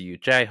 Shout too. out to you,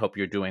 Jay. Hope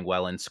you're doing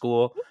well in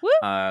school.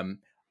 Woo!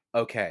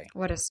 Okay.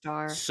 What a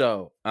star.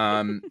 So,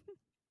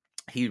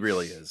 he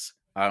really is.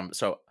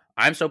 So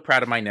I'm so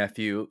proud of my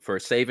nephew for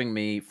saving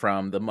me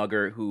from the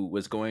mugger who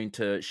was going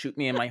to shoot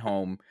me in my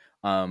home.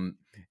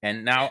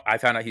 And now I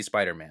found out he's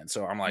Spider-Man.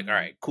 So I'm like, all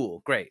right,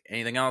 cool, great.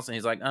 Anything else? And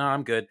he's like, oh,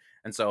 I'm good.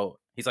 And so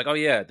he's like, oh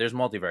yeah, there's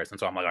multiverse. And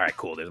so I'm like, all right,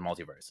 cool, there's a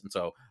multiverse. And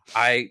so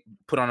I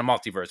put on a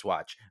multiverse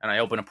watch and I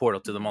open a portal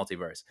to the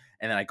multiverse.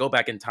 And then I go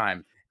back in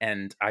time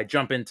and I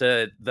jump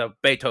into the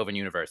Beethoven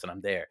universe and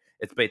I'm there.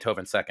 It's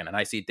Beethoven second. And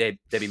I see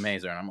Debbie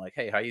Mazur and I'm like,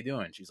 hey, how you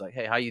doing? She's like,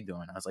 hey, how you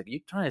doing? I was like, are you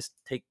trying to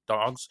take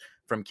dogs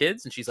from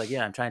kids? And she's like,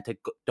 yeah, I'm trying to take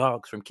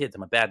dogs from kids.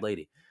 I'm a bad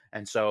lady.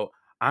 And so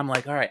I'm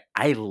like, all right,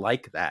 I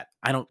like that.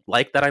 I don't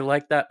like that I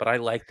like that, but I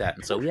like that.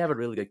 And so we have a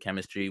really good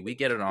chemistry. We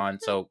get it on.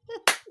 So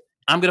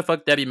I'm going to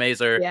fuck Debbie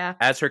Mazur Yeah.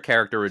 as her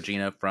character,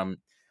 Regina, from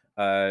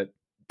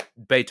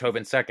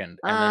Beethoven second.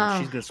 And then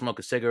she's Oh. going to smoke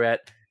a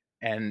cigarette.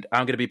 And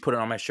I'm going to be putting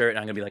on my shirt. And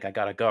I'm going to be like, I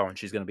got to go. And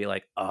she's going to be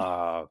like,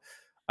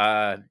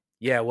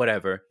 yeah,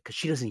 whatever. Because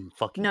she doesn't even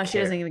fucking No, she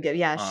care. doesn't even get.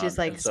 Yeah, she's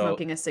like and so-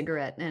 smoking a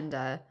cigarette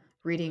and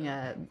reading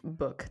a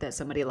book that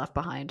somebody left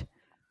behind.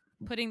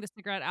 Putting the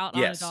cigarette out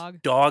Yes, on a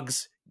dog.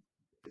 Dogs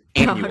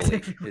Dogs Annually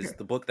everywhere. is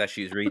the book that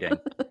she's reading.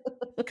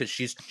 Because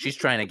she's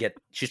trying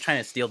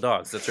to steal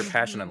dogs. That's her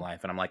passion in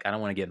life. And I'm like, I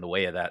don't want to get in the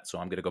way of that. So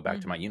I'm going to go back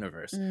to my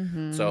universe. So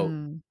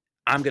Mhm.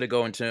 I'm going to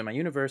go into my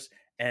universe.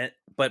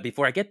 But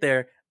before I get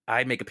there,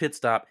 I make a pit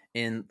stop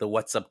in the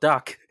What's Up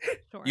Doc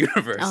Sure.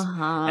 universe.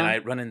 Uh-huh. And I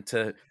run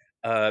into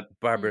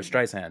Barbara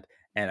Streisand.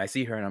 And I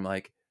see her and I'm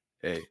like,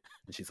 hey.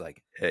 And she's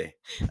like, hey.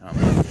 And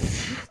I'm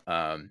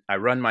like, I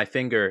run my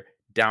finger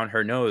down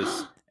her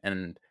nose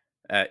and,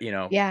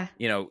 Yeah.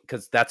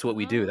 because that's what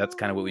we do. That's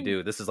kind of what we Oh.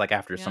 do. This is like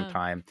after some Yeah.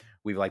 time.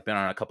 We've like been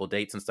on a couple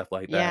dates and stuff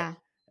like that. Yeah.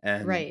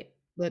 And Right.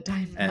 The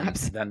time and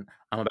lapse. then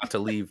I'm about to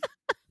leave.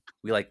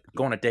 We like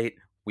go on a date.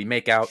 We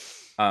make out.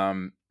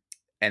 And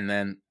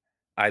then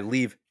I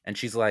leave, and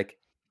she's like,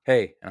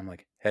 "Hey," and I'm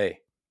like,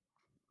 "Hey,"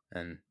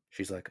 and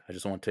she's like, "I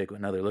just want to take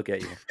another look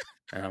at you,"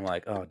 and I'm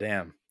like, "Oh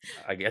damn,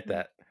 I get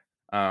that.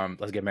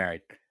 Let's get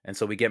married." And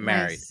so we get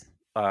married.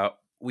 Nice.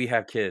 We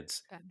have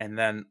kids, Okay. and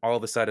then all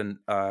of a sudden,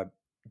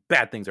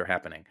 bad things are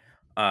happening.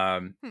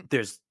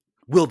 There's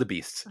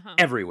wildebeests Uh-huh.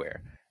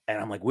 everywhere, and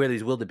I'm like, "Where do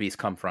these wildebeests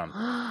come from?"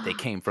 They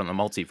came from the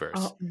multiverse.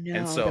 Oh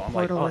no! so the I'm like,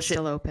 portal "Oh, was shit."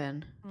 still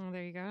open. Oh,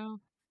 there you go.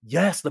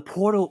 Yes, the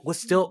portal was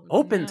still Oh,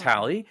 open, no.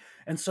 Tally.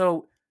 And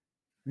so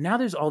now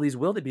there's all these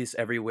wildebeests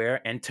everywhere,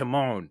 and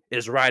Timon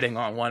is riding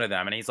on one of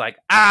them, and he's like,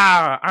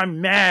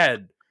 I'm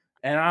mad.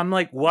 And I'm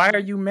like, why are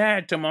you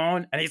mad,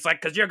 Timon? And he's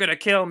like, because you're going to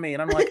kill me.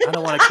 And I'm like, I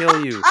don't want to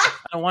kill you. I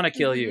don't want to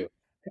kill you.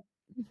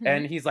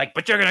 And he's like,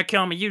 but you're going to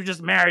kill me. You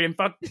just married and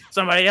fucked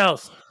somebody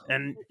else.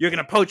 And you're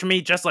going to poach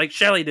me just like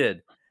Shelly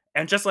did.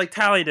 And just like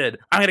Tally did.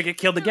 I'm going to get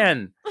killed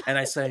again. And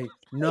I say,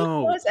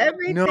 no. That's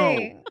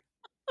everything.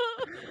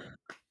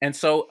 And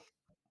so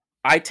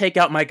I take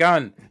out my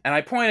gun and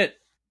I point it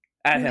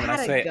at You him and I had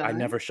a say, I gun?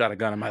 never shot a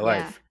gun in my Yeah.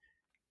 life.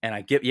 And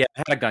I I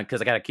had a gun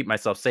because I got to keep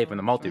myself safe in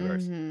the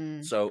multiverse.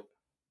 Mhm. So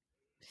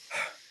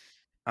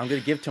I'm going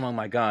to give Timon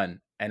my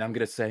gun and I'm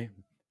going to say,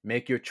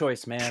 make your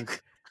choice, man.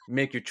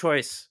 Make your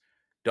choice,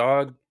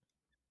 dog.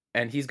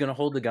 And he's going to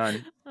hold the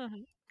gun Uh-huh.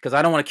 because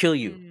I don't want to kill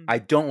you. Mm. I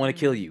don't want to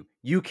kill you.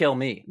 You kill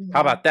me. Mhm,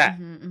 How about that?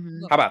 mhm, mhm.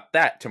 How about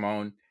that,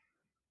 Timon?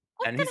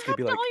 What And the he's going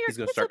to be heck like, are all your he's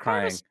going to kids start with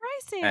Barbara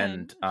crying.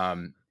 Streisand?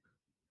 And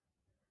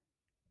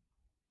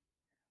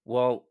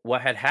Well,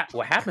 what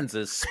happens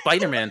is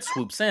Spider-Man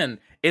swoops in.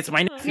 It's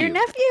my nephew. Your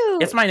nephew.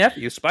 It's my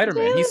nephew,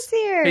 Spider-Man. Jaylen's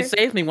here. He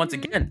saved me once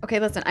again. Okay,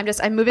 listen. I'm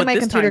moving But my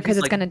this computer time because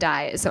he's it's gonna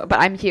die. But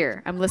I'm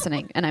here. I'm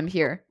listening, and I'm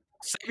here.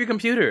 Save your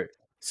computer.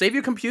 Save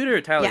your computer,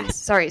 Tally. Yes.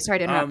 Sorry to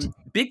interrupt.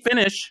 Big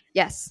Finish.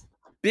 Yes.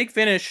 Big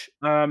Finish.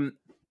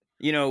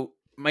 You know,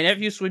 my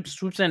nephew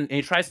swoops in and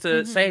he tries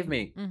to save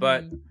me,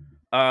 but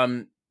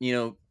you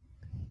know,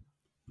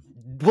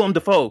 Willem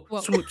Dafoe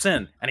swoops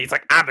in and he's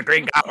like, "I'm the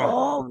Green Goblin."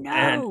 Oh no!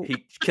 And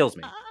he kills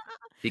me.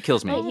 He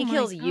kills me. Oh, he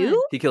kills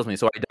you? He kills me,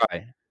 so I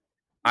die.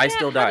 I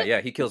still die.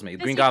 Yeah, he kills me.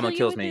 Green Goblin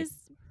kills me.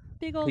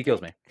 He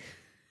kills me.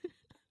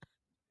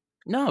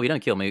 No, he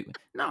doesn't kill me.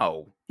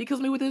 No, he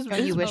kills me with his.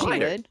 You wish he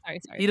glider. would. Sorry.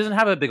 He doesn't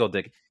have a big old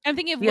dick. I'm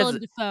thinking of He has Willem a-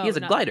 Dafoe. he has a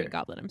not the glider. Green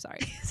Goblin. I'm sorry.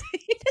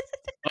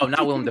 Oh,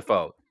 not Willem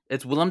Dafoe.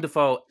 It's Willem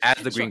Dafoe as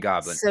the Green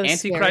Goblin. So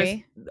Antichrist,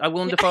 scary.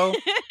 Willem Dafoe.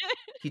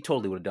 He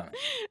totally would have done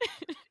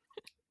it.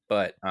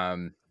 But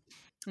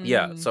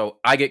yeah. So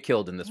I get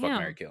killed in this fuck Yeah.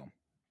 marry kill.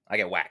 I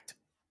get whacked.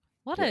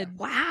 What Yeah. a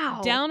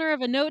Wow. downer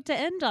of a note to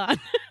end on.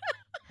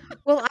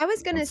 Well, I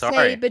was gonna I'm say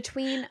sorry.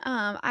 between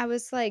I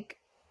was like,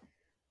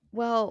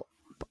 well,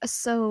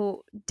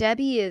 so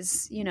Debbie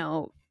is,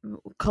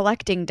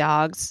 collecting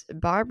dogs.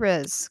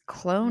 Barbara's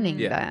cloning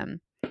Yeah.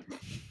 them.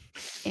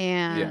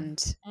 And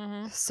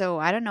Mhm. so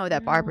I don't know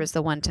that Mm. Barbara's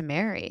the one to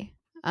marry.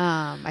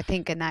 I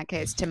think in that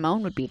case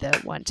Timon would be the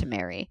one to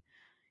marry.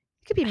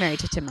 You could be married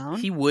to Timon.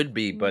 He would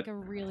be, You but make a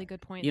really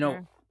good point. you know,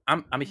 there.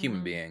 I'm a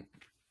human Mhm. being.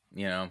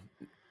 You know,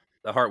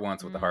 the heart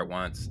wants what the heart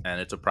wants, and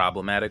it's a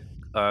problematic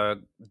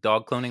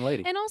dog cloning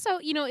lady. And also,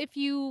 if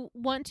you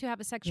want to have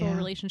a sexual Yeah.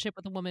 relationship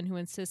with a woman who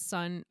insists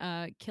on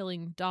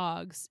killing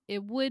dogs,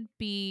 it would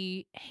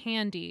be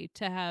handy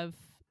to have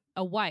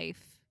a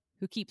wife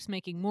who keeps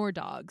making more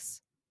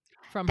dogs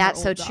from her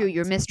That's so old true.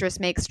 Your dogs. mistress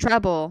makes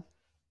trouble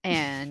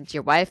and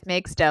your wife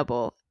makes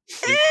double.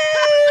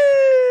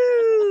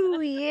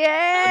 Ooh,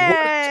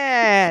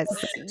 yes.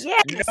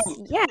 Yes.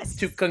 Yes.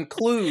 To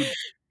conclude,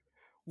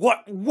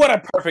 what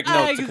a perfect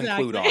note to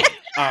conclude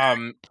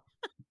on.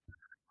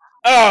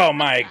 Oh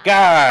my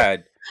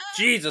God,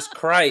 Jesus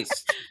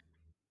Christ!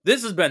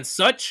 This has been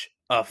such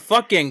a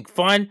fucking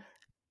fun.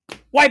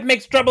 Wife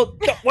makes trouble.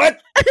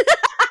 What?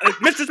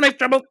 Mistress makes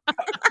trouble.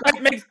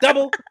 Wife makes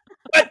double.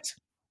 What?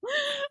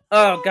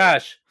 Oh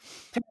gosh,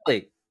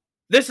 Tally,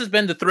 this has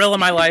been the thrill of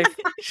my life,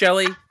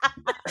 Shelley.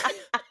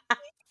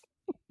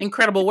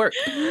 Incredible work.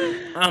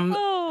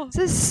 Oh,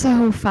 This is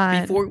so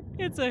fun.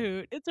 it's a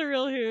hoot. It's a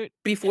real hoot.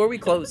 Before we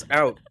close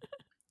out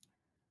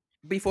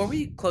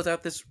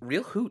this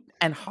real hoot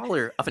and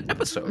holler of an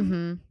episode,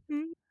 Mhm.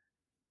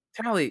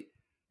 Tally,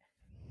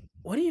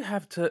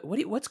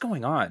 what's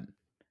going on?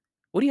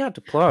 What do you have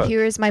to plug?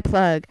 Here is my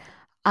plug.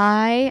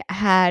 I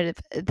had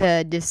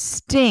the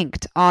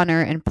distinct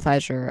honor and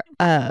pleasure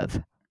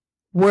of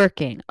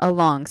working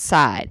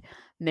alongside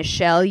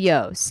Michelle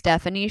Yeoh,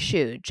 Stephanie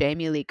Shu,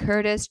 Jamie Lee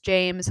Curtis,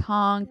 James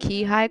Hong,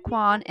 Ki Hai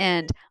Kwan,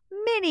 and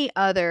many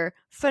other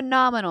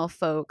phenomenal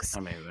folks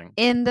Amazing.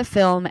 in the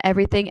film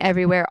Everything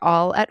Everywhere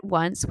All at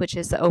Once, which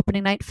is the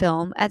opening night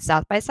film at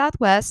South by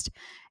Southwest.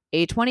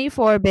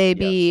 A24,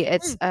 baby.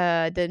 It's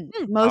the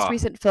most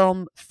recent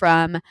film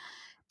from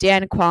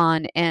Dan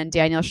Kwan and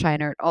Daniel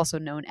Scheinert, also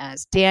known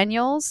as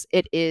Daniels.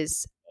 It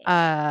is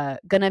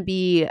gonna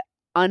be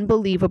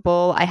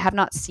unbelievable. I have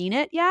not seen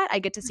it yet. I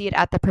get to see it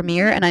at the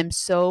premiere, and I'm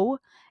so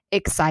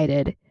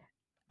excited.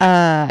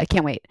 I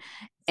can't wait.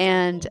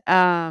 And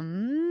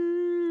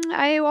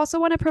I also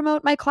want to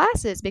promote my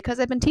classes because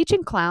I've been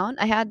teaching clown.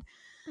 I had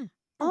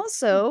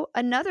also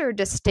another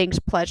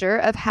distinct pleasure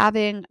of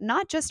having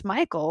not just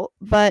Michael,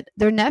 but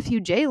their nephew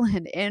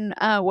Jalen in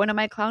one of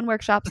my clown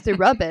workshops through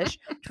Rubbish,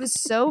 which was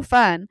so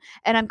fun.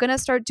 And I'm going to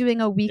start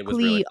doing a weekly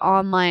really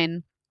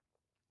online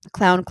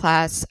clown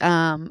class.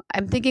 I'm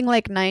thinking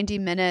like 90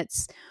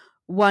 minutes,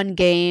 one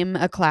game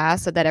a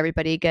class so that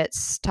everybody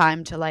gets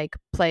time to like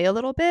play a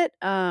little bit.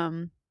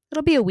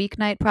 It'll be a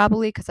weeknight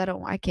probably because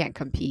I can't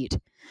compete.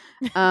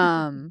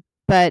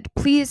 But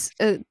please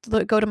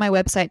go to my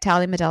website,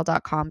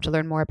 tallymedell.com, to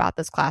learn more about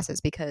those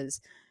classes because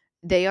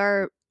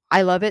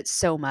I love it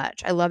so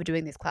much. I love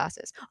doing these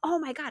classes. Oh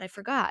my God, I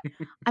forgot.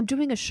 I'm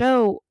doing a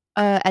show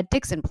at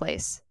Dixon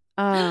Place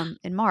in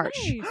March.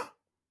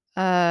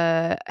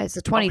 Nice. It's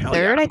the Oh, hell 23rd,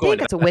 yeah, I'm I going think.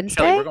 to It's a that.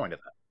 Wednesday. Shelley, we're going to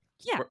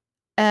that.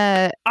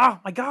 Yeah. Oh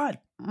my God.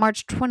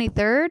 March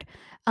 23rd.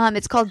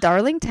 It's called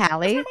Darling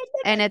Tally,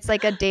 and it's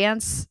like a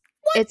dance.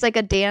 It's like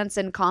a dance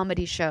and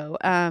comedy show.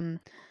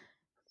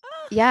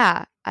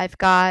 Yeah, I've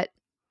got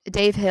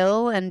Dave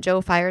Hill and Joe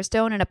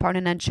Firestone and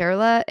Aparna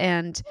Nancherla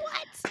and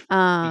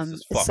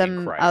Jesus fucking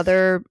some Christ.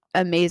 other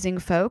amazing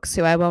folks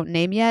who I won't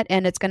name yet.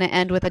 And it's going to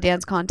end with a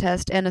dance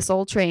contest and a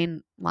Soul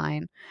Train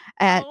line.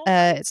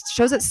 It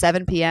shows at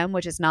 7 p.m.,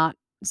 which is not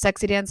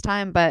sexy dance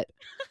time, but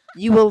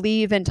you will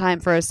leave in time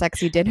for a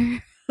sexy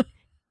dinner.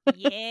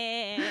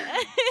 Yeah.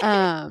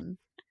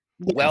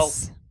 Well,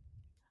 Yes.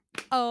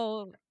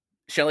 Oh,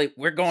 Shelley,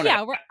 we're going yeah.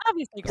 to We're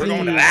obviously We're going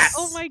going to that.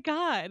 Oh my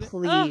God. Ugh.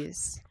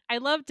 Please. I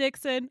love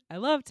Dixon. I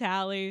love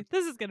Tally.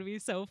 This is going to be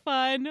so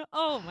fun.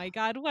 Oh my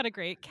God, what a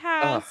great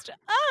cast.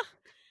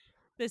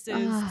 This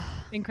is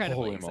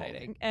incredibly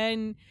exciting.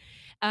 And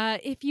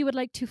if you would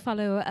like to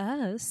follow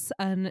us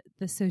on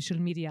the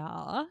social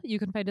media, you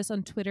can find us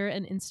on Twitter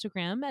and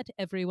Instagram at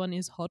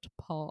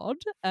EveryoneIsHotPod.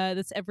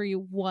 That's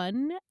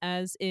everyone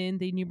as in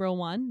the numeral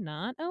 1,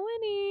 not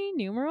O-N-E,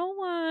 numeral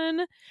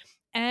 1.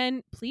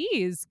 And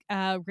please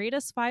rate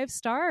us 5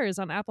 stars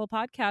on Apple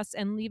Podcasts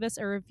and leave us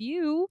a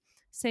review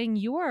saying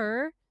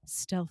your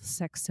stealth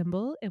sex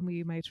symbol, and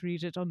we might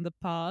read it on the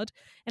pod.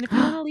 And if you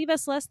want to leave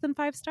us less than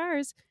 5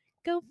 stars,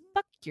 go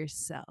fuck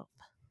yourself.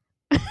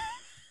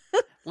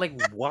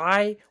 Like,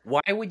 why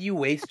would you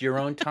waste your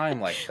own time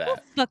like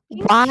that?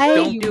 Why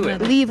Don't do it.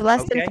 leave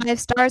less than 5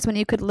 stars when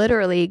you could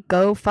literally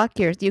go fuck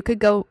yours? You could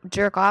go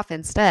jerk off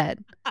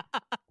instead.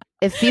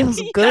 It feels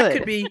good. That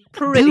could be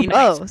pretty Do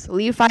nice. both.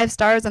 Leave 5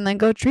 stars and then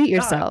go treat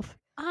yourself.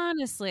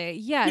 Honestly,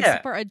 yes.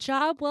 Yeah. For a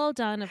job well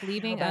done of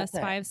leaving about us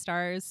that? 5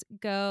 stars,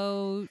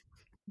 go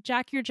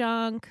jack your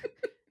junk,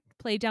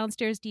 play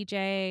downstairs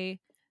DJ,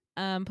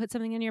 put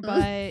something in your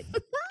butt,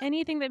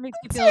 anything that makes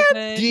you feel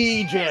good.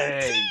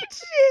 DJ.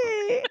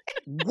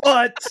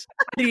 What?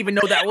 I didn't even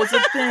know that was a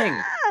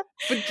thing.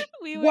 But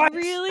We would what?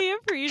 really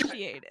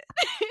appreciate it.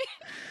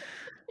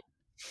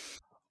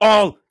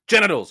 All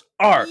genitals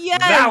are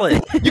Yes.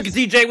 valid. You can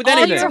DJ with All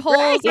anything. your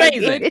holes are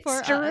Amazing. good for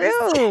It's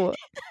us. true.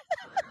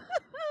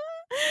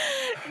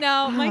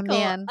 Now, Oh, Michael,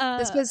 man.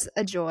 This was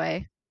a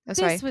joy. Oh,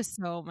 sorry. this was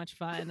so much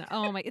fun.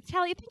 Oh my,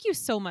 Tally, thank you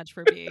so much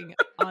for being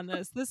on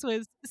this. This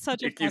was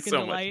such a Thank you fucking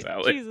so much, delight.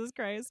 Tally. Jesus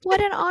Christ.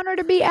 What an honor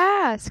to be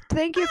asked.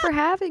 Thank you for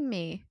having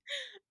me.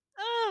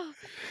 Oh,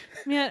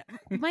 man.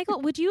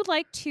 Michael, would you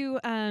like to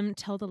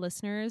tell the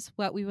listeners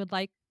what we would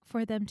like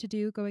for them to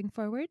do going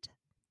forward?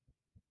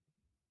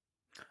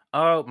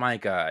 Oh my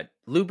God.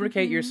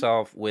 Lubricate Mhm.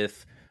 yourself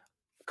with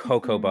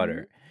cocoa Mhm.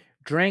 butter.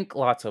 Drink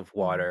lots of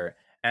water.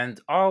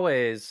 And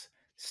always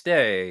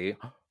stay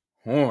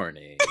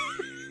horny.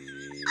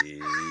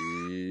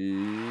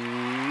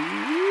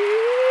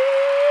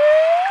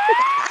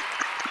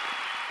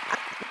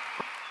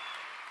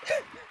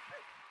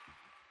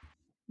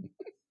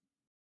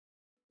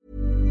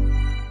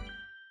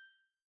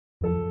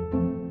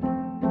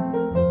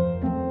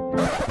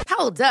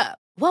 Hold up.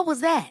 What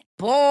was that?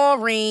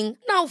 Boring.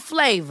 No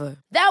flavor.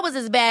 That was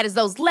as bad as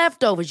those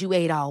leftovers you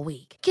ate all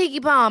week.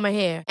 Keke Palmer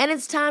here. And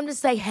it's time to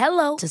say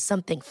hello to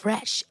something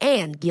fresh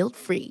and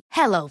guilt-free.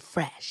 Hello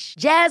Fresh.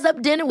 Jazz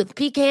up dinner with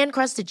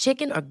pecan-crusted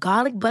chicken or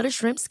garlic butter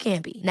shrimp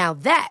scampi. Now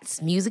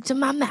that's music to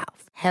my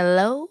mouth.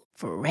 Hello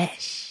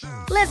Fresh.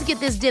 Let's get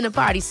this dinner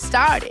party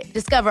started.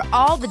 Discover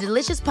all the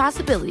delicious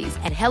possibilities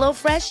at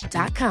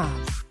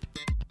hellofresh.com.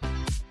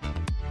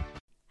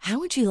 How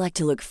would you like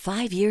to look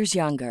 5 years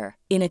younger?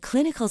 In a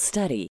clinical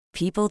study,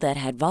 people that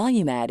had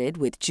volume added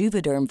with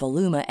Juvederm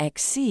Voluma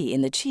XC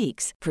in the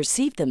cheeks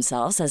perceived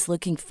themselves as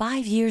looking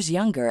 5 years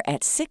younger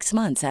at 6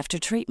 months after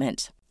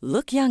treatment.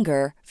 Look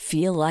younger,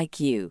 feel like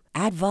you.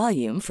 Add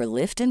volume for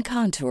lift and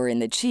contour in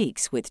the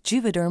cheeks with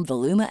Juvederm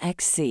Voluma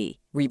XC.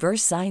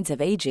 Reverse signs of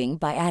aging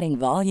by adding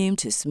volume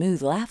to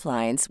smooth laugh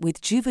lines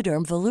with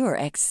Juvederm Volure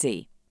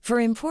XC. For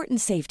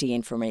important safety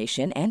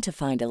information and to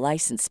find a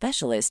licensed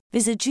specialist,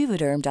 visit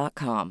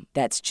Juvederm.com.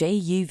 That's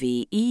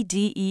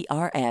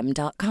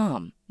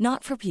JUVEDERM.com.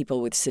 Not for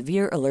people with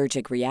severe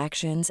allergic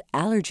reactions,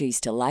 allergies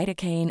to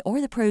lidocaine, or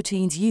the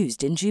proteins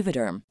used in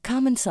Juvederm.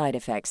 Common side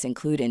effects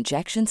include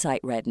injection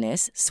site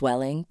redness,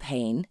 swelling,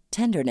 pain,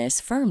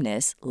 tenderness,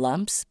 firmness,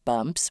 lumps,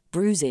 bumps,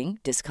 bruising,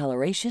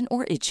 discoloration,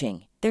 or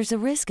itching. There's a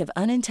risk of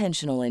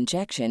unintentional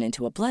injection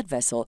into a blood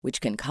vessel, which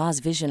can cause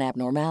vision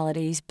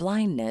abnormalities,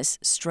 blindness,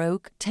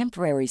 stroke,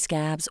 temporary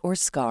scabs, or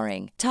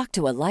scarring. Talk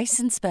to a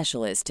licensed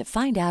specialist to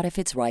find out if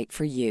it's right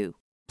for you.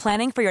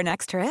 Planning for your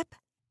next trip?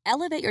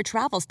 Elevate your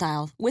travel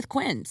style with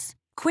Quince.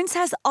 Quince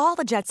has all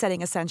the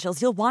jet-setting essentials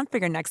you'll want for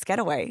your next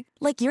getaway,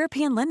 like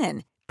European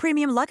linen,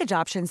 premium luggage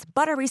options,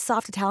 buttery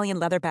soft Italian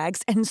leather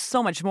bags, and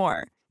so much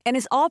more. And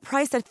is all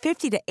priced at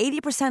 50 to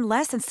 80%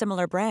 less than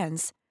similar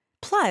brands.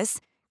 Plus,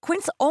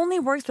 Quince only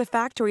works with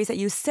factories that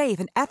use safe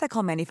and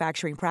ethical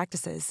manufacturing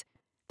practices.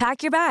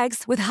 Pack your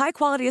bags with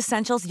high-quality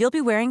essentials you'll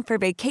be wearing for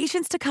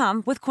vacations to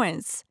come with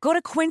Quince. Go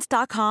to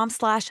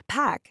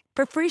quince.com/pack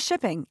for free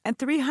shipping and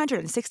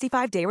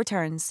 365-day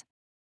returns.